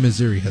Vanderbilt, and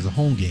Missouri has a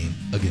home game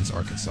against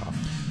Arkansas.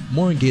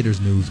 More in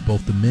Gators news,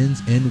 both the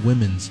men's and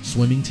women's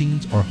swimming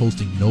teams are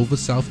hosting Nova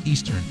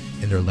Southeastern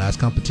in their last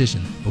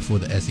competition before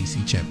the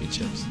SEC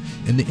championships.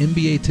 In the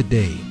NBA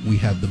today, we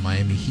have the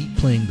Miami Heat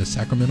playing the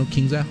Sacramento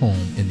Kings at home,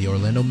 and the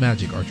Orlando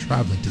Magic are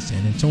traveling to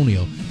San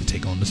Antonio to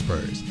take on the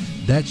Spurs.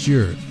 That's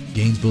your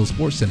Gainesville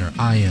Sports Center.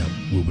 I am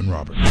Ruben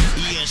Roberts.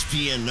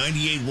 ESPN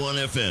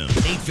 98.1 FM,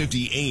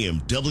 850 AM,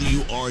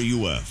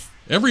 WRUF.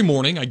 Every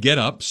morning I get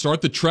up,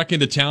 start the trek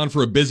into town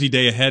for a busy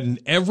day ahead, and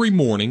every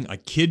morning, I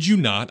kid you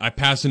not, I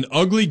pass an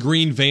ugly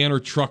green van or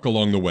truck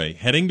along the way,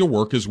 heading to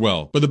work as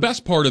well. But the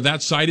best part of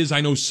that sight is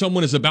I know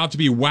someone is about to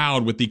be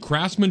wowed with the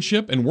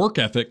craftsmanship and work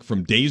ethic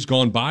from days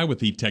gone by with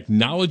the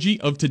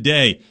technology of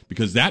today,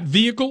 because that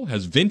vehicle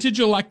has Vintage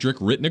Electric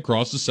written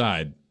across the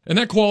side. And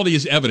that quality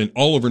is evident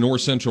all over North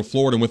Central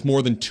Florida, and with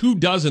more than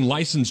 24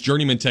 licensed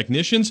journeyman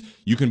technicians,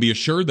 you can be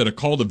assured that a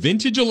call to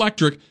Vintage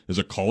Electric is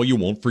a call you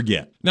won't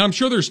forget. Now, I'm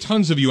sure there's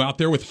tons of you out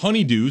there with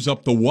honeydews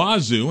up the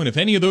wazoo, and if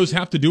any of those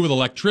have to do with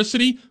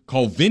electricity,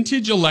 call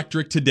Vintage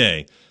Electric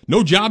today.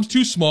 No job's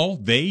too small,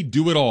 they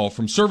do it all,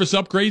 from service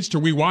upgrades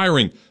to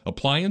rewiring,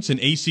 appliance and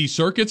AC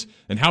circuits,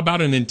 and how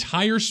about an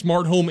entire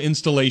smart home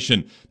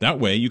installation? That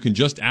way you can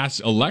just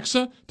ask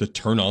Alexa to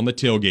turn on the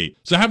tailgate.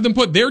 So have them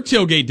put their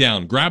tailgate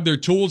down, grab their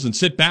tools, and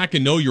sit back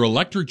and know your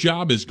electric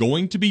job is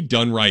going to be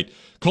done right.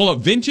 Call up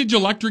Vintage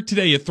Electric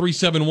today at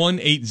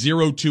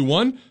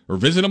 371-8021 or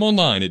visit them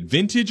online at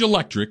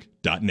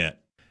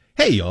vintageelectric.net.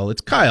 Hey y'all,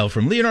 it's Kyle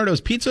from Leonardo's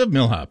Pizza of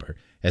Millhopper.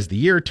 As the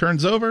year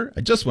turns over,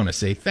 I just want to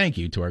say thank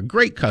you to our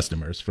great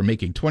customers for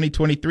making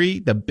 2023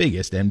 the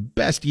biggest and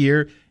best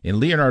year in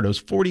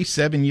Leonardo's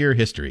 47-year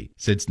history.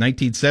 Since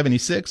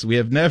 1976, we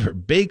have never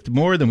baked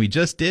more than we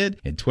just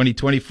did, and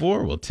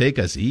 2024 will take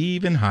us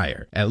even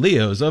higher. At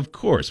Leo's, of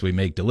course, we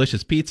make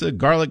delicious pizza,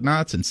 garlic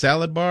knots, and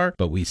salad bar,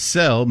 but we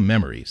sell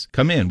memories.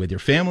 Come in with your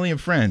family and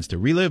friends to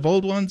relive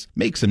old ones,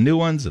 make some new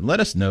ones, and let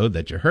us know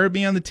that you heard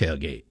me on the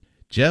tailgate.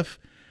 Jeff,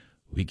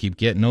 we keep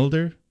getting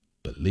older,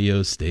 but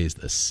Leo stays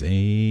the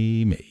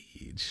same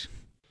age.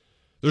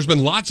 There's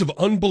been lots of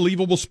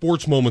unbelievable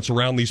sports moments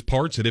around these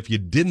parts that if you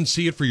didn't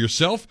see it for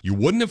yourself, you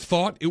wouldn't have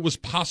thought it was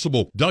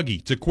possible.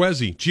 Dougie,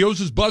 Tequezi,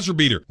 Chioza's buzzer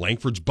beater,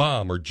 Langford's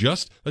bomb are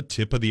just a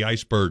tip of the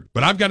iceberg.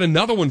 But I've got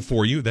another one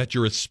for you that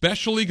you're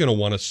especially going to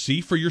want to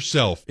see for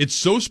yourself. It's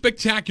so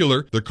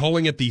spectacular, they're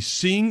calling it the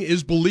Seeing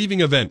is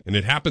Believing event, and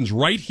it happens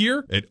right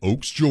here at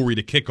Oaks Jewelry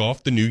to kick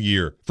off the new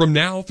year. From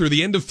now through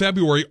the end of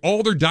February,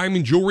 all their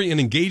diamond jewelry and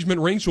engagement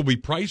rings will be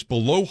priced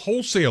below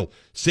wholesale,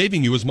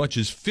 saving you as much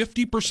as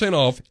 50%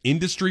 off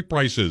industry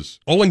prices.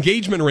 All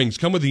engagement rings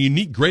come with a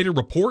unique graded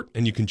report,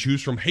 and you can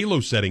choose from halo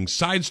settings,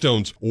 side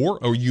stones, or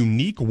a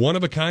unique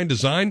one-of-a-kind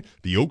design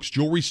the Oaks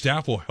Jewelry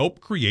staff will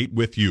help create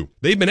with you.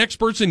 They've been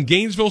experts in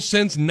Gainesville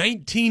since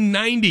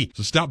 1990,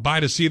 so stop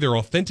by to see their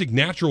authentic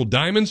natural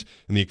diamonds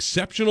and the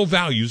exceptional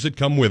values that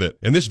come with it.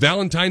 And this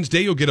Valentine's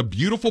Day, you'll get a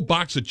beautiful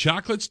box of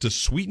chocolates to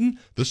sweeten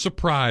the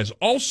surprise.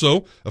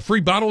 Also, a free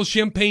bottle of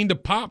champagne to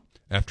pop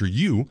after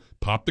you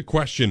pop the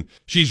question.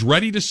 She's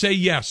ready to say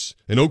yes,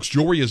 and Oaks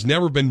Jewelry has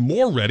never been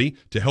more ready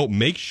to help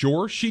make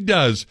sure she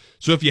does.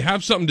 So if you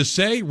have something to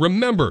say,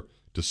 remember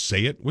to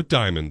say it with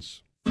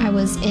diamonds. I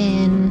was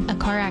in a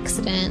car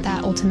accident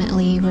that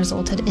ultimately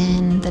resulted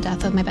in the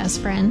death of my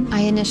best friend.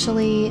 I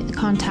initially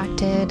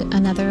contacted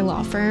another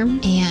law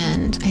firm,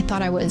 and I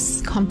thought I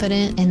was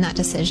confident in that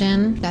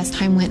decision. As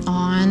time went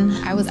on,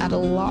 I was at a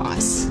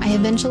loss. I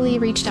eventually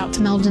reached out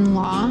to Meldon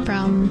Law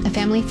from a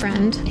family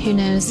friend who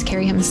knows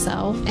Kerry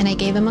himself, and I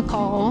gave him a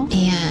call,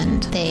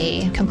 and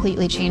they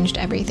completely changed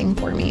everything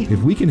for me.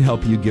 If we can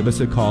help you, give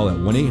us a call at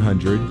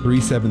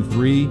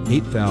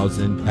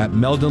 1-800-373-8000. At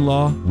Meldon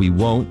Law, we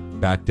won't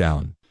back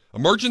down.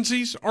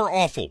 Emergencies are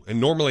awful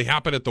and normally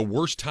happen at the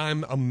worst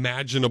time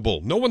imaginable.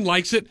 No one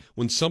likes it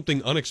when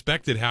something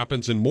unexpected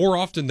happens, and more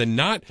often than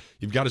not,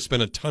 you've got to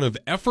spend a ton of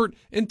effort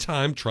and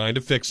time trying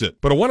to fix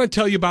it. But I want to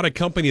tell you about a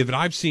company that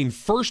I've seen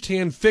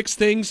firsthand fix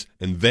things,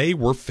 and they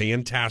were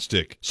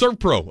fantastic.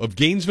 ServPro of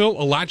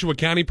Gainesville, Alachua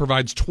County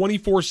provides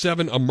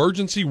 24/7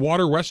 emergency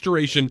water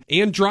restoration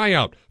and dry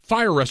out,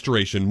 fire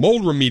restoration,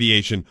 mold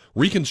remediation,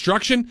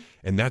 reconstruction,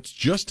 and that's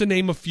just to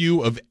name a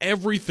few of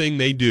everything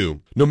they do.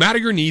 No matter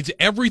your needs,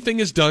 everything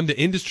is done to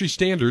industry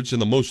standards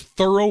in the most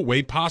thorough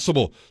way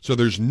possible. So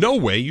there's no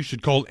way you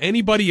should call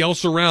anybody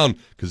else around,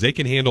 because they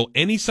can handle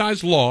any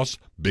size loss,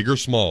 big or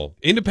small.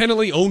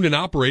 Independently owned and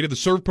operated, the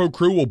ServPro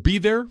crew will be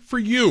there for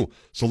you.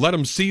 So let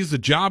them seize the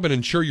job and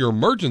ensure your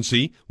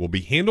emergency will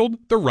be handled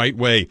the right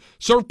way.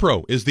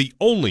 ServPro is the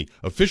only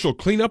official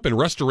cleanup and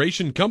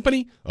restoration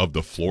company of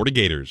the Florida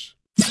Gators.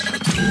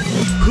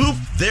 Hoop,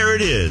 there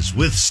it is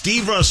with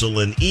Steve Russell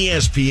and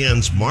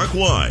ESPN's Mark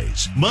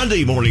Wise.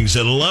 Monday mornings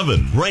at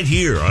 11, right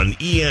here on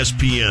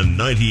ESPN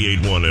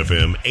 98.1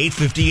 FM,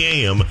 850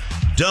 AM,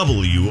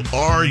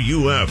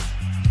 WRUF.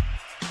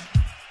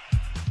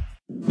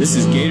 This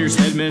is Gators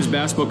head men's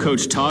basketball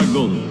coach Todd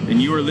Golden,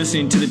 and you are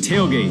listening to The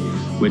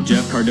Tailgate with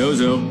Jeff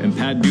Cardozo and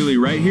Pat Dooley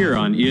right here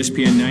on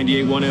ESPN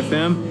 98.1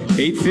 FM,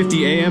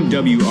 850 AM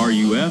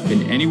WRUF,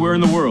 and anywhere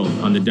in the world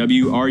on the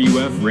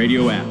WRUF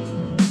radio app.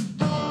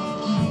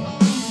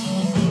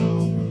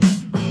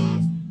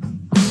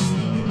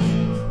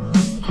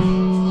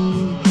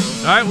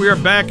 All right, we are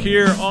back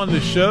here on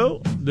the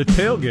show, The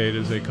Tailgate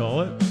as they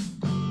call it.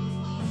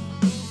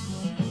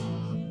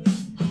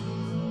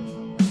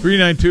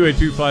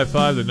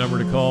 392-8255, the number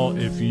to call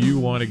if you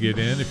want to get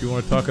in, if you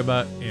want to talk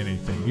about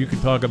anything. You can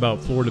talk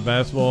about Florida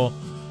basketball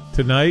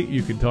tonight.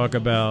 You can talk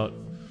about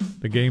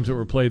the games that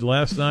were played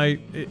last night.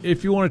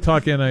 If you want to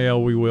talk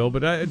NIL, we will.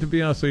 But to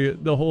be honest with you,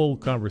 the whole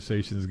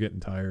conversation is getting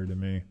tired to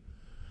me.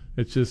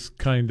 It's just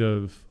kind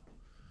of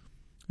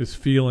this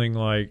feeling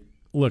like,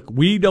 look,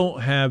 we don't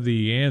have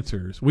the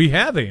answers. We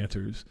have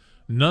answers.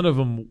 None of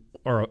them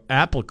are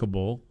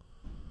applicable.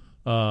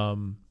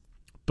 But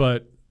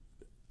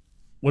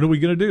what are we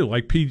going to do?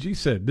 Like PG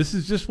said, this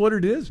is just what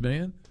it is,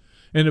 man.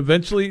 And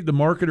eventually the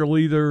market will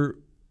either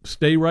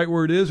stay right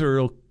where it is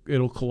or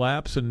it'll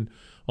collapse, and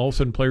all of a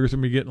sudden players are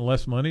going to be getting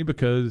less money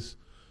because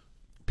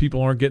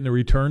people aren't getting the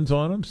returns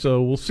on them.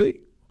 So we'll see.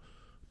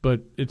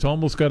 But it's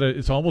almost got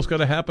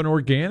to happen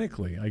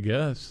organically, I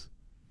guess,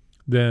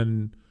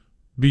 than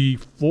be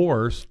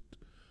forced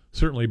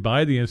certainly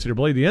by the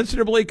NCAA. The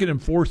NCAA can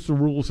enforce the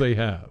rules they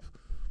have,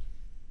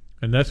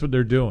 and that's what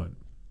they're doing.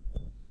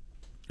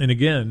 And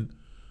again,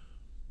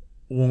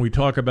 when we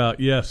talk about,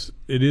 yes,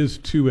 it is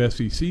two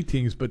SEC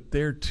teams, but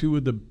they're two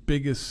of the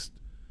biggest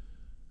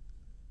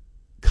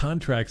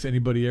contracts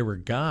anybody ever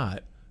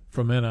got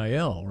from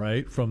NIL,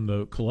 right? From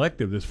the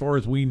collective. As far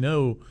as we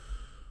know,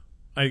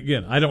 I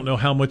don't know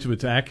how much of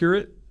it's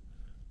accurate,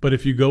 but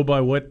if you go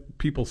by what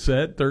people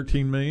said,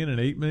 $13 million and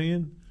 $8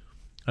 million,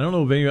 I don't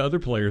know of any other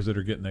players that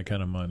are getting that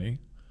kind of money.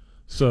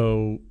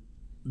 So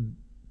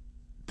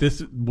this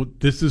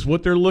is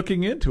what they're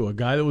looking into, a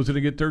guy that was going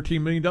to get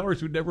 $13 million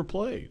who'd never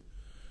played.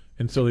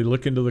 And so they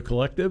look into the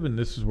collective, and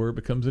this is where it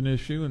becomes an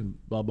issue, and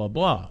blah, blah,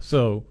 blah.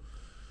 So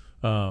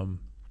I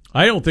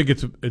don't think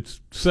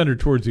it's centered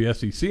towards the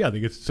SEC. I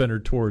think it's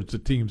centered towards the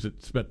teams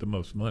that spent the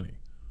most money.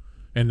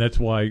 And that's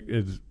why,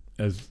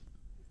 as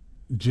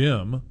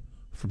Jim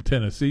from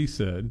Tennessee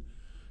said,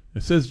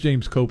 it says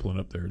James Copeland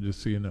up there,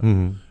 just so you know.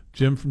 Mm-hmm.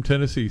 Jim from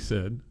Tennessee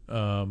said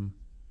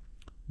that,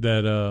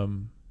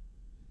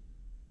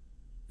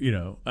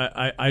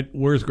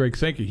 where's Greg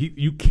Sankey?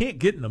 You can't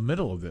get in the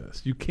middle of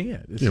this. You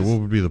can't. What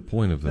would be the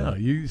point of that? No,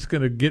 you're just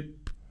going to get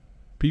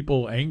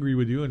people angry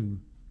with you and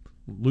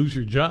lose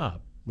your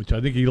job, which I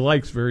think he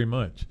likes very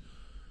much.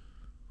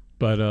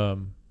 But, I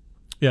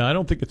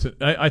don't think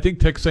I think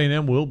Texas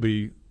A&M will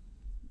be.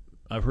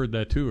 I've heard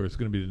that too, or it's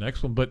going to be the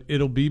next one. But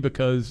it'll be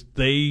because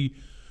they,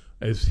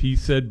 as he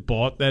said,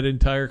 bought that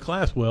entire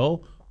class.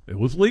 Well, it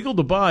was legal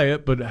to buy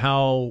it, but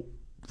how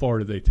far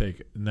did they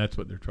take it? And that's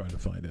what they're trying to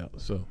find out.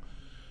 So,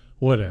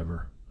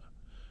 whatever.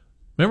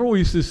 Remember we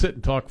used to sit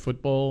and talk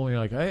football, and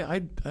you're like,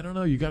 I don't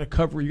know, you got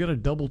to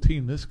double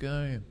team this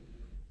guy.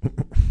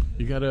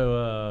 You got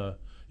to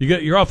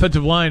your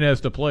offensive line has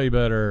to play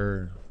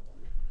better.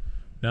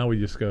 Now we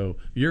just go,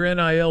 your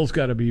NIL's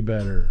got to be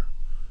better.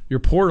 Your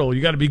portal,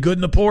 you got to be good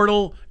in the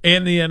portal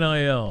and the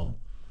NIL.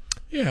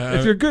 Yeah.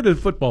 If you're good as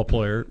a football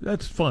player,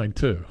 that's fine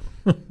too.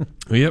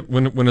 Yep.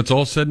 When it's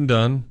all said and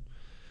done,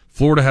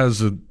 Florida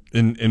has,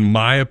 in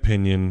my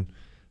opinion,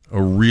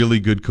 a really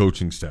good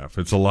coaching staff.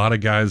 It's a lot of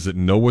guys that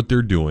know what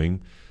they're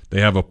doing.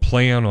 They have a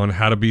plan on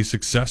how to be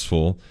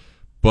successful,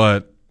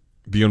 but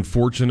the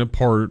unfortunate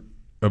part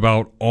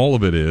about all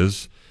of it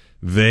is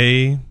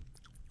they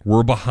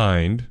were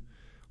behind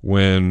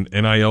when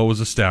NIL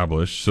was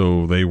established,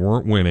 so they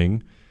weren't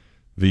winning.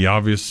 The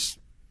obvious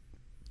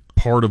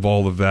part of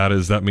all of that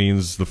is that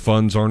means the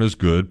funds aren't as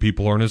good,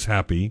 people aren't as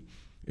happy,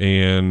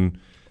 and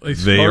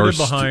they are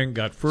behind,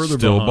 got further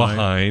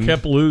behind,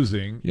 kept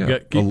losing. Yeah,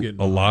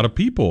 a lot of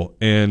people.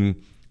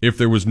 And if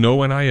there was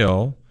no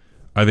NIL,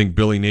 I think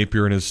Billy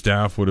Napier and his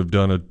staff would have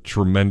done a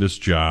tremendous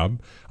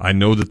job. I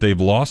know that they've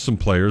lost some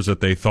players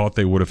that they thought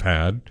they would have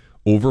had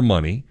over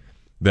money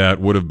that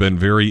would have been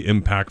very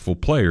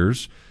impactful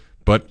players,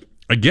 but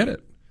I get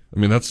it. I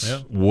mean, that's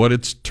what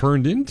it's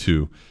turned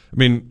into. I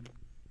mean,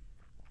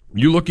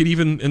 you look at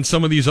even in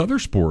some of these other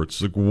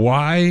sports, like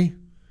why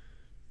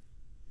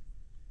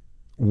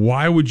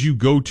why would you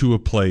go to a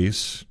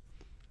place?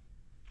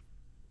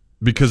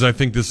 Because I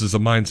think this is a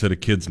mindset of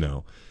kids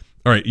now.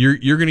 All right,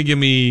 you're going to give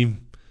me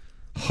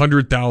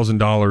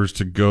 $100,000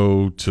 to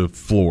go to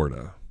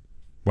Florida.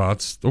 Well,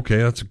 that's okay.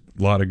 That's a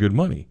lot of good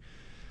money.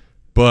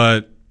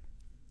 But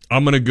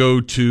I'm going to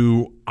go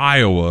to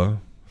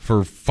Iowa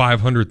for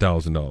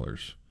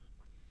 $500,000.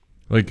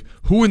 Like,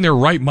 who in their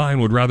right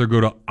mind would rather go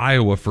to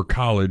Iowa for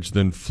college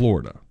than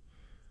Florida?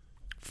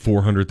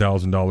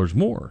 $400,000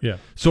 more. Yeah.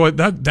 So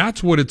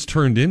that's what it's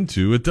turned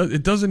into.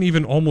 It doesn't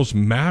even almost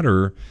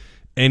matter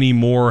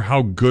anymore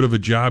how good of a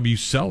job you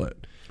sell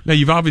it. Now,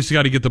 you've obviously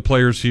got to get the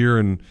players here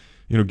and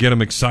get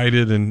them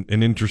excited and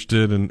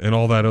interested and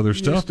all that other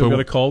stuff. You still got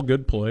to call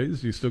good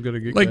plays. You still got to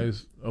get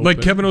guys open.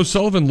 Like Kevin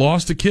O'Sullivan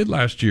lost a kid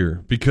last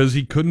year because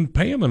he couldn't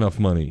pay him enough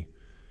money.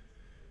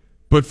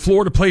 But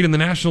Florida played in the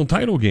national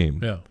title game.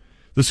 Yeah.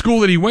 The school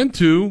that he went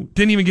to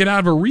didn't even get out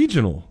of a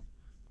regional.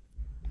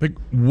 Like,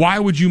 why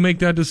would you make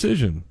that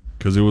decision?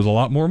 Because it was a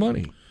lot more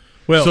money.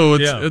 Well, so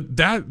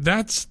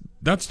it's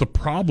that's the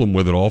problem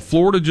with it all.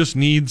 Florida just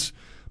needs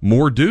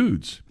more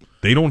dudes.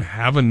 They don't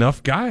have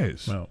enough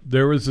guys. Well,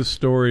 there was a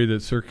story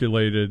that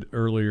circulated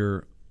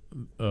earlier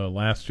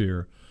last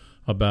year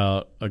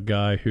about a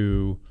guy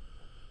who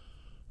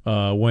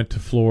went to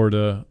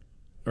Florida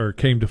or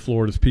came to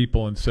Florida's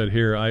people and said,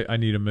 "Here, I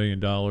need $1 million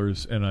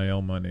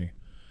NIL money,"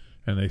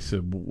 and they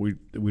said, "We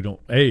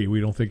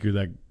don't think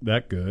you're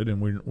that good,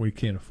 and we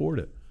can't afford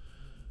it."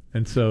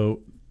 And so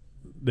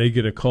they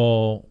get a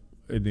call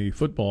in the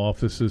football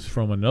offices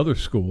from another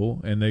school,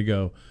 and they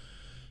go,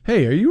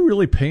 "Hey, are you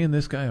really paying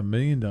this guy $1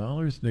 million?"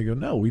 And they go,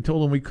 "No, we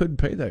told him we couldn't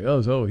pay that."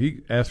 Oh, he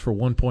asked for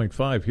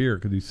 1.5 here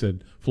because he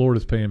said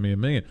Florida's paying me $1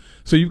 million.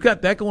 So you've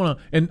got that going on,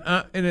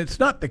 and it's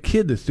not the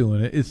kid that's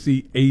doing it; it's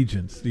the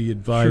agents, the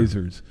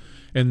advisors, sure.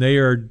 And they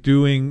are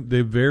doing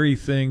the very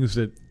things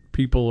that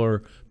people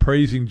are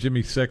praising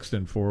Jimmy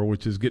Sexton for,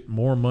 which is getting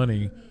more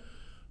money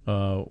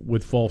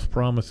with false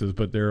promises.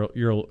 But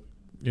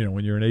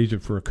when you're an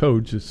agent for a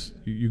coach,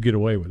 you get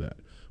away with that.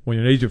 When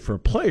you're an agent for a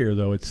player,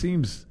 though, it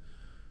seems.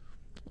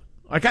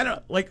 I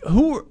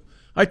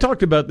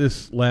talked about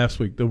this last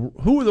week.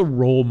 Who are the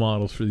role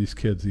models for these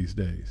kids these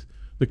days?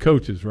 The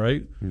coaches,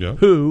 right? Yeah.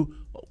 Who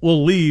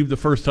will leave the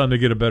first time they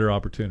get a better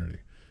opportunity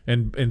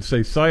and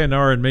say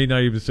sayonara and may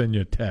not even send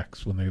you a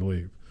text when they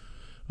leave.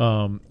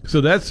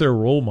 So that's their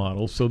role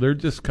model. So they're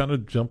just kind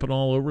of jumping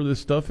all over this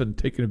stuff and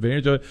taking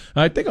advantage of it.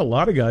 And I think a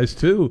lot of guys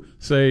too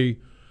say,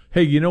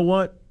 "Hey, you know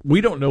what?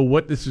 We don't know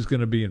what this is going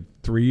to be in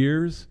 3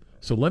 years.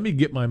 So let me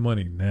get my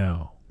money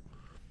now."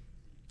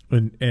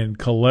 And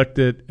collect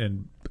it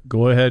and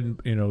go ahead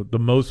and the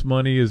most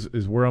money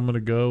is where I'm going to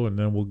go, and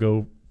then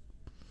we'll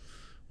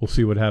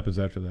see what happens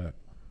after that.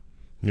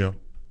 Yeah.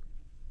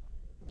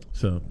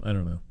 So I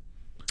don't know.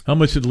 How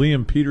much did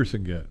Liam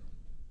Peterson get?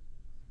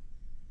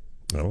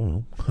 I don't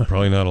know.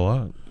 Probably not a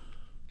lot.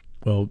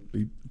 Well,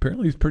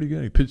 apparently he's pretty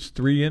good. He pitched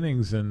 3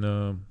 innings and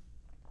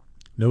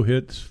no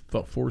hits,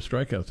 4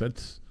 strikeouts.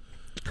 That's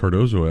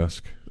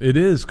Cardozo-esque. It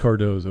is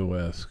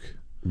Cardozo-esque.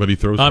 But he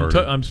throws hard.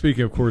 I'm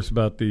speaking, of course,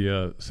 about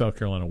the South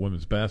Carolina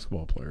women's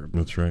basketball player.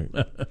 That's right.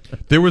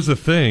 There was a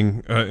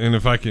thing, and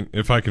if I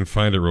can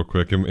find it real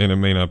quick, and it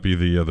may not be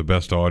the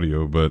best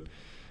audio, but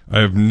I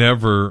have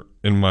never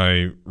in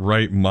my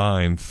right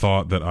mind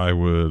thought that I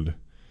would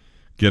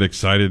get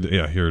excited.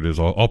 Yeah, here it is.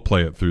 I'll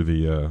play it through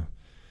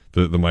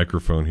the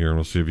microphone here, and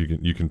we'll see if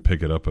you can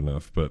pick it up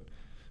enough. But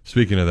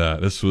speaking of that,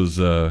 this was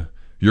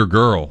your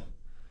girl.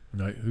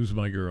 Who's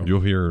my girl?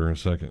 You'll hear her in a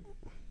second.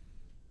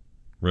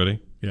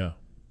 Ready? Yeah.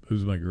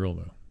 Who's my girl,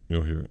 though?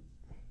 You'll hear it.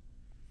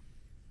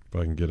 If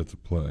I can get it to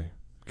play.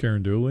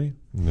 Karen Dooley?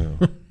 No.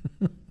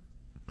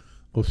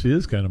 Well, she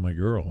is kind of my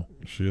girl.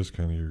 She is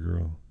kind of your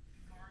girl.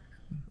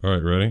 All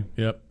right, ready?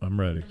 Yep, I'm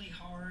ready. Really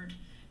hard,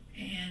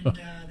 and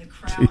the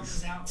crowd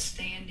was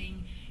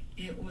outstanding.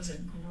 It was a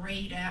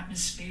great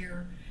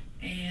atmosphere,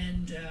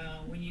 and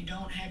when you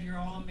don't have your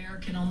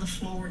All-American on the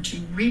floor to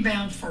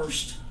rebound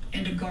first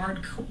and to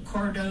guard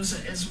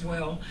Cardozo as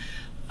well,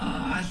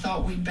 I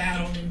thought we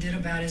battled and did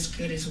about as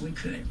good as we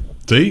could.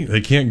 See, they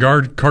can't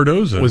guard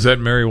Cardozo. Was that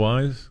Mary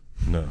Wise?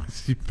 No.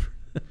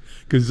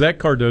 Because Zach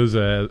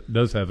Cardozo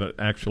does have an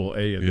actual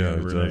A at the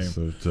end of her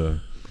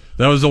name.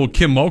 That was old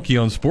Kim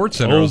Mulkey on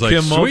SportsCenter. I was like,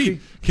 Kim sweet.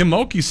 Mulkey? Kim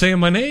Mulkey's saying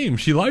my name.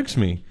 She likes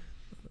me.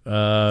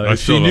 If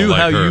she knew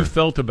how you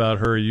felt about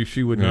her,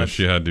 she would not.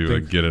 She had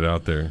to get it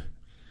out there.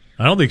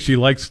 I don't think she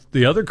likes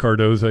the other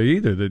Cardozo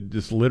either that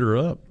just lit her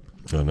up.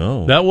 I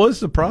know. That was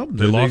the problem.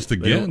 They lost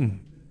again.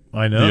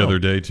 I know. The other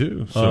day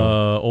too. So.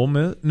 Ole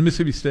Miss,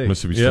 Mississippi State.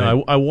 Mississippi State.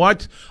 Yeah, I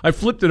watched. I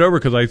flipped it over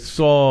because I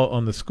saw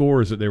on the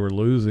scores that they were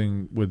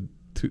losing with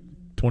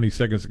 20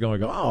 seconds to go. I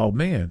go, oh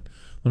man,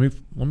 let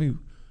me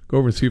go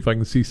over and see if I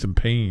can see some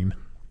pain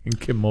in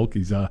Kim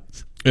Mulkey's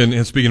eyes.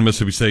 And speaking of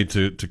Mississippi State,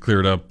 to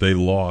clear it up, they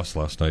lost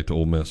last night to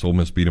Ole Miss. Ole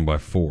Miss beat them by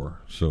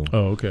 4. So.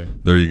 Oh, okay.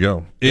 There you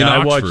go. In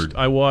Oxford.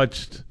 I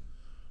watched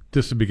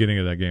just the beginning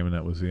of that game, and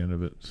that was the end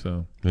of it.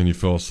 So. And you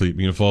fell asleep.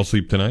 You gonna fall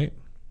asleep tonight?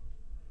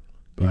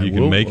 You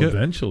can make it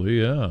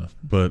eventually, yeah.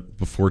 But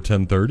before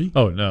 10:30?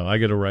 Oh no, I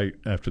get a right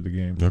after the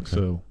game. Okay.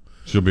 So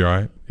she'll be all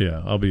right.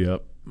 Yeah, I'll be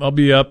up. I'll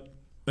be up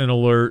and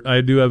alert.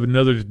 I do have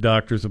another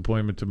doctor's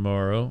appointment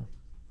tomorrow.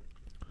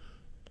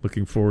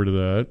 Looking forward to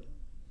that.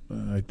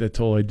 That's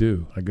all I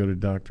do. I go to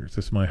doctors.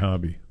 That's my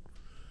hobby.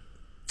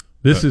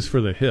 This is for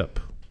the hip.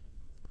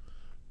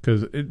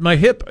 Because my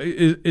hip,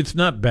 it's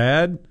not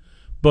bad,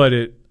 but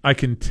I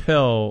can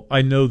tell,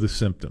 I know the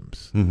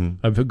symptoms.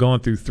 Mm-hmm. I've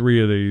gone through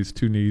 3 of these,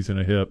 2 knees and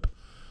a hip,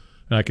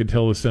 and I can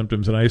tell the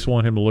symptoms, and I just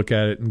want him to look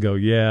at it and go,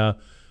 yeah,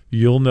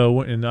 you'll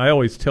know. And I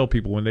always tell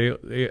people when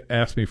they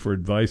ask me for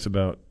advice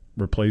about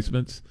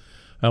replacements,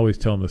 I always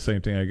tell them the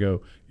same thing. I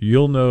go,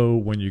 you'll know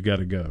when you got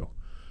to go,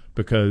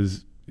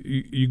 because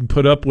you can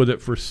put up with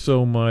it for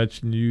so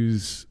much and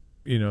use,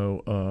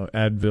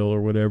 Advil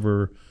or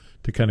whatever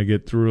to kind of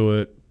get through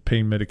it,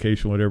 pain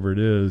medication, whatever it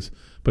is.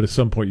 But at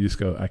some point you just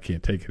go, I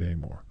can't take it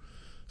anymore.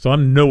 So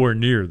I'm nowhere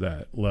near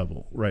that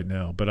level right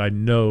now. But I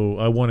know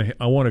I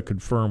want to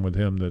confirm with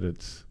him that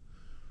it's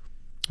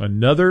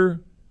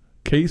another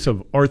case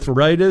of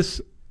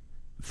arthritis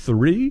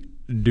 3,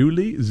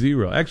 Dooley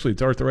 0. Actually,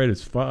 it's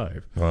arthritis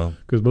 5. Wow.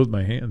 Because both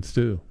my hands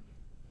too.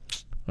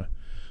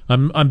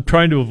 I'm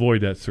trying to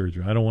avoid that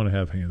surgery. I don't want to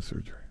have hand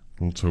surgery.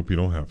 Let's hope you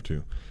don't have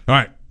to. All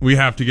right, we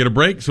have to get a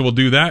break, so we'll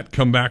do that.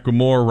 Come back with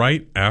more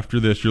right after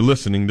this. You're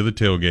listening to The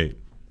Tailgate.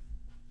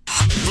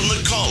 From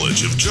the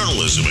College of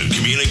Journalism and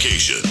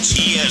Communications,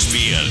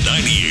 ESPN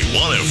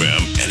 98.1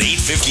 FM and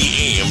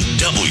 850 AM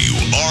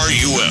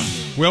WRUF.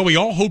 Well, we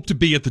all hope to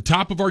be at the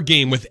top of our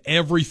game with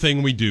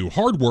everything we do.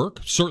 Hard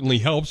work certainly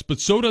helps, but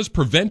so does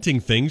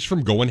preventing things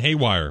from going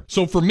haywire.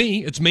 So for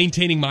me, it's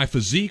maintaining my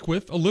physique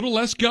with a little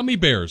less gummy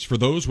bears. For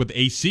those with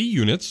AC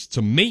units, it's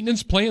a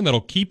maintenance plan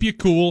that'll keep you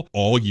cool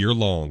all year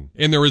long.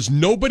 And there is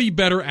nobody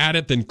better at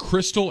it than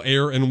Crystal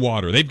Air and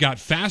Water. They've got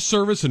fast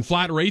service and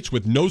flat rates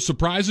with no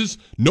surprises,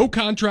 no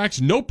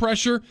contracts, no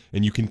pressure,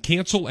 and you can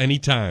cancel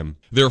anytime.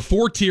 Their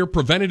 4-tier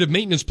preventative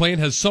maintenance plan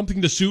has something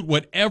to suit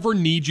whatever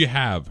need you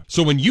have.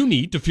 So when you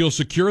need to feel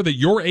secure that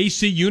your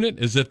AC unit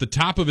is at the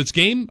top of its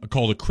game, a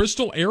call to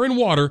Crystal Air and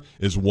Water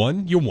is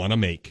one you want to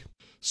make.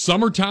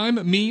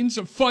 Summertime means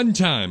fun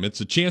time. It's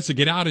a chance to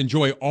get out and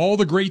enjoy all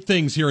the great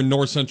things here in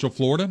North Central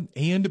Florida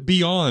and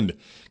beyond.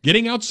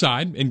 Getting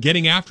outside and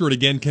getting after it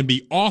again can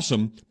be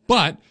awesome,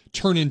 but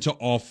turn into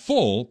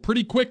awful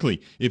pretty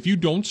quickly if you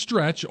don't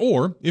stretch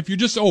or if you're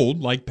just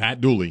old like Pat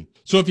Dooley.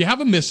 So if you have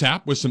a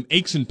mishap with some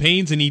aches and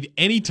pains and need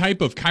any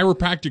type of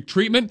chiropractic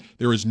treatment,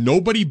 there is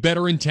nobody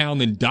better in town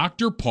than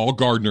Dr. Paul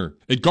Gardner.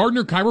 At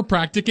Gardner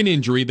Chiropractic and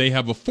Injury, they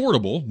have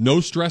affordable,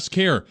 no-stress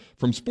care.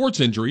 From sports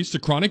injuries to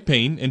chronic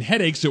pain and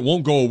headaches that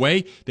won't go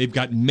away, they've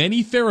got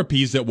many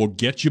therapies that will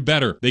get you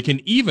better. They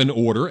can even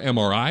order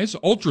MRIs,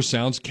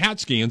 ultrasounds, CAT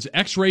scans,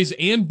 x-rays,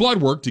 and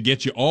blood work to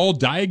get you all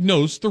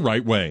diagnosed the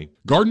right way.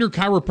 Gardner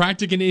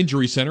Chiropractic and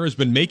Injury Center has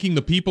been making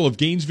the people of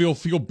Gainesville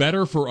feel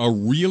better for a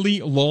really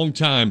long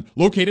time.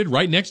 Located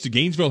right next to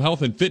Gainesville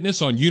Health and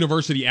Fitness on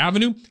University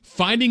Avenue,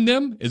 finding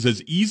them is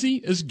as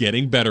easy as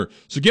getting better.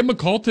 So give them a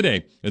call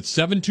today at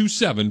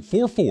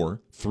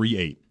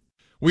 727-4438.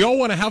 We all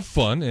want to have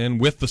fun, and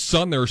with the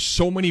sun, there are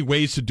so many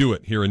ways to do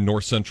it here in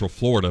North Central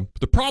Florida.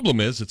 But the problem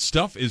is that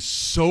stuff is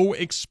so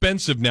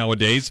expensive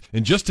nowadays,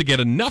 and just to get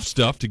enough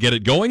stuff to get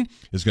it going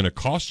is going to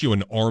cost you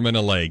an arm and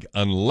a leg,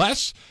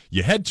 unless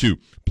you head to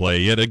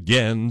Play It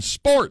Again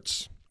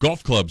Sports.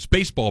 Golf clubs,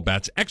 baseball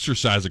bats,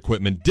 exercise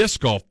equipment,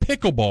 disc golf,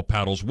 pickleball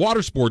paddles,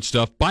 water sports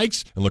stuff,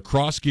 bikes, and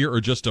lacrosse gear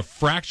are just a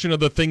fraction of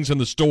the things in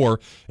the store,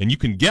 and you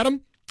can get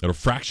them at a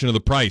fraction of the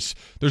price.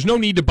 There's no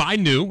need to buy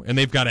new, and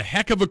they've got a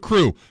heck of a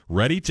crew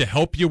ready to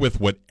help you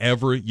with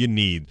whatever you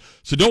need.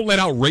 So don't let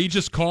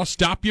outrageous costs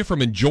stop you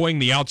from enjoying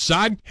the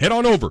outside. Head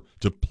on over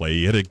to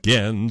Play It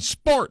Again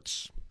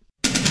Sports.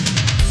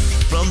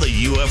 From the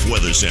UF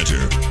Weather Center,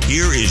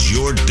 here is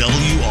your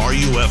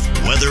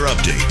WRUF weather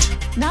update.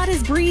 Not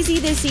as breezy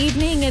this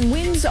evening, and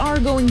winds are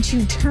going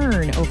to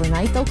turn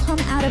overnight. They'll come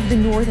out of the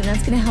north, and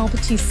that's going to help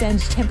to send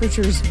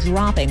temperatures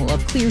dropping. We'll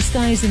have clear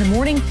skies in the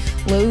morning,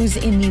 lows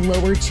in the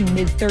lower to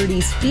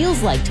mid-30s.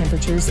 Feels like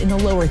temperatures in the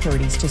lower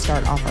 30s to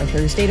start off our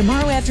Thursday.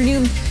 Tomorrow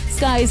afternoon,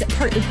 skies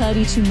partly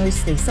cloudy to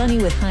mostly sunny,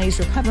 with highs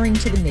recovering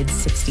to the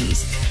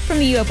mid-60s. From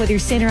the UF Weather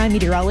Center, I'm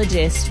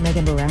meteorologist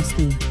Megan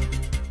Borowski.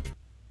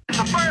 It's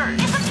a bird!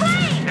 It's a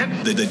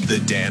plane!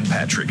 The Dan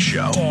Patrick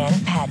Show. Dan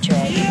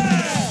Patrick.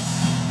 Yeah!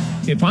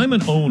 If I'm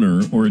an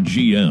owner or a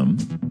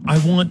GM, I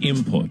want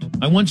input.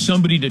 I want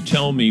somebody to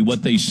tell me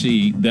what they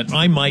see that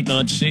I might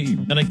not see.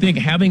 And I think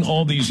having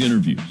all these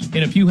interviews,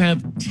 and if you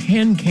have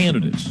 10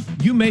 candidates,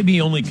 you may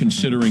be only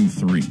considering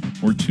 3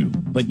 or 2,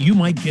 but you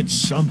might get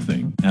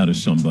something out of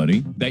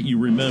somebody that you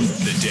remember.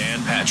 The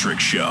Dan Patrick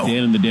Show.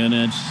 Dan and the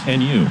Danettes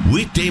and you.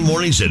 Weekday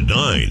mornings at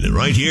 9,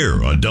 right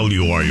here on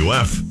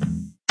WRUF.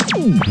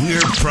 We're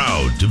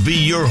proud to be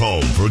your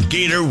home for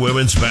Gator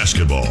women's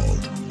basketball.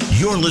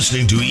 You're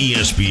listening to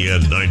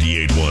ESPN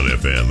 98.1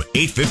 FM,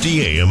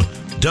 850 AM,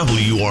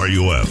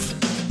 WRUF,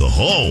 the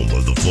home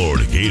of the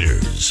Florida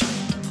Gators.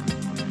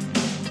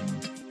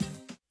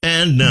 And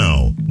And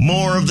now,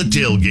 more of the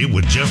Tailgate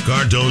with Jeff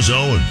Cardozo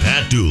and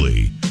Pat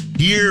Dooley.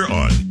 Here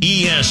on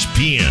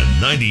ESPN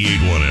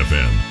 98.1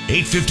 FM,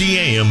 850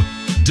 AM,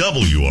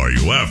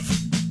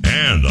 WRUF.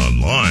 And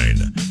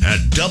online at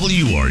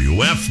WRUF.com.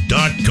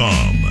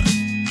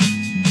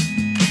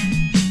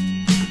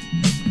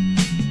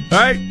 All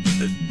right.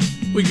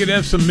 We could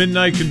have some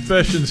midnight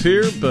confessions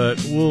here,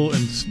 but we'll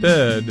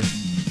instead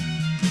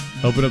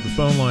open up the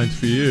phone lines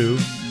for you.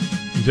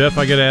 Jeff,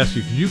 I got to ask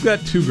you, because you've got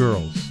two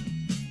girls.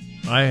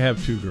 I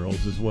have two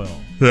girls as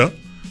well. Yeah.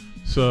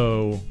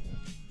 So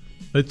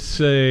let's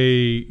say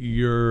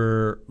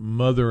your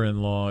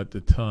mother-in-law at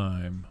the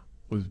time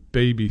was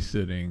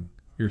babysitting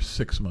your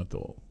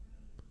 6-month-old,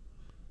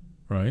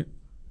 right?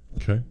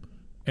 Okay.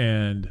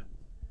 And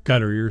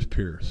got her ears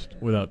pierced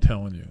without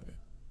telling you.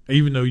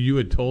 Even though you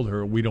had told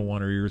her we don't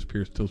want her ears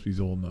pierced till she's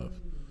old enough.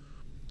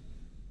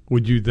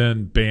 Would you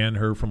then ban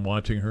her from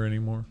watching her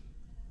anymore?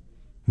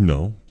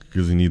 No,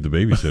 because you need the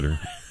babysitter.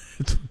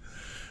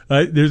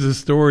 There's a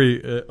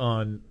story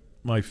on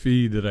my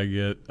feed that I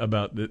get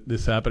about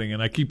this happening, and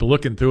I keep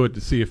looking through it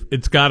to see if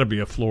it's got to be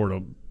a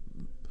Florida.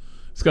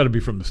 It's got to be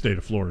from the state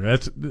of Florida.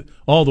 That's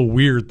all the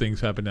weird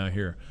things happen down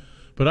here.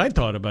 But I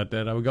thought about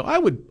that. I would go. I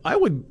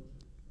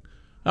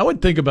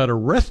would think about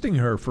arresting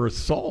her for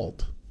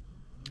assault.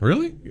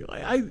 Really?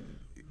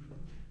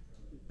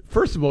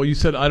 First of all, you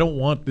said I don't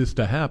want this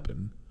to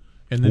happen,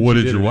 and then what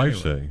did your wife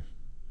say?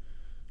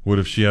 What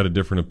if she had a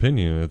different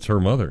opinion? It's her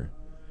mother.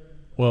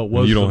 Well, it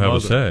was you don't have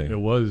mother. a say. It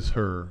was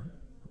her.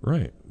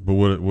 Right, but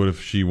what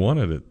if she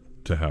wanted it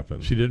to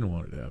happen? She didn't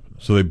want it to happen.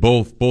 So they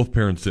both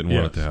parents didn't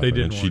want it to happen, they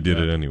didn't and she did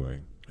it anyway.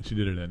 She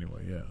did it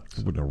anyway. Yeah.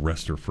 I wouldn't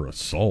arrest her for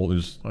assault.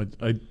 Just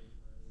I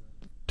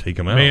take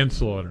him out.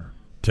 Manslaughter.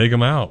 Take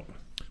him out.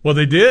 Well,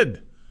 they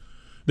did.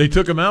 They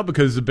took him out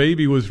because the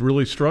baby was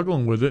really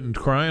struggling with it and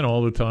crying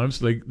all the time.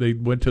 So they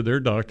went to their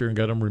doctor and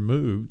got him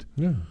removed.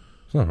 Yeah,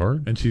 it's not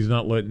hard. And she's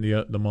not letting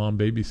the mom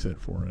babysit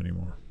for her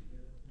anymore.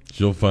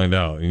 She'll find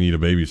out. You need a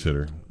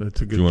babysitter. That's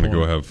a good. If you want point. to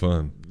go have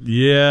fun.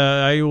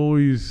 Yeah, I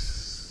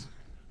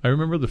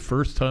remember the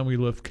first time we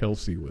left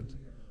Kelsey with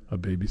a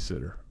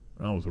babysitter.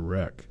 I was a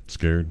wreck.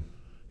 Scared.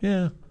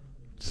 Yeah,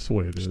 it's the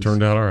way it is. It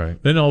turned out all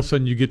right. Then all of a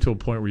sudden you get to a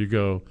point where you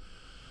go,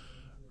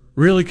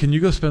 really? Can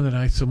you go spend the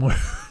night somewhere?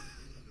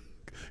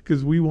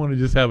 Because we want to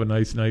just have a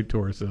nice night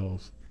to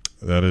ourselves.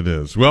 That it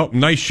is. Well,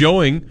 nice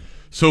showing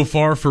so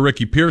far for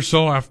Ricky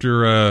Pearsall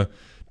after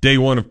day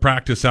one of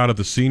practice out at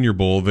the Senior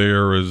Bowl.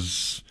 There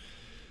is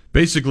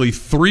basically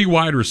 3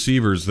 wide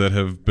receivers that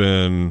have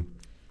been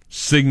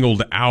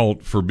signaled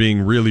out for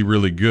being really,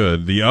 really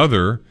good. The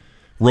other,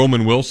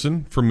 Roman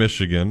Wilson from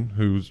Michigan,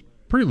 who's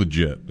pretty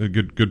legit, a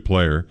good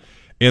player.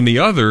 And the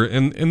other,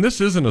 and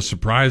this isn't a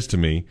surprise to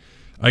me,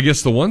 I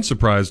guess the one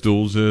surprise,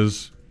 Duels,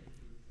 is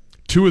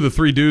 2 of the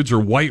 3 dudes are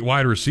white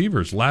wide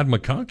receivers. Ladd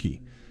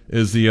McConkey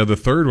is the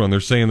third one. They're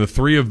saying the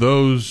 3 of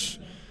those,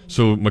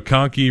 so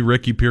McConkey,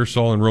 Ricky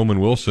Pearsall, and Roman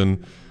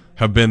Wilson,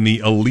 have been the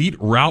elite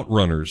route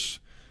runners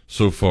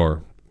so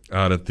far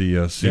out at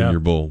the Senior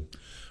Bowl.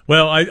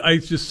 Well, I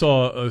just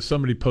saw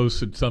somebody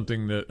posted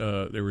something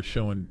that they were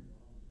showing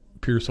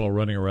Pearsall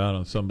running around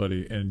on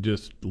somebody, and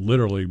just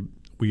literally,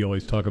 we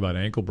always talk about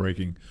ankle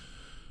breaking.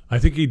 I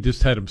think he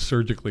just had him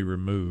surgically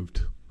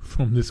removed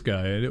from this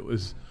guy, and it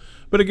was.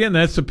 But again,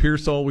 that's the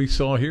Pearsall we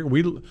saw here.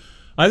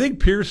 I think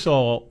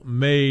Pearsall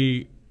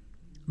may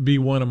be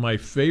one of my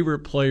favorite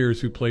players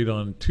who played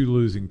on 2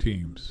 losing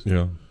teams.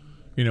 Yeah,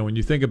 you know, when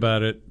you think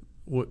about it,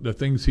 what the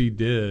things he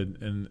did,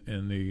 and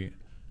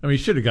he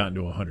should have gotten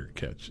to 100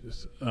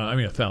 catches.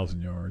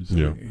 1,000 yards.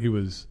 Yeah, he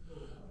was.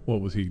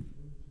 What was he?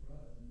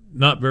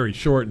 Not very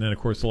short, and then of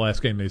course the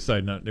last game they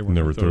decided they weren't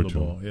going to throw the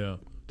ball. Yeah,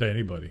 to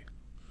anybody.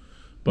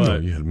 But no,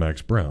 you had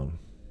Max Brown.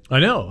 I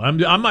know. I'm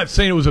not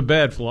saying it was a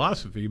bad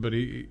philosophy, but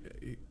he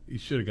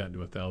should have gotten to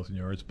 1,000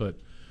 yards. But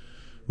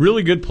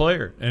really good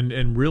player,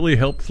 and really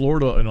helped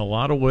Florida in a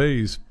lot of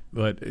ways.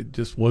 But it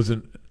just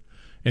wasn't.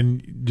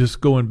 And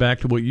just going back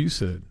to what you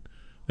said,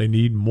 they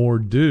need more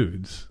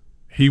dudes.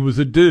 He was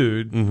a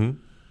dude,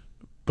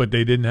 but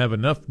they didn't have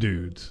enough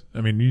dudes.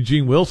 I mean,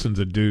 Eugene Wilson's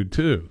a dude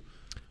too.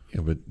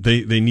 Yeah, but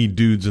they need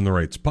dudes in the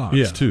right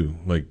spots too,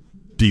 like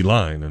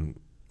D-line and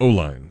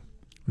O-line.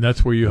 And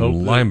that's where you hope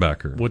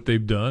linebacker. What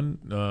they've done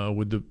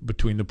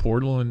between the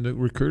portal and the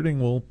recruiting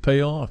will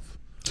pay off.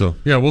 So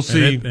yeah, we'll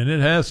see, and it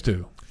has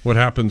to. What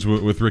happens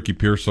with Ricky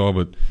Pearsall?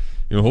 But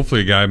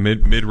hopefully a guy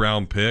mid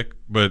round pick.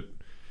 But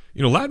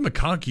Ladd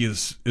McConkey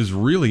is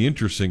really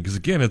interesting because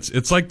again,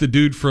 it's like the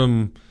dude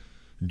from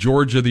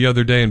Georgia the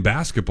other day in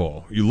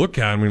basketball. You look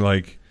at him and you're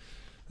like,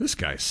 this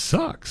guy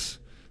sucks.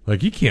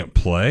 Like, he can't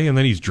play, and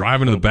then he's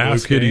driving to the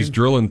basket, he's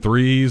drilling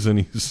threes, and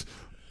he's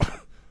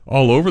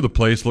all over the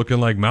place looking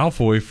like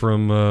Malfoy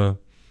from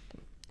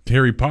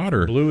Harry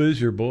Potter. Blue is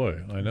your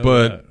boy, I know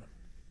but,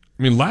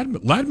 that.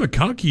 Ladd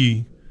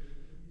McConkey,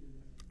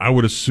 I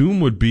would assume,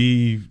 would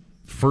be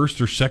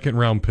first or second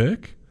round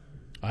pick.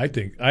 I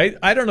think.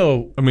 I don't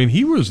know.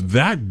 He was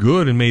that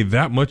good and made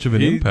that much of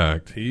an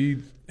impact.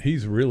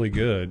 He's really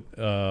good.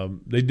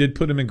 They did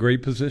put him in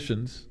great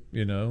positions,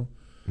 Yeah.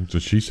 That's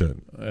what she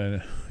said.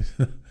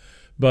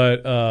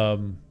 But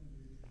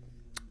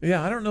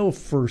yeah, I don't know if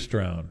first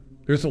round.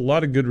 There's a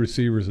lot of good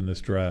receivers in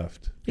this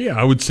draft. Yeah,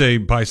 I would say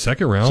by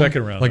second round.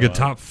 Second round. Like a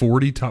top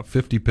 40, top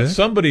 50 pick.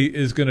 Somebody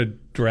is going to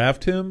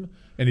draft him,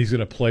 and he's going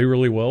to play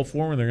really well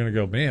for him, and they're going to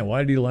go, man, why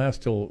did he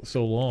last till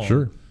so long?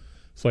 Sure.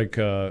 It's like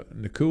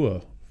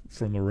Nakua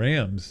from the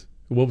Rams.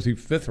 What was he,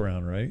 5th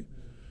round, right?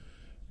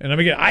 And I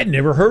mean, I'd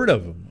never heard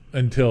of him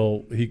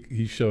until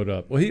he showed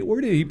up. Well,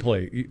 where did he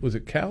play? Was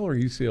it Cal or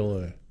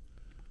UCLA?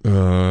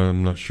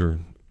 I'm not sure.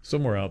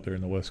 Somewhere out there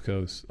in the West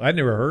Coast. I'd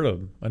never heard of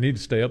him. I need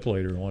to stay up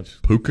later and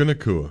watch. Puka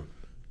Nakua.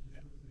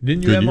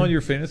 Didn't you have him on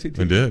your fantasy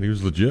team? I did. He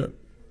was legit.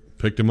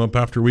 Picked him up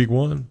after week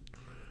 1.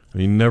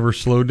 He never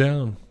slowed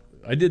down.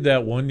 I did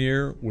that one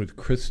year with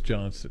Chris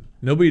Johnson.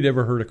 Nobody had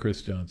ever heard of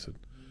Chris Johnson.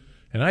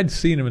 And I'd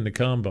seen him in the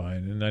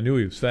combine, and I knew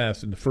he was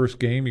fast. In the first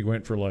game, he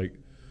went for like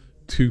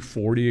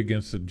 240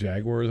 against the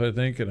Jaguars, I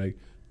think, and I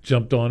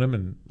jumped on him,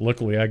 and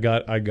luckily I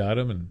got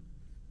him, and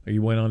he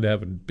went on to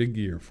have a big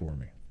year for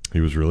me. He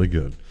was really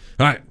good.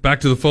 All right,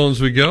 back to the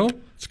phones we go.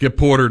 Let's get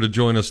Porter to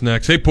join us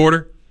next. Hey,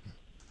 Porter.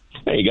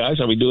 Hey, guys.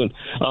 How we doing?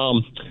 I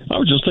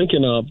was just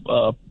thinking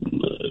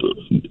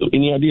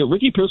any idea,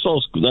 Ricky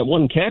Pearsall's that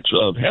one catch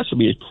has to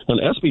be an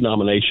ESPY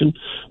nomination.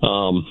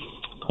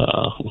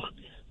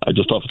 I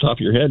just off the top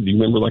of your head, do you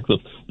remember like the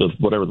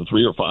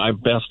 3 or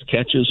 5 best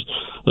catches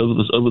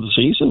over the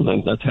season?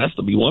 And that has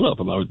to be one of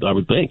them, I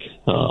would think.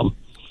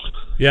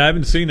 Yeah, I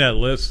haven't seen that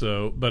list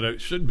though, but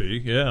it should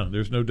be. Yeah,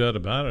 there's no doubt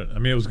about it. I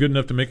mean, it was good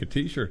enough to make a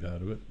T-shirt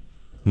out of it.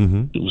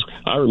 Mm-hmm.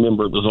 I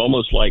remember it was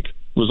almost like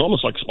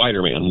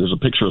Spider-Man. There's a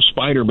picture of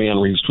Spider-Man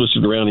where he's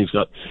twisted around. He's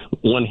got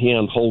one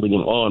hand holding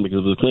him on because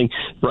of the thing.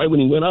 Right when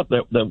he went up,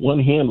 that one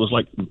hand was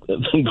like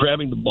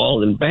grabbing the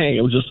ball, and bang!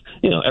 It was just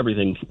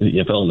everything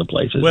fell into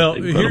place. It's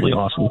incredibly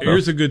awesome.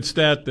 Here's a good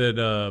stat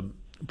that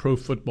Pro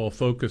Football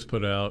Focus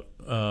put out.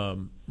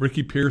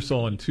 Ricky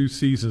Pearsall in 2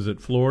 seasons at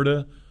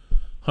Florida,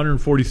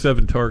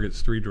 147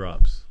 targets, 3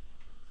 drops.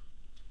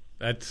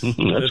 That's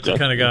the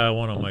kind of guy I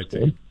want on my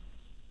team.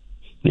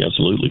 Yeah,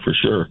 absolutely, for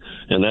sure.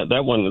 And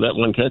that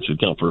one catch would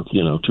count for 2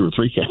 or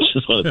 3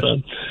 catches when it's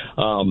done.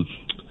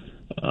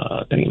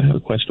 Dang, I have a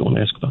question I want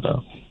to ask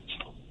about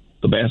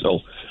the bass.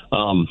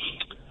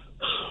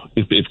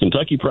 If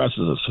Kentucky presses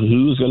us,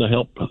 who's going to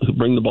help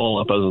bring the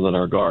ball up other than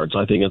our guards?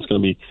 I think it's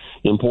going to be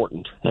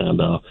important. And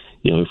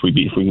if we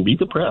can beat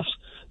the press,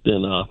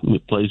 then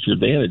it plays to your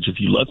advantage. If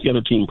you let the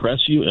other team press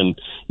you and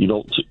you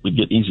don't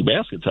get easy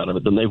baskets out of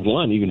it, then they've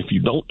won, even if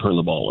you don't turn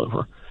the ball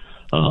over.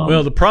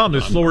 Well, the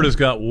problem is Florida's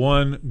got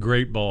one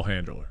great ball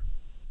handler,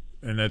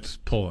 and that's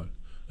Pullen.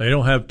 They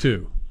don't have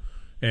 2.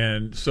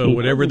 And so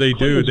whatever they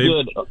do,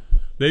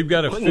 they've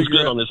got to figure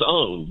good out. On his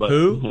own. But,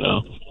 who?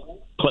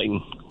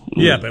 Clayton.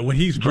 Yeah, but when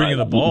he's bringing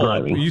the ball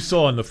up, you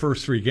saw in the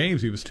first 3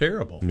 games he was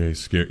terrible. Yeah, he's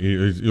scared.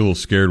 He's a little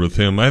scared with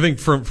him. I think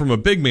from a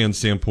big man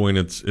standpoint,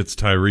 it's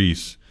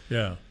Tyrese.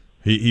 Yeah.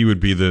 He would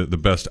be the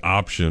best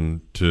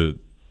option to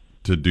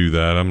do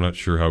that. I'm not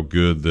sure how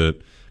good that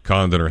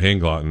Condon or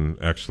Hanglotten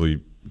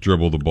actually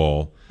dribble the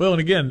ball. Well, and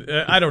again,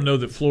 I don't know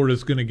that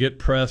Florida's going to get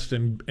pressed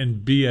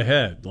and be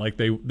ahead like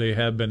they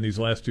have been these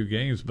last 2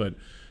 games, but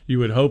you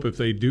would hope if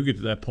they do get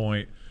to that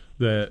point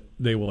that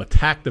they will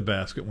attack the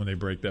basket when they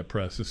break that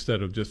press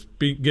instead of just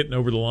getting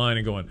over the line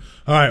and going,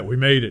 all right, we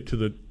made it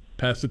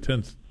past the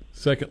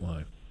 10-second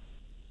line.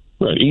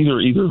 Right, either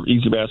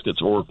easy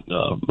baskets or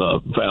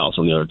fouls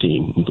on the other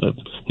team.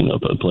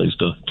 That plays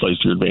to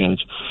your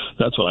advantage.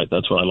 That's what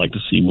I like to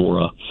see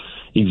more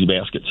easy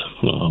baskets.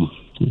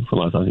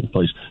 From I think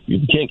place you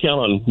can't count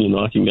on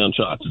knocking down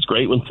shots. It's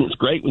great when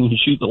you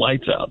shoot the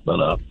lights out,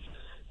 but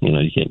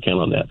you can't count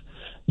on that.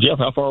 Jeff,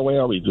 how far away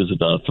are we? Is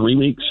it 3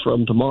 weeks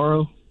from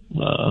tomorrow,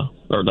 or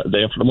the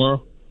day after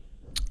tomorrow?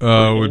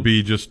 It would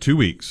be just 2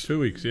 weeks. 2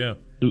 weeks, yeah.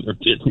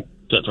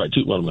 That's right.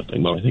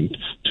 I think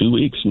 2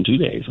 weeks and 2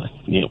 days. I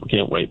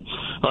can't wait.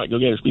 All right, go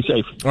Gators. Be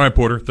safe. All right,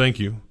 Porter. Thank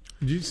you.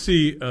 Did you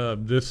see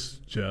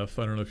this, Jeff?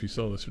 I don't know if you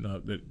saw this or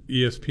not. That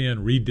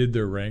ESPN redid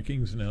their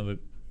rankings now that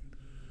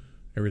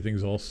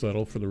everything's all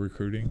settled for the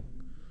recruiting,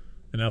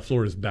 and now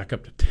Florida's back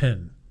up to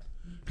 10.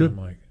 Good. I'm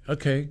like,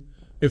 okay,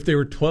 if they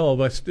were 12,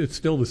 it's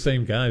still the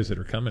same guys that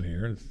are coming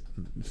here.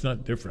 It's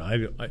not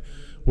different.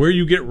 Where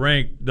you get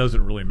ranked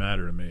doesn't really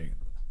matter to me.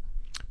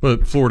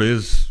 But Florida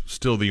is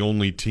still the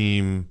only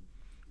team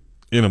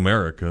in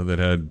America that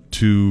had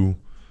 2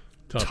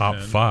 top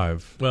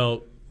 5.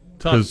 Well,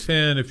 top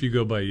 10 if you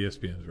go by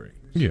ESPN's rankings.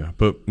 Yeah,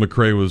 but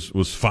McCray was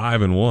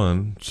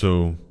 5-1,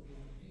 so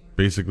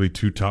basically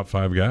 2 top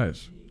 5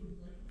 guys.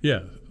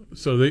 Yeah,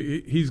 so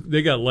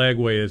they got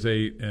Lagway as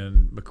 8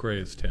 and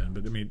McCray as 10.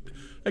 But I mean,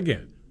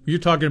 again, you're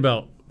talking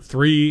about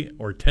 3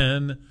 or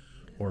 10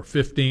 or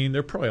 15.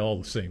 They're probably all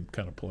the same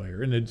kind of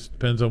player, and it just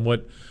depends on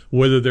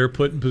whether they're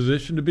put in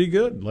position to be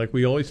good. Like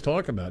we always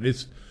talk about,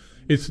 it's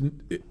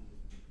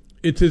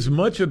as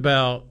much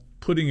about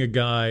putting a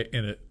guy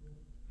in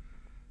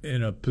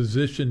a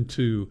position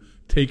to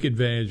take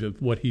advantage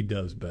of what he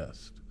does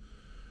best.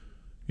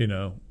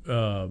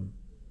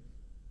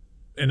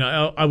 And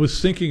I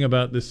was thinking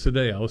about this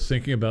today. I was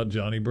thinking about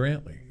Johnny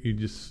Brantley.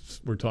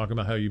 We're talking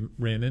about how you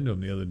ran into him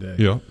the other day.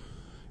 Yeah.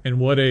 And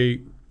what a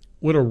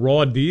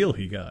raw deal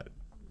he got.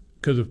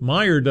 Because if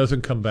Meyer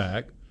doesn't come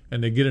back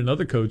and they get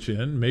another coach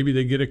in, maybe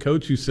they get a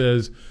coach who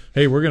says,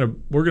 "Hey, we're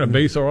gonna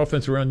base our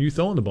offense around you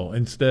throwing the ball."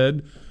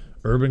 Instead,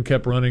 Urban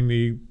kept running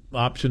the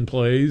option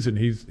plays, and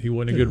he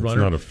wasn't a good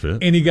runner. Not a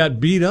fit. And he got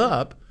beat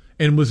up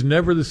and was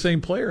never the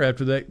same player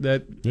after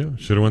that.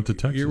 Should have went to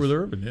Texas year with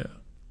Urban. Yeah,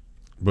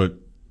 but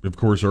of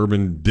course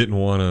Urban didn't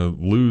want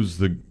to lose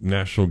the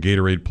National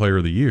Gatorade Player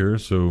of the Year,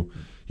 so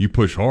you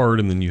push hard,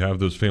 and then you have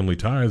those family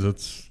ties.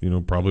 That's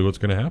probably what's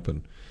going to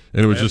happen.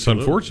 And it was just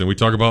unfortunate. We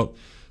talk about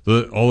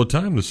all the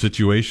time. The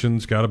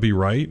situation's got to be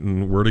right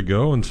and where to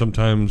go, and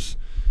sometimes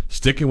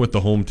sticking with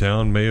the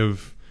hometown may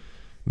have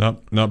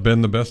not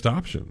been the best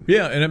option.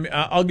 Yeah, and I mean,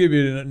 I'll give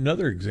you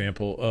another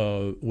example.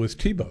 Was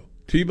Tebow?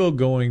 Tebow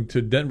going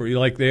to Denver?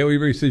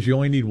 Everybody says you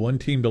only need one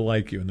team to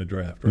like you in the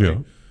draft, right?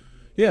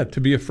 Yeah,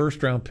 to be a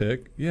first-round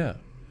pick. Yeah,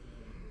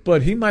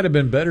 but he might have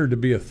been better to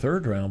be a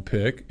third-round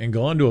pick and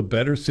gone to a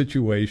better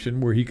situation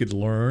where he could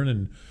learn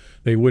and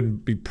they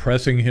wouldn't be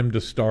pressing him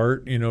to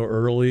start,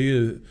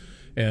 early,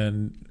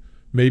 and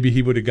maybe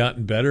he would have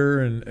gotten better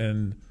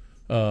and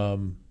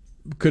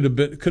could have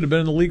been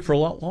in the league for a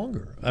lot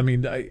longer. I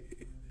mean,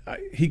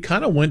 he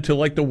kind of went to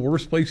like the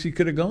worst place he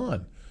could have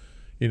gone,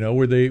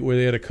 where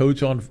they had a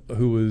coach on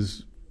who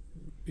was,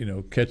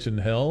 catching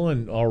hell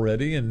and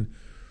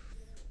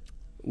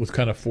was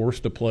kind of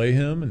forced to play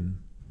him and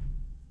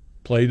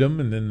played him,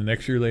 and then the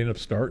next year they ended up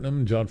starting him.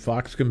 And John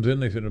Fox comes in,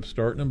 they ended up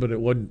starting him, but there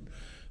wasn't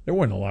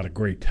a lot of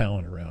great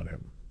talent around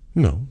him.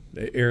 No.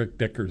 The Eric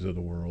Deckers of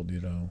the world,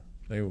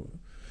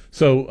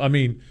 So, I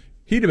mean,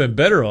 he'd have been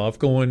better off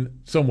going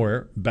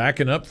somewhere,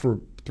 backing up for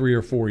 3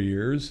 or 4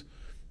 years.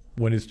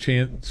 When his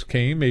chance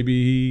came,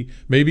 maybe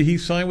he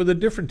signed with a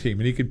different team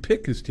and he could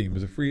pick his team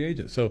as a free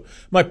agent. So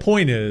my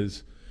point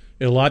is,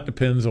 a lot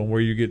depends on where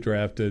you get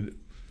drafted,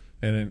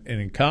 and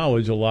in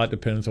college, a lot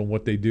depends on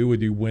what they do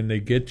with you when they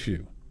get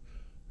you.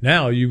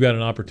 Now you've got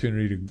an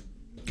opportunity to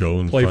go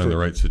and find the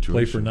right situation.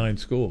 Play for 9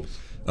 schools.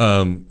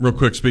 Real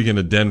quick, speaking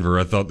of Denver,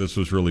 I thought this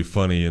was really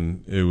funny,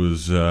 and it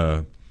was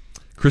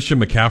Christian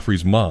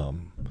McCaffrey's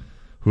mom,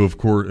 who, of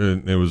course,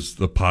 it was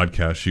the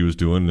podcast she was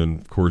doing, and,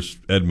 of course,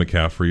 Ed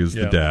McCaffrey is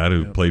the dad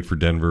who played for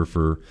Denver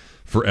for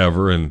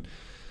forever. And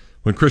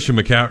when Christian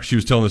McCaffrey, she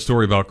was telling the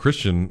story about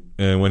Christian,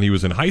 and when he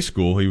was in high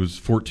school, he was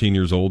 14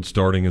 years old,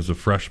 starting as a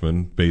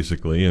freshman,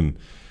 basically, and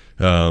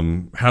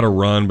had a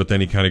run, but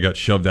then he kind of got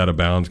shoved out of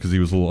bounds because he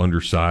was a little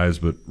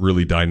undersized, but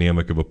really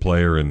dynamic of a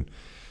player, and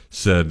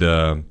said,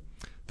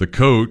 the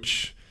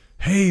coach,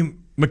 "Hey,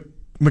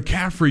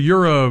 McCaffrey,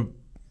 you're a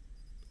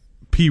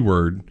P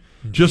word,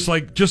 just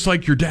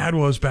like your dad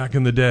was back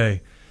in the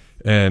day."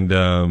 And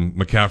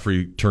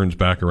McCaffrey turns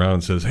back around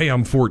and says, "Hey,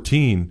 I'm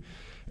 14."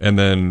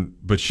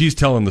 But she's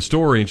telling the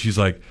story, and she's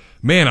like,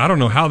 "Man, I don't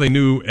know how they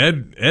knew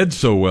Ed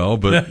so well,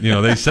 but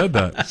they said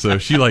that." So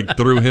she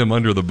threw him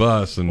under the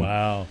bus, and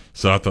wow.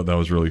 So I thought that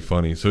was really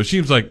funny. So it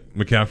seems like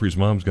McCaffrey's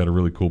mom's got a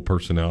really cool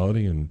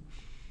personality, and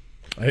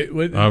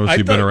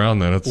obviously been around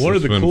that. It's one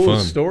of the been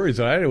coolest fun. stories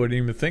I wouldn't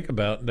even think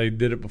about. They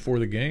did it before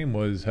the game.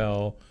 Was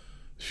how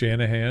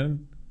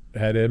Shanahan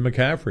had Ed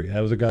McCaffrey.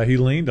 That was a guy he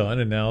leaned on,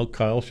 and now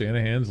Kyle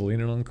Shanahan's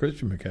leaning on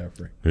Christian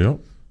McCaffrey. Yep.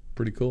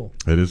 Pretty cool.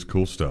 It is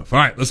cool stuff. All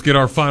right, let's get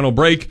our final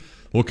break.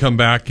 We'll come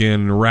back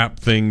and wrap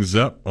things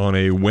up on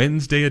a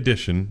Wednesday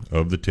edition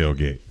of The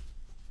Tailgate.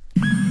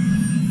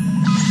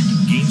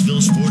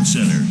 Gainesville Sports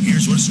Center.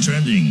 Here's what's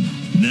trending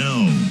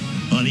now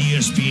on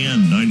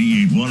ESPN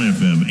 98.1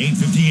 FM,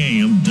 850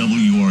 AM,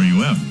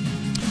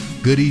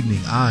 WRUF. Good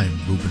evening. I'm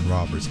Ruben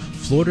Roberts.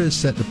 Florida is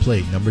set to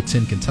play number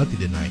 10 Kentucky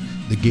tonight.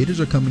 The Gators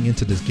are coming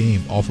into this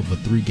game off of a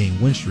 3-game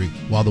win streak,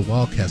 while the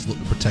Wildcats look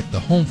to protect the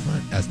home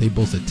front as they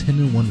boast a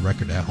 10-1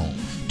 record at home.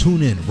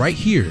 Tune in right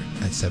here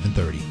at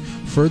 7:30.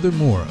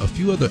 Furthermore, a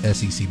few other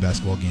SEC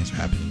basketball games are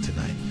happening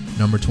tonight.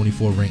 Number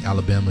 24 ranked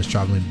Alabama is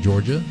traveling to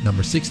Georgia.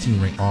 Number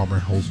 16 ranked Auburn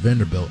holds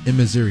Vanderbilt, and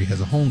Missouri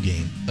has a home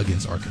game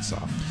against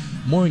Arkansas.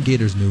 More in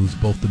Gators news,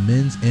 both the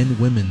men's and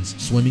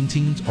women's swimming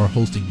teams are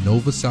hosting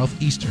Nova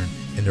Southeastern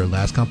in their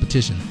last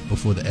competition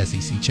before the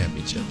SEC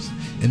championships.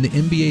 In the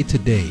NBA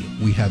today,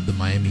 we have the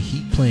Miami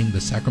Heat playing the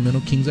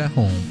Sacramento Kings at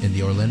home, and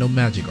the Orlando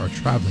Magic are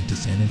traveling to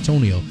San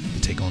Antonio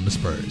to take on the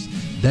Spurs.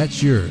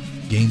 That's your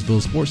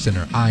Gainesville Sports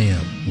Center. I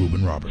am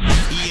Ruben Roberts.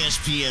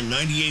 ESPN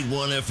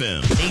 98.1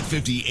 FM,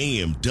 850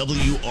 AM,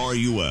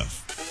 WRUF.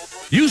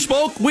 You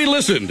spoke, we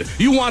listened.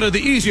 You wanted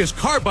the easiest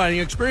car buying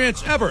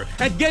experience ever.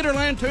 At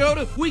Gatorland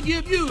Toyota, we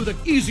give you the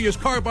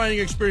easiest car buying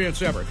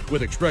experience ever.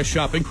 With Express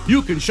Shopping,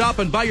 you can shop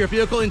and buy your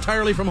vehicle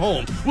entirely from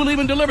home. We'll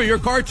even deliver your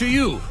car to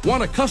you.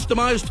 Want a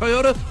customized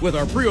Toyota? With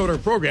our pre-order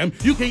program,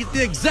 you can get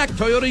the exact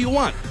Toyota you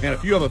want. And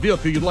if you have a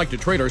vehicle you'd like to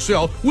trade or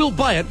sell, we'll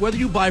buy it whether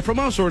you buy from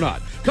us or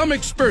not. Come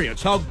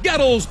experience how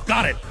Gators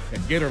got it at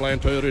Gatorland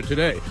Toyota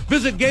today.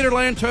 Visit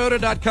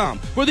GatorlandToyota.com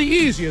for the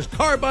easiest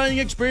car buying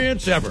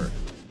experience ever.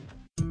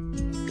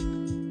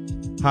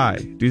 Hi,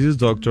 this is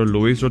Dr.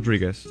 Luis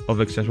Rodriguez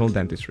of Exceptional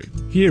Dentistry.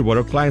 Hear what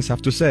our clients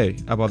have to say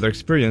about their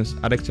experience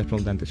at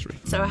Exceptional Dentistry.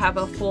 So I have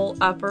a full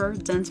upper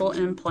dental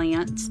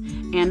implant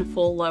and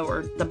full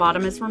lower. The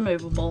bottom is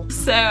removable.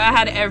 So I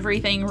had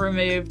everything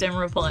removed and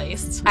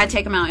replaced. I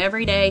take them out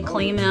every day,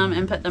 clean them,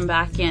 and put them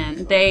back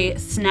in. They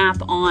snap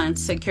on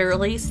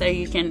securely so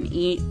you can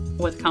eat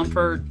with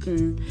comfort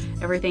and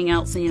everything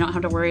else, and you don't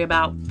have to worry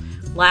about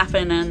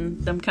laughing and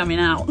them coming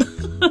out.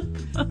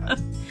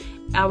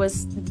 I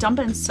was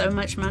dumping so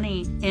much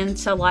money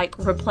into like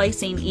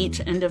replacing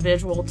each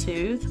individual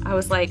tooth. I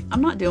was like,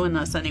 I'm not doing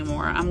this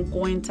anymore. I'm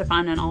going to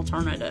find an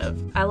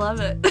alternative. I love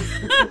it.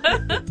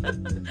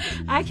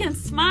 I can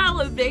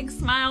smile a big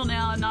smile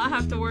now and not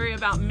have to worry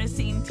about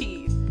missing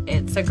teeth.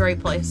 It's a great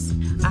place.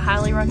 I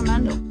highly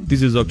recommend them.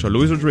 This is Dr.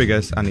 Luis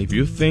Rodriguez, and if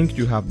you think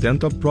you have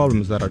dental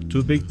problems that are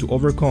too big to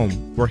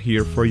overcome, we're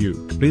here for you.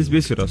 Please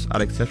visit us at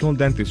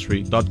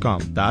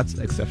exceptionaldentistry.com. That's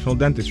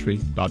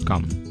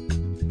exceptionaldentistry.com.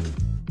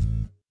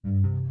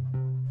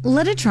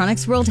 Let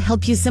Electronics World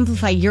help you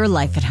simplify your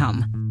life at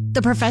home.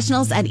 The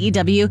professionals at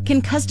EW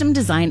can custom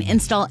design,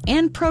 install,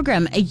 and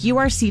program a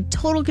URC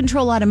total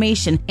control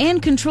automation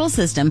and control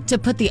system to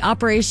put the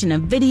operation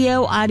of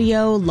video,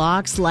 audio,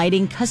 locks,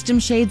 lighting, custom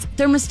shades,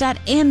 thermostat,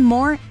 and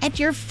more at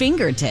your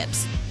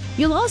fingertips.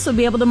 You'll also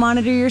be able to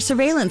monitor your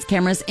surveillance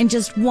cameras in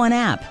just one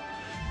app.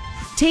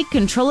 Take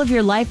control of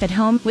your life at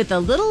home with a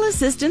little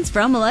assistance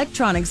from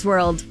Electronics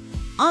World.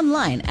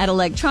 Online at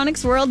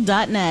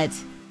electronicsworld.net.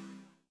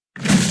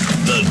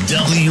 The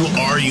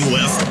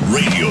WRUF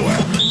radio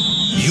app.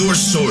 Your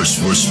source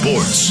for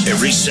sports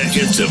every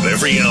second of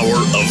every hour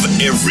of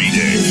every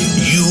day.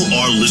 You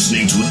are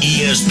listening to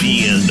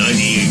ESPN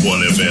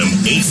 98.1 FM,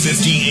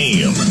 850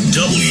 AM,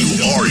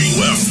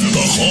 WRUF,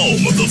 the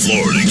home of the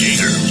Florida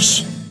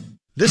Gators.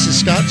 This is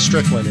Scott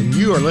Strickland, and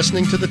you are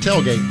listening to The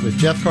Tailgate with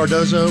Jeff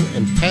Cardozo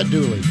and Pat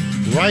Dooley,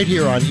 right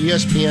here on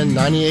ESPN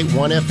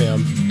 98.1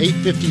 FM,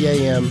 850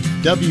 AM,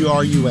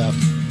 WRUF,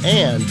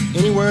 and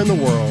anywhere in the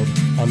world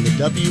on the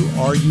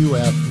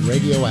WRUF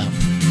radio app.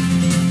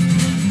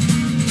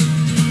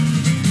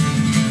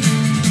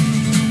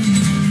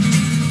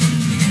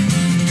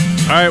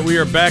 All right, we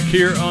are back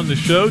here on the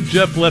show.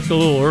 Jeff left a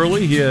little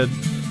early. He had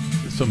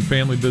some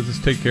family business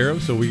to take care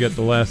of, so we got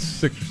the last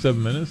 6 or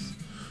 7 minutes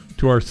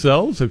to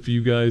ourselves. If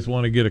you guys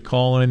want to get a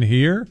call in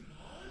here,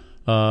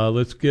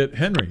 let's get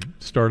Henry.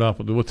 Start off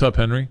with it. What's up,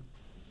 Henry?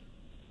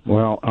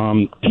 Well,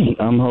 I'm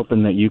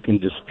hoping that you can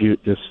dispute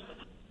this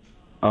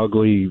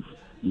ugly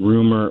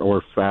rumor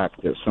or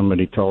fact that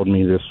somebody told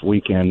me this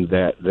weekend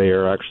that they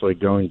are actually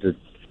going to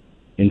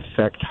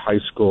infect high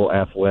school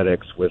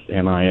athletics with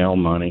NIL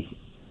money.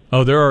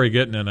 Oh, they're already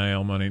getting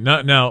NIL money.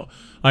 Now,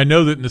 I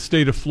know that in the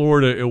state of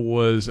Florida it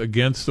was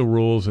against the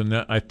rules, and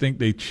I think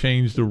they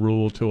changed the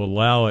rule to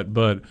allow it,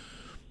 but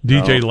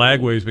DJ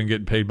Lagway has been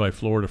getting paid by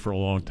Florida for a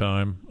long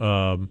time.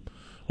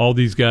 All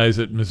these guys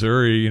at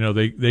Missouri, you know,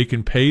 they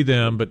can pay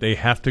them, but they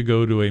have to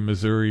go to a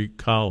Missouri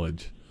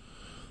college.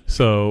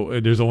 So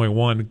there's only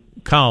one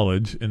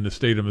college in the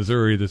state of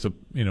Missouri that's a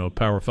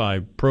Power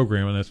 5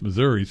 program, and that's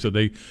Missouri. So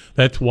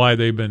that's why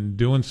they've been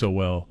doing so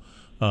well.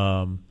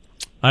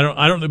 I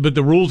don't know, but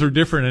the rules are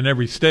different in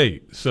every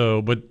state.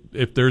 So, but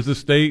if there's a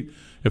state,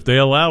 if they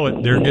allow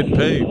it, they're getting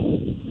paid.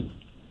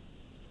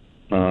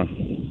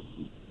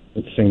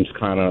 It seems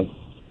kind of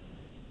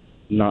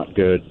not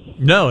good.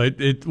 No,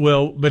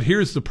 well, but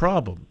here's the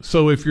problem.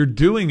 So if you're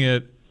doing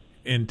it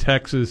in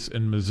Texas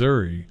and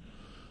Missouri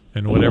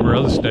and whatever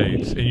other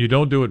states, and you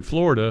don't do it in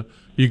Florida,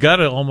 you got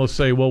to almost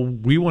say, well,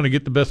 we want to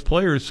get the best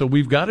players, so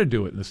we've got to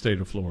do it in the state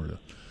of Florida.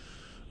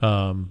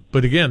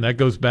 But again, that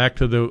goes back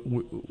to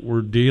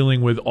we're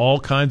dealing with all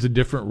kinds of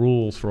different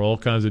rules for all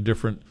kinds of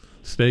different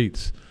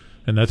states,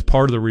 and that's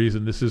part of the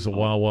reason this is a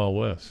wild, wild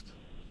west.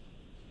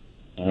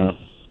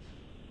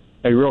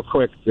 Hey, real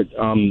quick,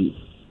 were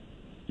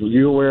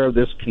you aware of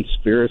this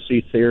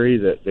conspiracy theory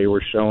that they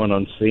were showing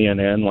on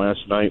CNN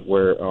last night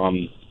where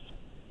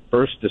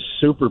first the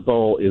Super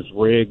Bowl is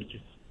rigged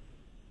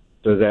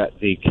so that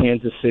the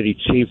Kansas City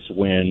Chiefs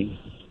win,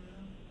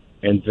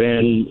 and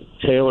then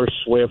Taylor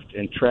Swift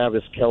and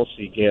Travis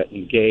Kelce get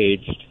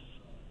engaged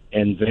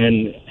and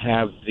then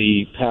have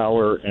the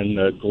power and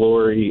the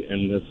glory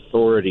and the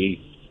authority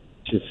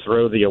to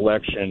throw the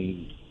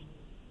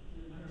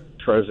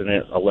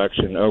president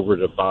election over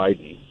to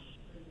Biden?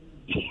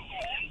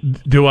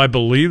 Do I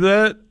believe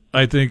that?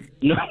 I think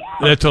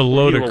that's a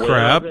load of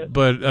crap.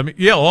 But I mean,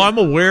 yeah, well, I'm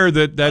aware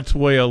that that's the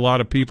way a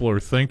lot of people are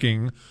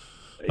thinking.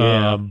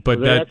 Yeah,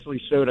 but they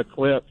actually showed a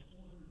clip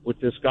with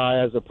this guy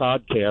as a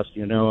podcast,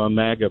 a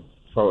MAGA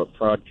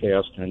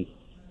podcast,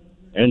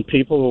 and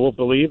people will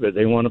believe it.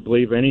 They want to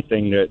believe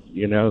anything that's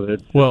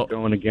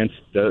going against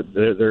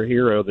their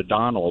hero, the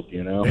Donald.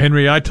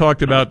 Henry, I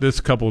talked about this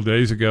a couple of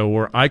days ago,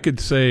 where I could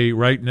say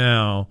right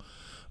now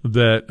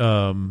that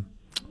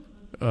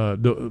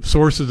the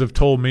sources have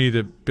told me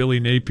that Billy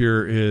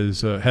Napier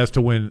has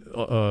to win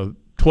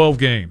 12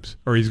 games,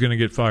 or he's going to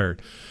get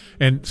fired.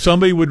 And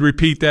somebody would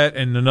repeat that,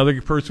 and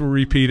another person would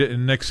repeat it,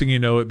 and next thing you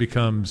know, it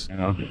becomes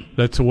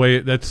that's the way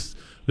that's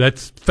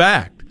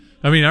fact.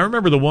 I mean, I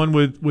remember the one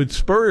with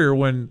Spurrier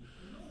when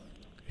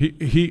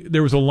he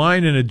there was a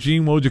line in a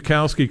Gene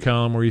Wojciechowski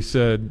column where he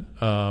said,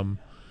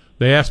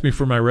 they asked me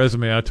for my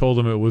resume. I told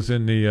them it was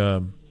in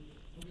the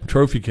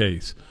trophy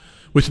case,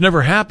 which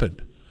never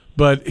happened.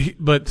 But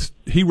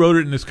he wrote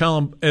it in his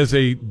column as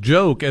a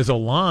joke, as a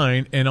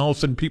line, and all of a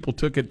sudden people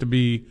took it to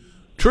be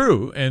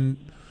true, and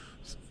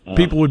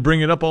people would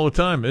bring it up all the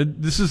time.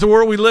 This is the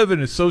world we live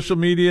in. It's social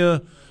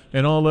media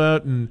and all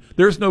that, and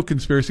there's no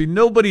conspiracy.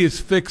 Nobody is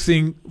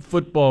fixing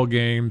football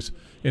games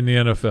in the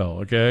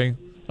NFL, okay?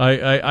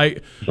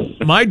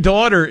 My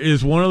daughter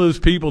is one of those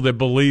people that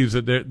believes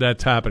that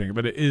that's happening,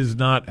 but it is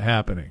not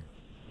happening.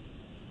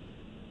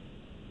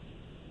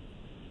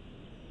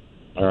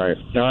 All right.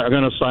 Now I'm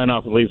going to sign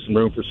off and leave some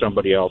room for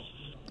somebody else.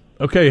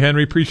 Okay,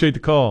 Henry, appreciate the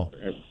call.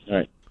 All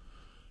right.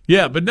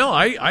 Yeah, but no,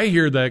 I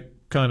hear that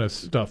kind of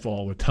stuff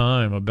all the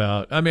time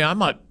about, I mean, I'm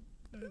not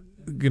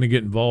going to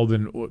get involved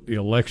in the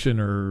election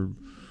or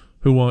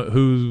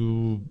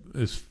who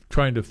is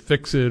trying to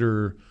fix it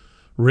or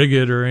rig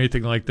it or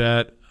anything like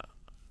that.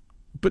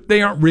 But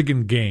they aren't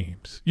rigging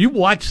games. You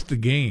watched the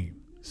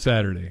game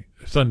Sunday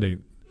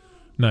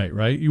night,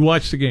 right? You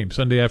watched the game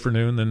Sunday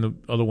afternoon, then the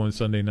other one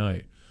Sunday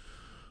night.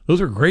 Those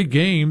are great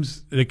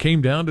games. It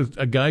came down to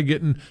a guy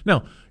getting.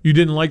 Now, you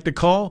didn't like the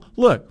call?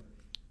 Look,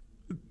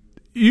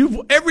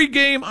 every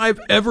game I've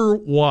ever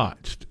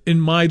watched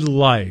in my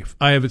life,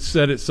 I have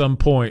said at some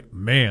point,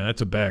 man,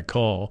 that's a bad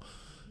call.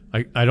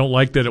 I don't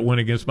like that it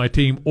went against my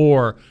team.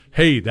 Or,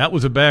 hey, that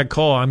was a bad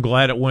call. I'm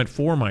glad it went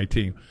for my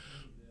team.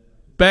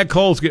 Bad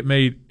calls get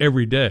made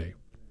every day.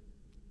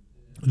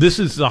 This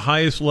is the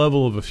highest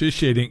level of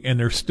officiating, and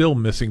they're still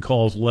missing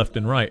calls left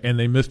and right, and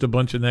they missed a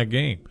bunch in that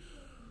game.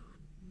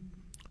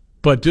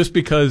 But just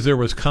because there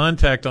was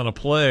contact on a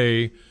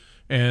play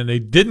and they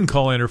didn't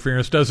call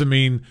interference doesn't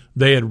mean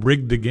they had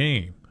rigged the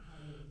game.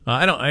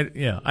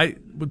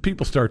 When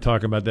people start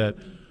talking about that,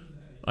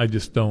 I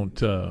just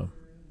don't.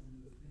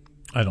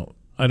 I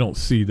don't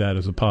see that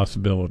as a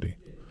possibility.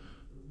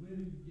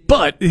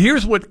 But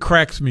here's what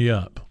cracks me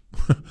up.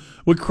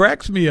 What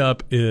cracks me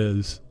up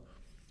is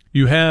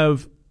you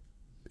have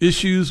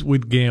issues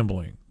with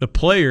gambling. The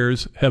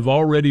players have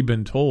already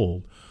been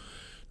told,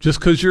 just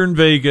because you're in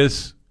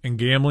Vegas and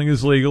gambling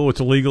is legal,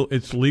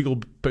 it's legal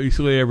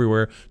basically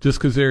everywhere, just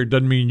because there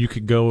doesn't mean you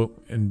could go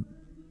and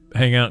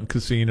hang out in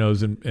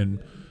casinos and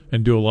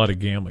do a lot of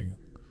gambling.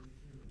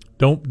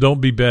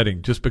 Don't be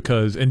betting just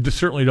because, and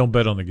certainly don't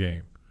bet on the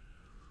game.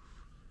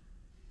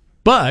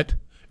 But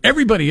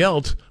everybody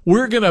else,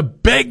 we're going to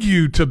beg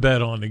you to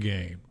bet on the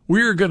game.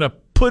 We're going to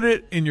put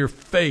it in your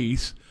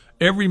face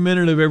every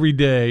minute of every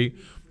day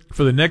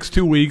for the next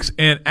 2 weeks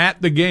and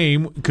at the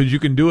game, because you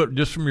can do it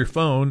just from your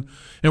phone,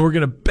 and we're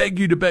going to beg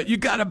you to bet. You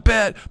got to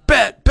bet.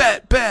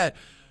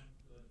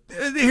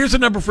 Here's a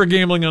number for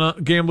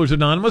Gamblers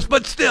Anonymous,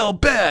 but still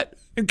bet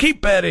and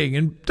keep betting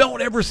and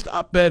don't ever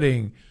stop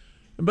betting.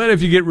 But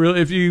if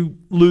you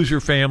lose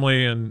your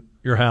family and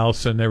your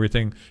house and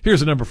everything,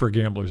 here's a number for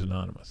Gamblers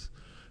Anonymous.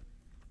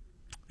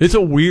 It's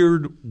a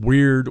weird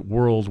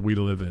world we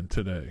live in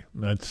today.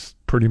 That's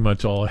pretty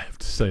much all I have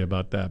to say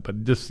about that, but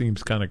it just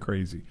seems kind of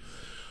crazy.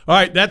 All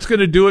right, that's going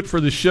to do it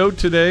for the show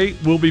today.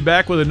 We'll be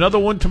back with another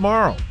one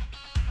tomorrow,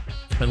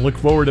 and look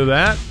forward to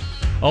that.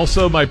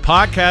 Also, my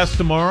podcast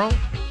tomorrow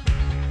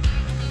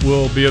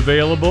will be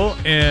available,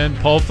 and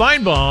Paul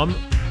Feinbaum,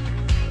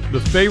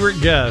 the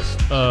favorite guest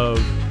of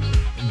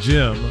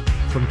Jim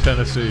from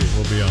Tennessee,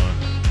 will be on.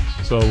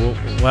 So we'll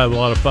have a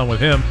lot of fun with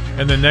him.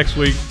 And then next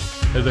week,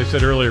 as I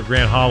said earlier,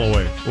 Grant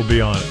Holloway will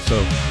be on it.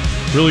 So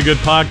really good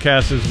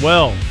podcast as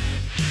well.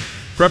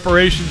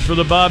 Preparations for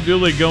the Bob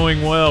Dooley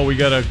going well. We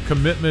got a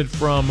commitment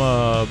from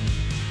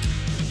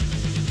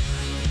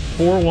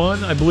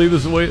 4-1, I believe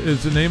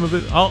is the name of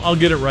it. I'll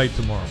get it right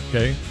tomorrow,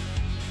 okay?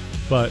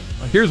 But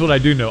here's what I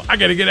do know. I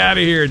got to get out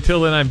of here. Until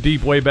then, I'm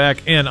deep way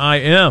back, and I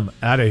am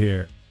out of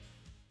here.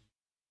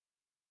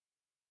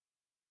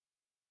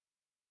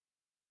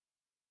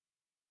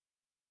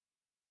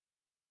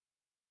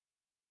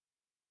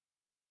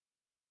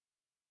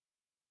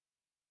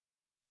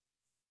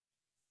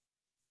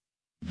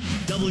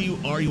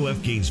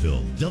 WRUF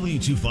Gainesville,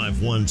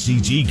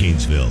 W251CG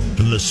Gainesville,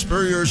 from the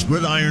Spurrier's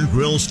Gridiron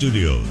Grill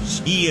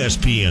Studios,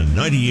 ESPN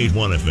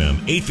 98.1 FM,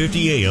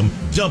 850 AM,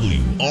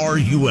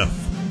 WRUF.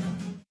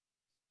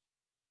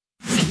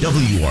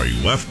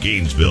 WRUF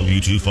Gainesville,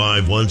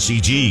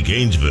 W251CG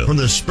Gainesville, from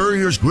the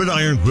Spurrier's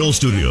Gridiron Grill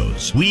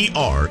Studios. We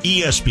are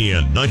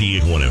ESPN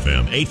 98.1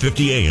 FM,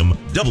 850 AM,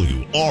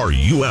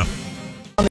 WRUF.